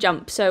now it's going to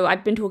jump. So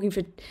I've been talking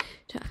for...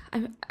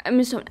 I'm going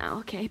to stop now.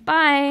 Okay,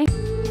 bye.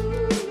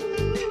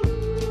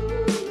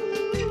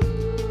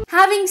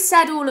 Having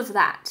said all of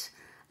that,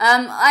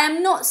 I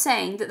am not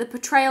saying that the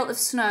portrayal of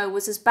Snow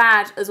was as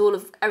bad as all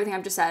of everything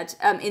I've just said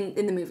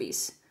in the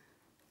movies.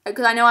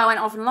 Because I know I went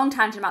off on a long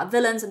tangent about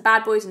villains and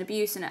bad boys and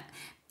abuse, and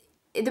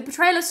the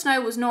portrayal of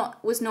Snow was not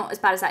as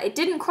bad as that. It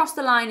didn't cross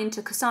the line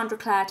into Cassandra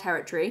Clare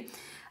territory,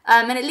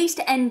 and at least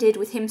it ended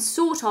with him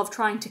sort of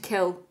trying to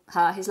kill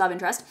her, his love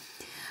interest.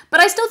 But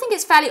I still think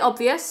it's fairly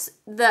obvious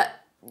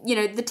that, you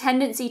know, the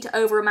tendency to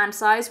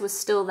over-romanticize was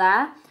still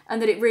there.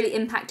 and that it really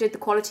impacted the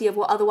quality of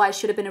what otherwise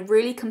should have been a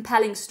really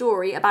compelling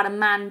story about a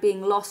man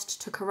being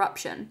lost to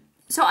corruption.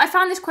 So I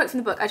found this quote from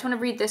the book. I just want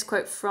to read this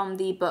quote from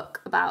the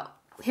book about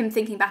him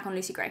thinking back on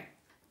Lucy Gray.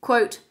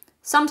 Quote,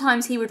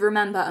 "Sometimes he would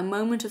remember a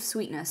moment of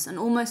sweetness and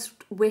almost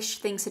wish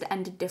things had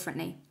ended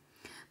differently.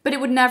 But it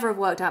would never have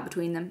worked out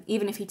between them,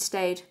 even if he'd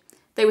stayed.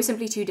 They were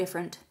simply too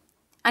different.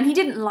 And he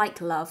didn't like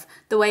love,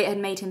 the way it had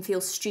made him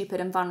feel stupid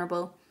and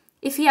vulnerable.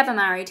 If he ever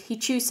married,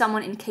 he'd choose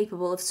someone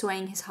incapable of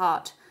swaying his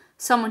heart.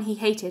 Someone he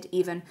hated,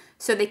 even,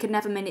 so they could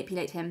never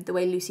manipulate him the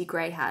way Lucy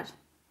Gray had."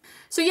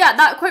 So yeah,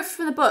 that quote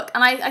from the book,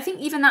 and I think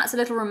even that's a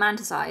little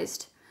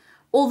romanticised.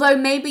 Although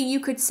maybe you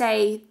could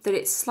say that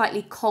it's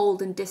slightly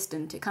cold and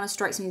distant. It kind of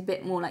strikes me a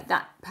bit more like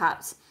that,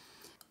 perhaps.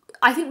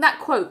 I think that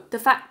quote,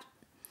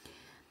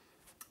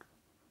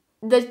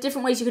 there's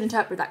different ways you can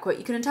interpret that quote.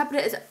 You can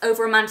interpret it as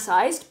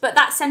over-romanticised, but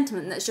that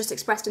sentiment that's just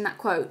expressed in that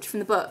quote from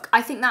the book,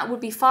 I think that would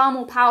be far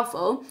more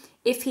powerful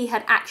if he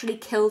had actually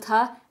killed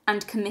her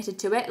and committed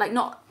to it. Like,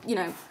 not, you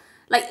know,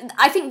 like,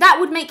 I think that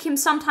would make him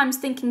sometimes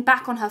thinking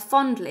back on her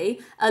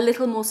fondly a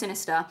little more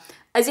sinister.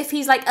 As if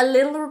he's, like, a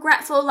little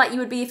regretful, like you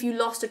would be if you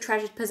lost a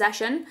treasured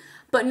possession,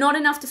 but not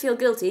enough to feel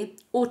guilty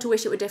or to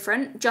wish it were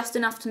different, just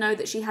enough to know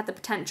that she had the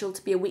potential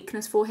to be a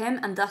weakness for him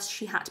and thus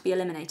she had to be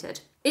eliminated.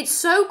 It's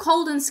so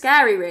cold and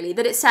scary, really,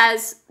 that it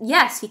says,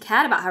 yes, he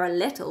cared about her a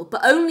little,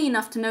 but only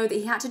enough to know that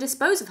he had to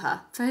dispose of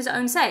her for his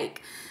own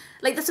sake.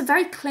 Like, that's a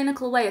very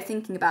clinical way of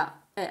thinking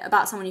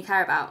about someone you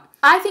care about.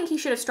 I think he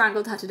should have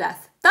strangled her to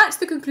death. That's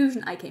the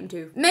conclusion I came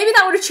to. Maybe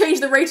that would have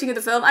changed the rating of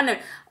the film. I don't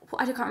know.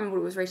 I can't remember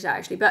what it was rated at,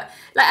 actually. But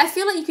like, I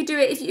feel like you could do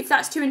it if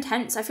that's too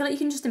intense. I feel like you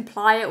can just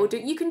imply it, or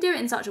you can do it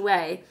in such a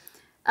way.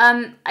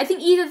 I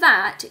think either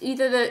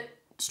the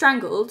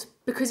strangled,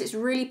 because it's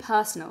really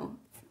personal,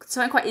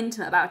 something quite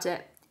intimate about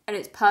it, and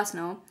it's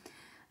personal,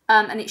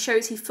 and it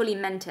shows he fully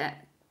meant it.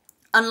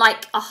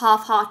 Unlike a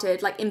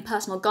half-hearted, like,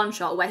 impersonal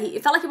gunshot where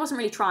it felt like he wasn't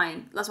really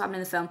trying. That's what happened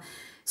in the film.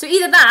 So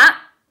either that,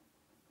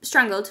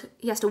 strangled,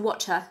 he has to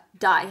watch her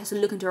die, he has to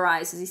look into her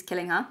eyes as he's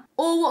killing her.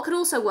 Or what could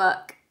also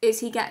work is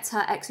he gets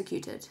her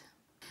executed.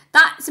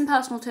 That's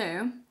impersonal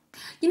too.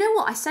 You know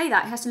what, I say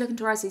that, he has to look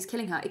into her eyes as he's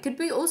killing her. It could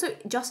be also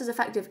just as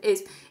effective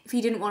is if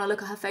he didn't want to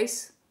look at her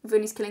face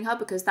when he's killing her,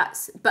 because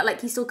but like,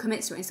 he still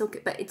commits to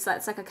it, but it's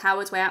like a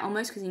coward's way out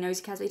almost, because he knows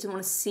he cares, but he doesn't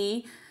want to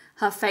see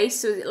her face,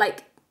 so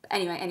like,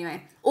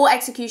 anyway. Or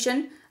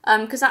execution,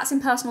 because that's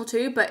impersonal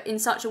too, but in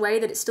such a way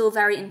that it's still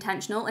very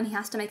intentional, and he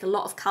has to make a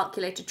lot of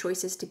calculated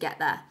choices to get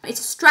there. It's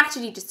a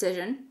strategy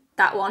decision,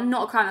 that one,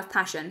 not a crime of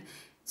passion.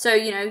 So,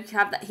 you know, you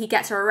have that he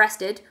gets her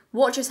arrested,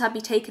 watches her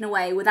be taken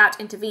away without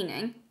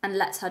intervening, and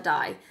lets her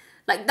die.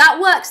 Like, that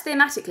works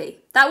thematically.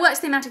 That works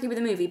thematically with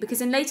the movie,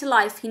 because in later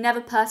life, he never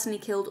personally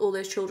killed all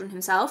those children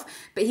himself,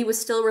 but he was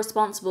still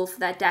responsible for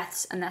their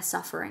deaths and their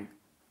suffering.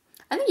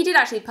 I think he did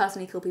actually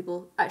personally kill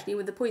people, actually,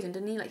 with the poison,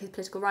 didn't he? Like, his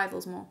political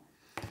rivals more.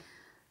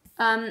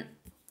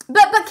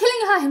 But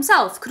killing her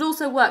himself could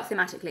also work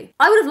thematically.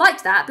 I would have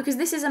liked that, because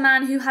this is a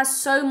man who has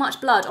so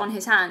much blood on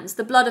his hands,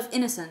 the blood of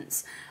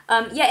innocence.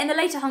 Yet in the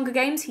later Hunger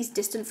Games, he's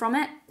distant from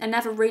it and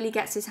never really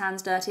gets his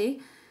hands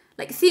dirty.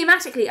 Like,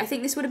 thematically, I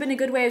think this would have been a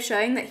good way of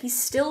showing that he's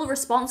still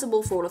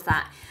responsible for all of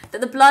that,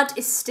 that the blood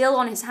is still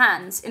on his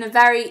hands in a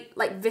very,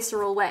 like,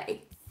 visceral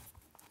way.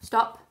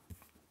 Stop.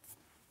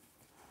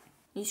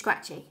 Are you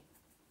scratchy?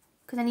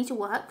 Because I need to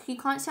work. You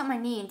can't sit on my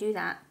knee and do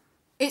that.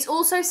 It's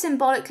also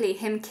symbolically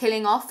him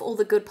killing off all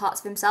the good parts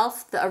of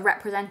himself that are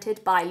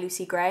represented by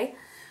Lucy Gray.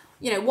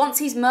 You know, once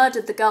he's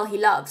murdered the girl he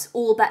loves,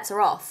 all bets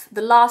are off.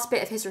 The last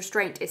bit of his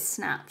restraint is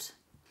snapped.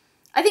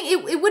 I think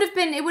it would have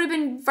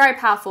been very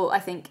powerful, I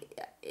think,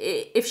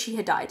 if she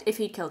had died, if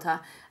he'd killed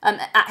her,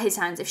 at his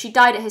hands, if she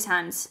died at his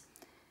hands.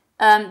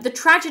 The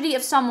tragedy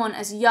of someone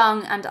as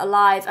young and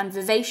alive and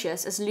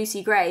vivacious as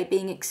Lucy Gray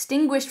being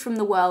extinguished from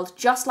the world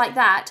just like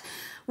that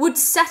would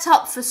set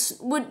up for,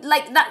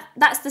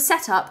 that's the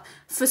setup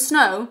for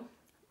Snow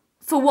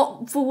for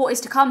what is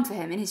to come for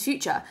him in his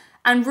future,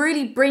 and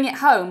really bring it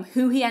home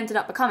who he ended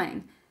up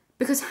becoming.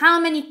 Because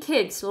how many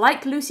kids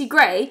like Lucy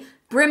Gray,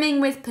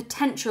 brimming with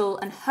potential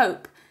and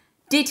hope,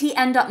 did he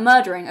end up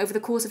murdering over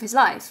the course of his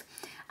life?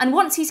 And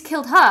once he's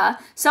killed her,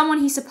 someone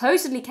he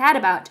supposedly cared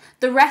about,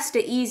 the rest are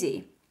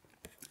easy.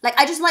 Like,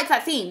 I just like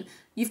that theme.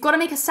 You've got to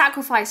make a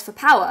sacrifice for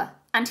power,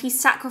 and he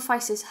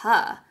sacrifices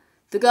her.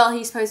 The girl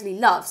he supposedly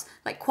loves,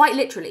 like, quite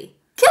literally.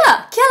 Kill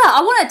her! Kill her!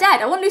 I want her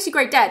dead! I want Lucy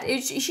Gray dead.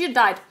 She should have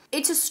died.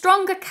 It's a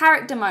stronger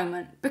character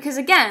moment, because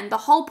again, the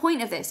whole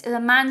point of this is a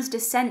man's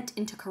descent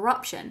into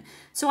corruption.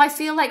 So I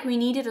feel like we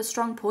needed a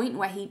strong point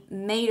where he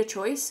made a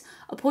choice,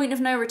 a point of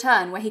no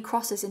return where he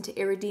crosses into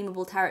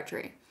irredeemable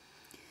territory.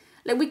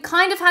 Like, we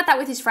kind of had that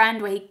with his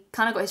friend, where he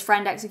kind of got his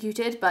friend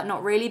executed, but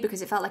not really,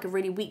 because it felt like a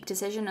really weak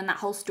decision, and that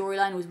whole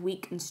storyline was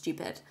weak and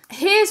stupid.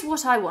 Here's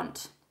what I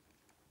want.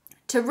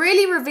 To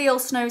really reveal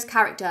Snow's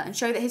character and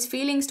show that his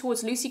feelings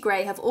towards Lucy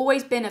Gray have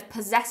always been of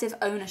possessive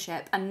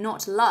ownership and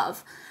not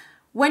love,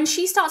 when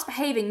she starts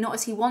behaving not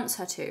as he wants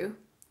her to,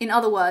 in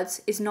other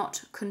words, is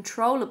not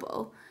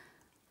controllable,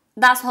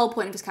 That's the whole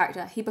point of his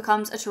character. He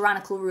becomes a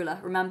tyrannical ruler,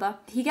 remember?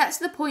 He gets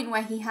to the point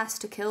where he has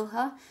to kill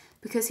her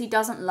because he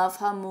doesn't love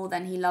her more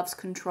than he loves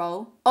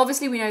control.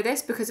 Obviously, we know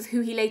this because of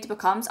who he later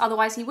becomes,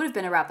 otherwise he would have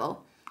been a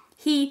rebel.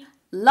 He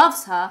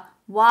loves her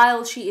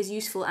while she is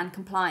useful and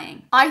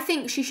complying. I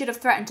think she should have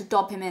threatened to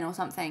dob him in or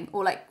something,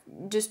 or like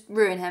just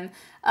ruin him,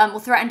 or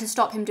threaten to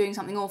stop him doing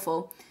something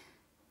awful.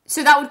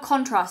 So that would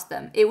contrast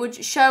them. It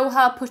would show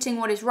her putting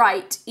what is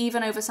right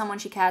even over someone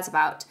she cares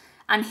about,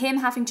 and him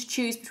having to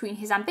choose between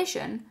his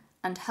ambition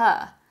and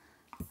her.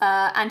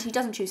 And he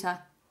doesn't choose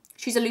her.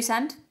 She's a loose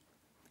end,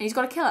 and he's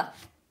got to kill her.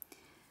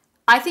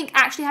 I think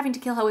actually having to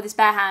kill her with his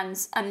bare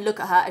hands and look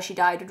at her as she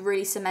died would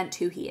really cement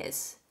who he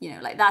is. You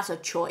know, like, that's a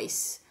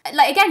choice.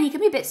 Like, again, he can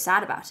be a bit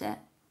sad about it.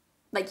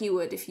 Like you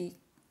would if you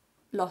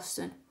lost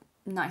a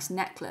nice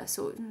necklace,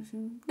 or a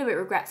little bit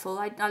regretful.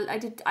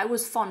 I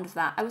was fond of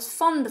that. I was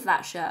fond of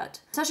that shirt.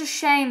 Such a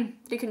shame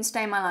that he couldn't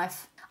stay in my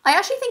life. I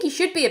actually think he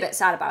should be a bit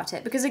sad about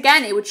it, because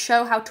again, it would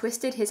show how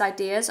twisted his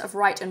ideas of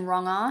right and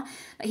wrong are.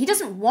 Like, he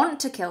doesn't want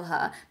to kill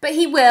her, but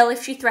he will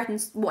if she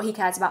threatens what he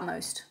cares about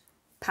most.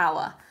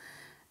 Power.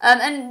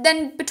 And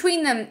then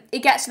between them, it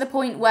gets to the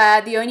point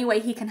where the only way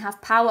he can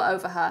have power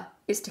over her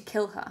is to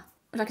kill her.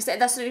 Like I said,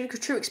 that's a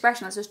true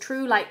expression. That's a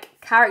true, like,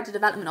 character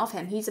development of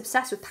him. He's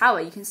obsessed with power.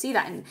 You can see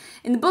that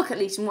in the book, at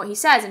least, in what he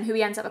says and who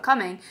he ends up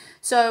becoming.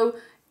 So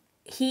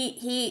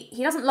he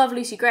doesn't love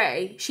Lucy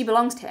Gray. She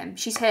belongs to him.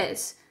 She's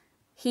his.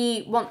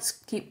 He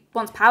wants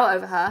power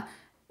over her,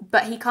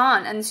 but he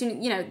can't. And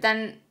soon, you know,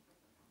 then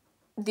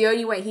the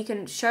only way he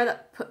can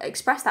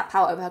express that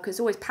power over her, because it's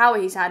always power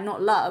he's had,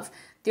 not love.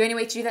 The only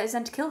way to do that is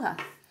then to kill her.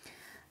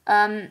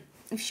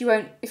 If she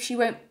won't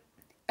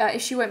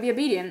be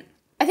obedient.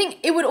 I think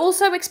it would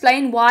also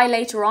explain why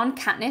later on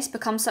Katniss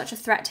becomes such a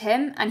threat to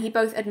him, and he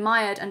both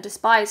admired and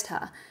despised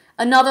her.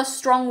 Another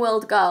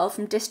strong-willed girl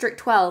from District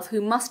 12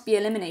 who must be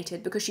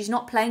eliminated because she's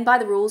not playing by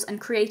the rules and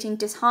creating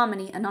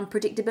disharmony and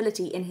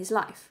unpredictability in his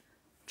life.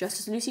 Just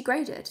as Lucy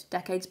Gray did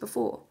decades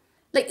before.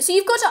 Like, so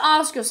you've got to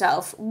ask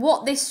yourself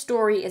what this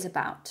story is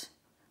about.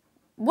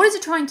 What is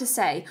it trying to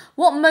say?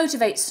 What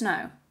motivates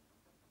Snow?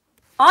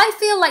 I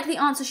feel like the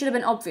answer should have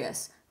been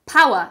obvious.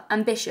 Power,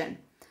 ambition.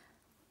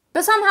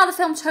 But somehow the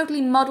film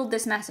totally muddled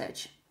this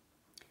message.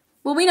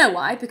 Well, we know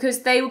why,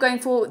 because they were going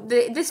for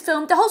this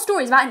film. The whole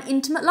story is about an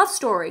intimate love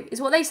story, is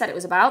what they said it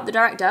was about, the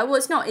director. Well,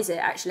 it's not, is it,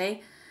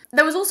 actually?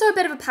 There was also a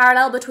bit of a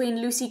parallel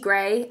between Lucy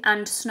Gray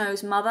and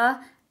Snow's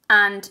mother,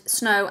 and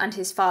Snow and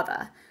his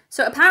father.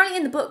 So apparently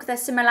in the book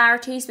there's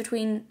similarities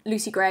between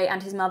Lucy Gray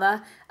and his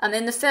mother.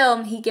 In the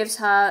film, he gives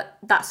her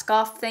that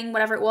scarf thing,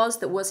 whatever it was,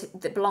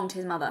 that belonged to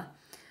his mother.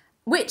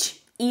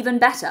 Which, even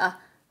better,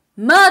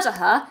 murder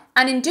her,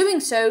 and in doing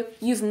so,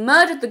 you've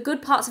murdered the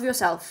good parts of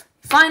yourself,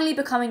 finally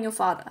becoming your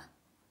father.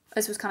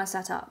 This was kind of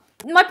set up.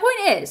 My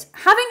point is,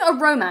 having a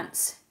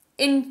romance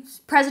in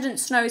President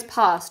Snow's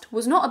past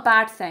was not a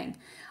bad thing.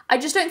 I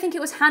just don't think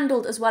it was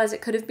handled as well as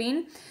it could have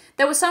been.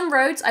 There were some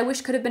roads I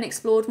wish could have been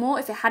explored more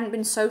if it hadn't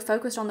been so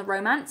focused on the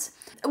romance.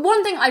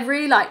 One thing I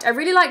really liked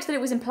that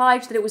it was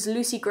implied that it was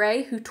Lucy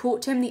Gray who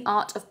taught him the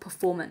art of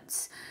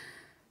performance.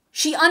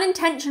 She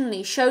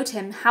unintentionally showed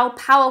him how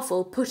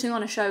powerful putting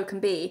on a show can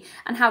be,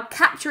 and how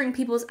capturing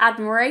people's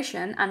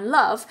admiration and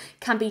love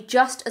can be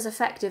just as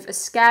effective as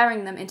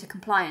scaring them into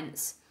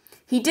compliance.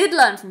 He did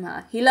learn from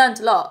her. He learned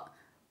a lot.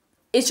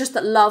 It's just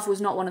that love was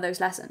not one of those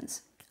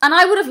lessons. And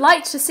I would have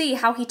liked to see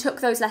how he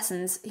took those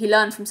lessons he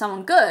learned from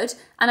someone good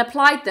and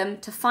applied them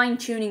to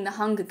fine-tuning the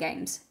Hunger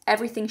Games,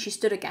 everything she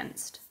stood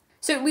against.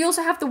 So we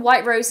also have the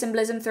white rose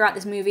symbolism throughout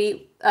this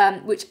movie,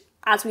 which,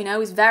 as we know,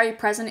 is very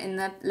present in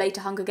the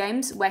later Hunger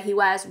Games, where he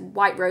wears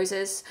white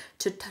roses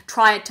to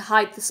try to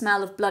hide the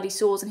smell of bloody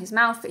sores in his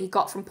mouth that he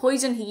got from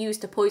poison he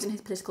used to poison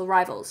his political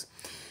rivals.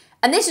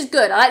 And this is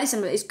good. I like this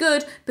symbol. It's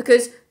good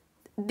because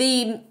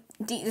the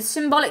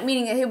symbolic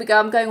meaning, here we go,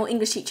 I'm going all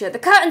English teacher, the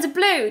curtains are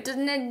blue,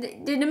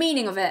 the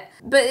meaning of it.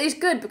 But it's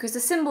good because the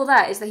symbol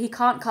there is that he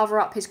can't cover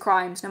up his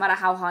crimes no matter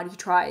how hard he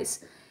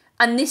tries.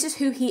 And this is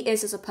who he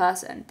is as a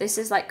person. This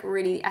is like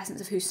really the essence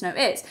of who Snow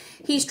is.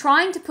 He's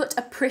trying to put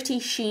a pretty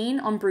sheen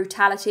on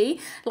brutality,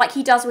 like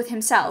he does with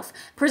himself,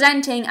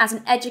 presenting as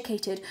an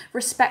educated,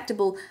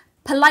 respectable,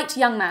 polite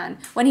young man,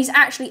 when he's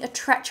actually a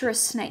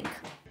treacherous snake.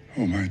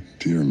 Oh, my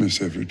dear Miss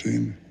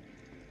Everdeen,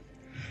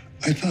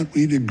 I thought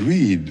we'd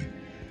agreed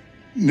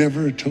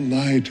never to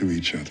lie to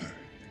each other.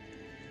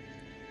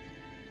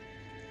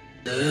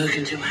 Look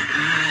into my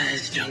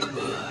eyes, Jungle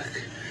Book.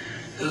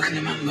 Look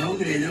into my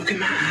Mowgli, look in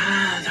my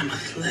eyes. I'm a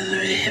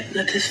slithery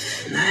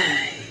hypnotist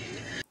snake.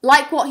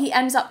 Like what he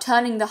ends up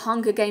turning the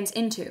Hunger Games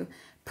into,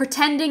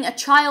 pretending a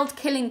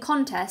child-killing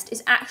contest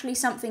is actually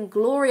something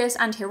glorious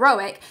and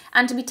heroic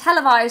and to be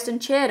televised and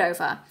cheered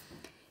over.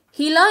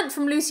 He learnt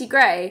from Lucy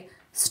Gray,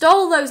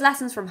 stole those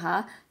lessons from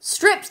her,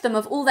 stripped them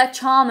of all their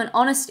charm and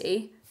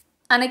honesty,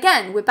 and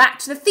again, we're back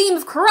to the theme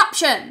of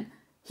corruption.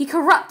 He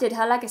corrupted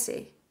her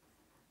legacy.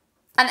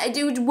 And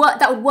it would work.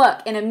 That would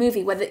work in a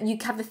movie where you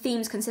have the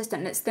themes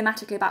consistent and it's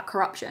thematically about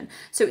corruption.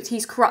 So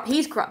he's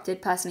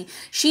corrupted personally.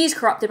 She's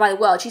corrupted by the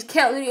world. She's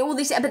killed all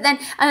these. But then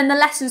the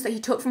lessons that he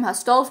took from her,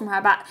 stole from her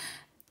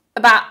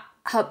about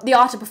the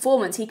art of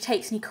performance, he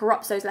takes and he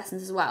corrupts those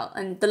lessons as well.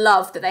 And the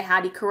love that they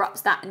had, he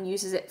corrupts that and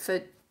uses it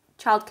for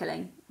child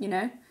killing. You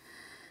know,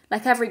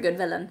 like every good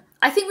villain.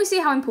 I think we see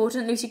how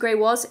important Lucy Gray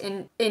was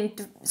in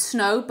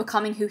Snow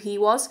becoming who he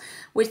was,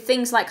 with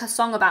things like her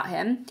song about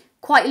him,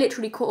 quite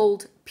literally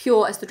called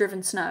Pure as the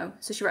Driven Snow.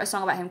 So she wrote a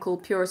song about him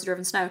called Pure as the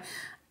Driven Snow.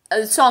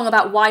 A song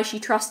about why she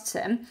trusts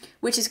him,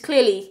 which is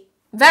clearly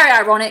very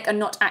ironic and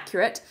not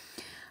accurate.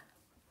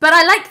 But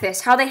I like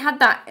this, how they had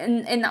that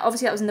in that,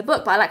 obviously that was in the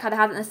book, but I like how they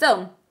had it in the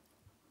film.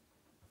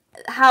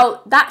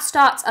 How that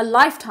starts a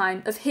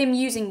lifetime of him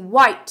using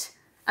white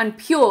and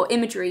pure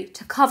imagery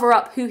to cover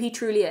up who he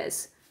truly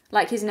is.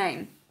 Like his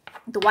name,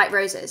 the White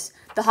Roses,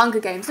 the Hunger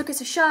Games. Look,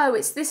 it's a show.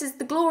 This is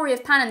the glory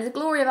of Panem, the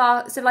glory of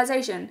our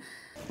civilization.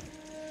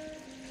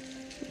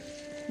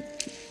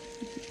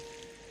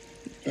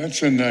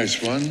 That's a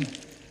nice one.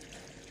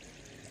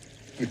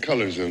 The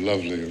colors are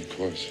lovely, of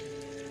course.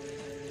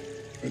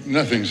 But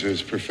nothing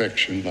says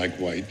perfection like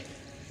white.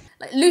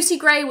 Like, Lucy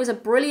Gray was a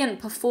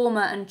brilliant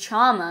performer and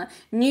charmer,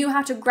 knew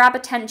how to grab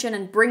attention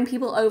and bring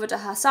people over to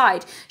her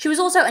side. She was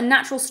also a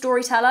natural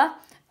storyteller,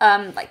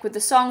 like with the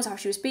songs, how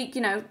she would speak,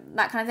 you know,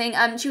 that kind of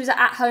thing. She was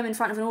at home in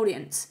front of an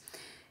audience.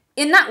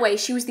 In that way,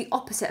 she was the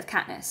opposite of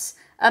Katniss.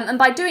 And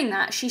by doing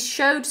that, she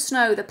showed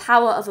Snow the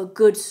power of a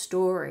good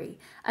story,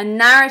 a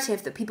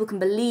narrative that people can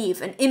believe,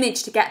 an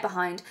image to get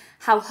behind,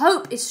 how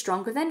hope is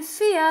stronger than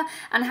fear,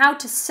 and how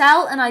to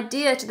sell an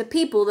idea to the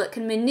people that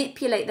can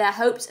manipulate their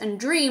hopes and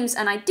dreams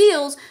and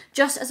ideals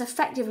just as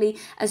effectively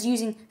as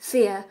using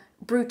fear,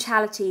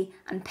 brutality,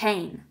 and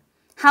pain.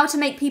 How to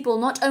make people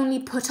not only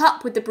put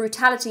up with the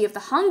brutality of the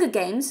Hunger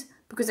Games,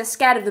 because they're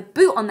scared of the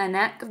boot on their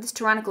neck of this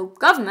tyrannical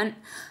government,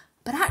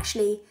 but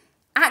actually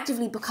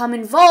actively become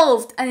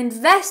involved and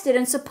invested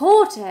and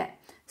support it.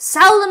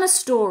 Sell them a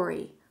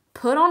story.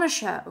 Put on a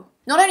show.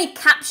 Not only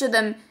capture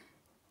them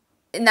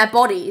in their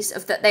bodies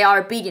of that they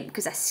are obedient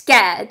because they're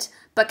scared,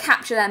 but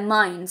capture their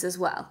minds as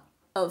well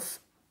of,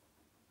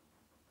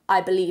 I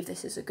believe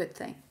this is a good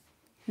thing.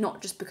 Not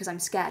just because I'm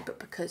scared, but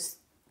because,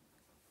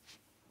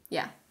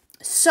 yeah.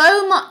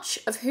 So much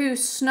of who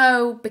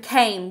Snow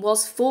became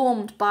was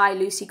formed by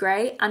Lucy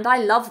Gray, and I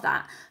love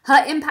that.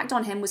 Her impact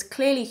on him was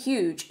clearly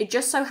huge. It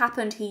just so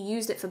happened he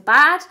used it for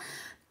bad,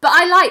 but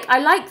I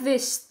like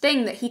this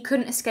thing that he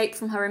couldn't escape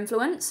from her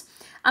influence,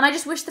 and I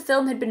just wish the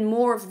film had been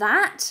more of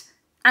that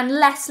and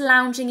less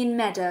lounging in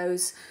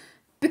meadows,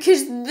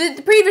 because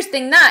the previous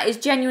thing, that is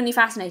genuinely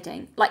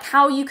fascinating. Like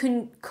how you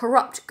can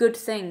corrupt good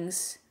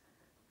things,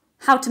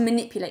 how to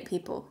manipulate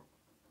people.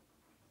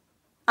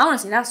 I want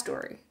to see that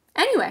story.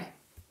 Anyway,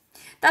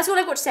 that's all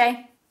I've got to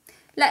say.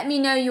 Let me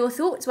know your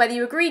thoughts, whether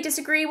you agree,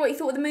 disagree, what you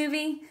thought of the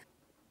movie.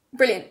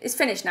 Brilliant, it's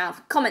finished now.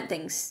 Comment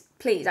things,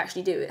 please,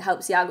 actually do. It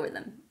helps the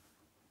algorithm.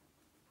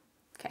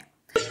 Okay.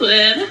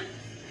 Well,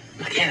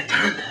 I can't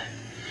ponder.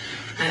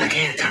 And I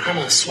can't, I'm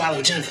gonna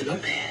swallow Jennifer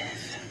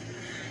Lopez.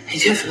 Hey,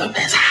 Jennifer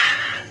Lopez,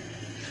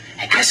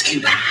 Hey, Ice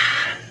Cube,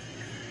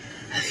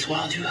 I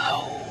swallowed you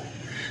whole.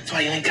 That's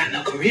why you ain't got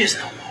no careers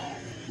no more.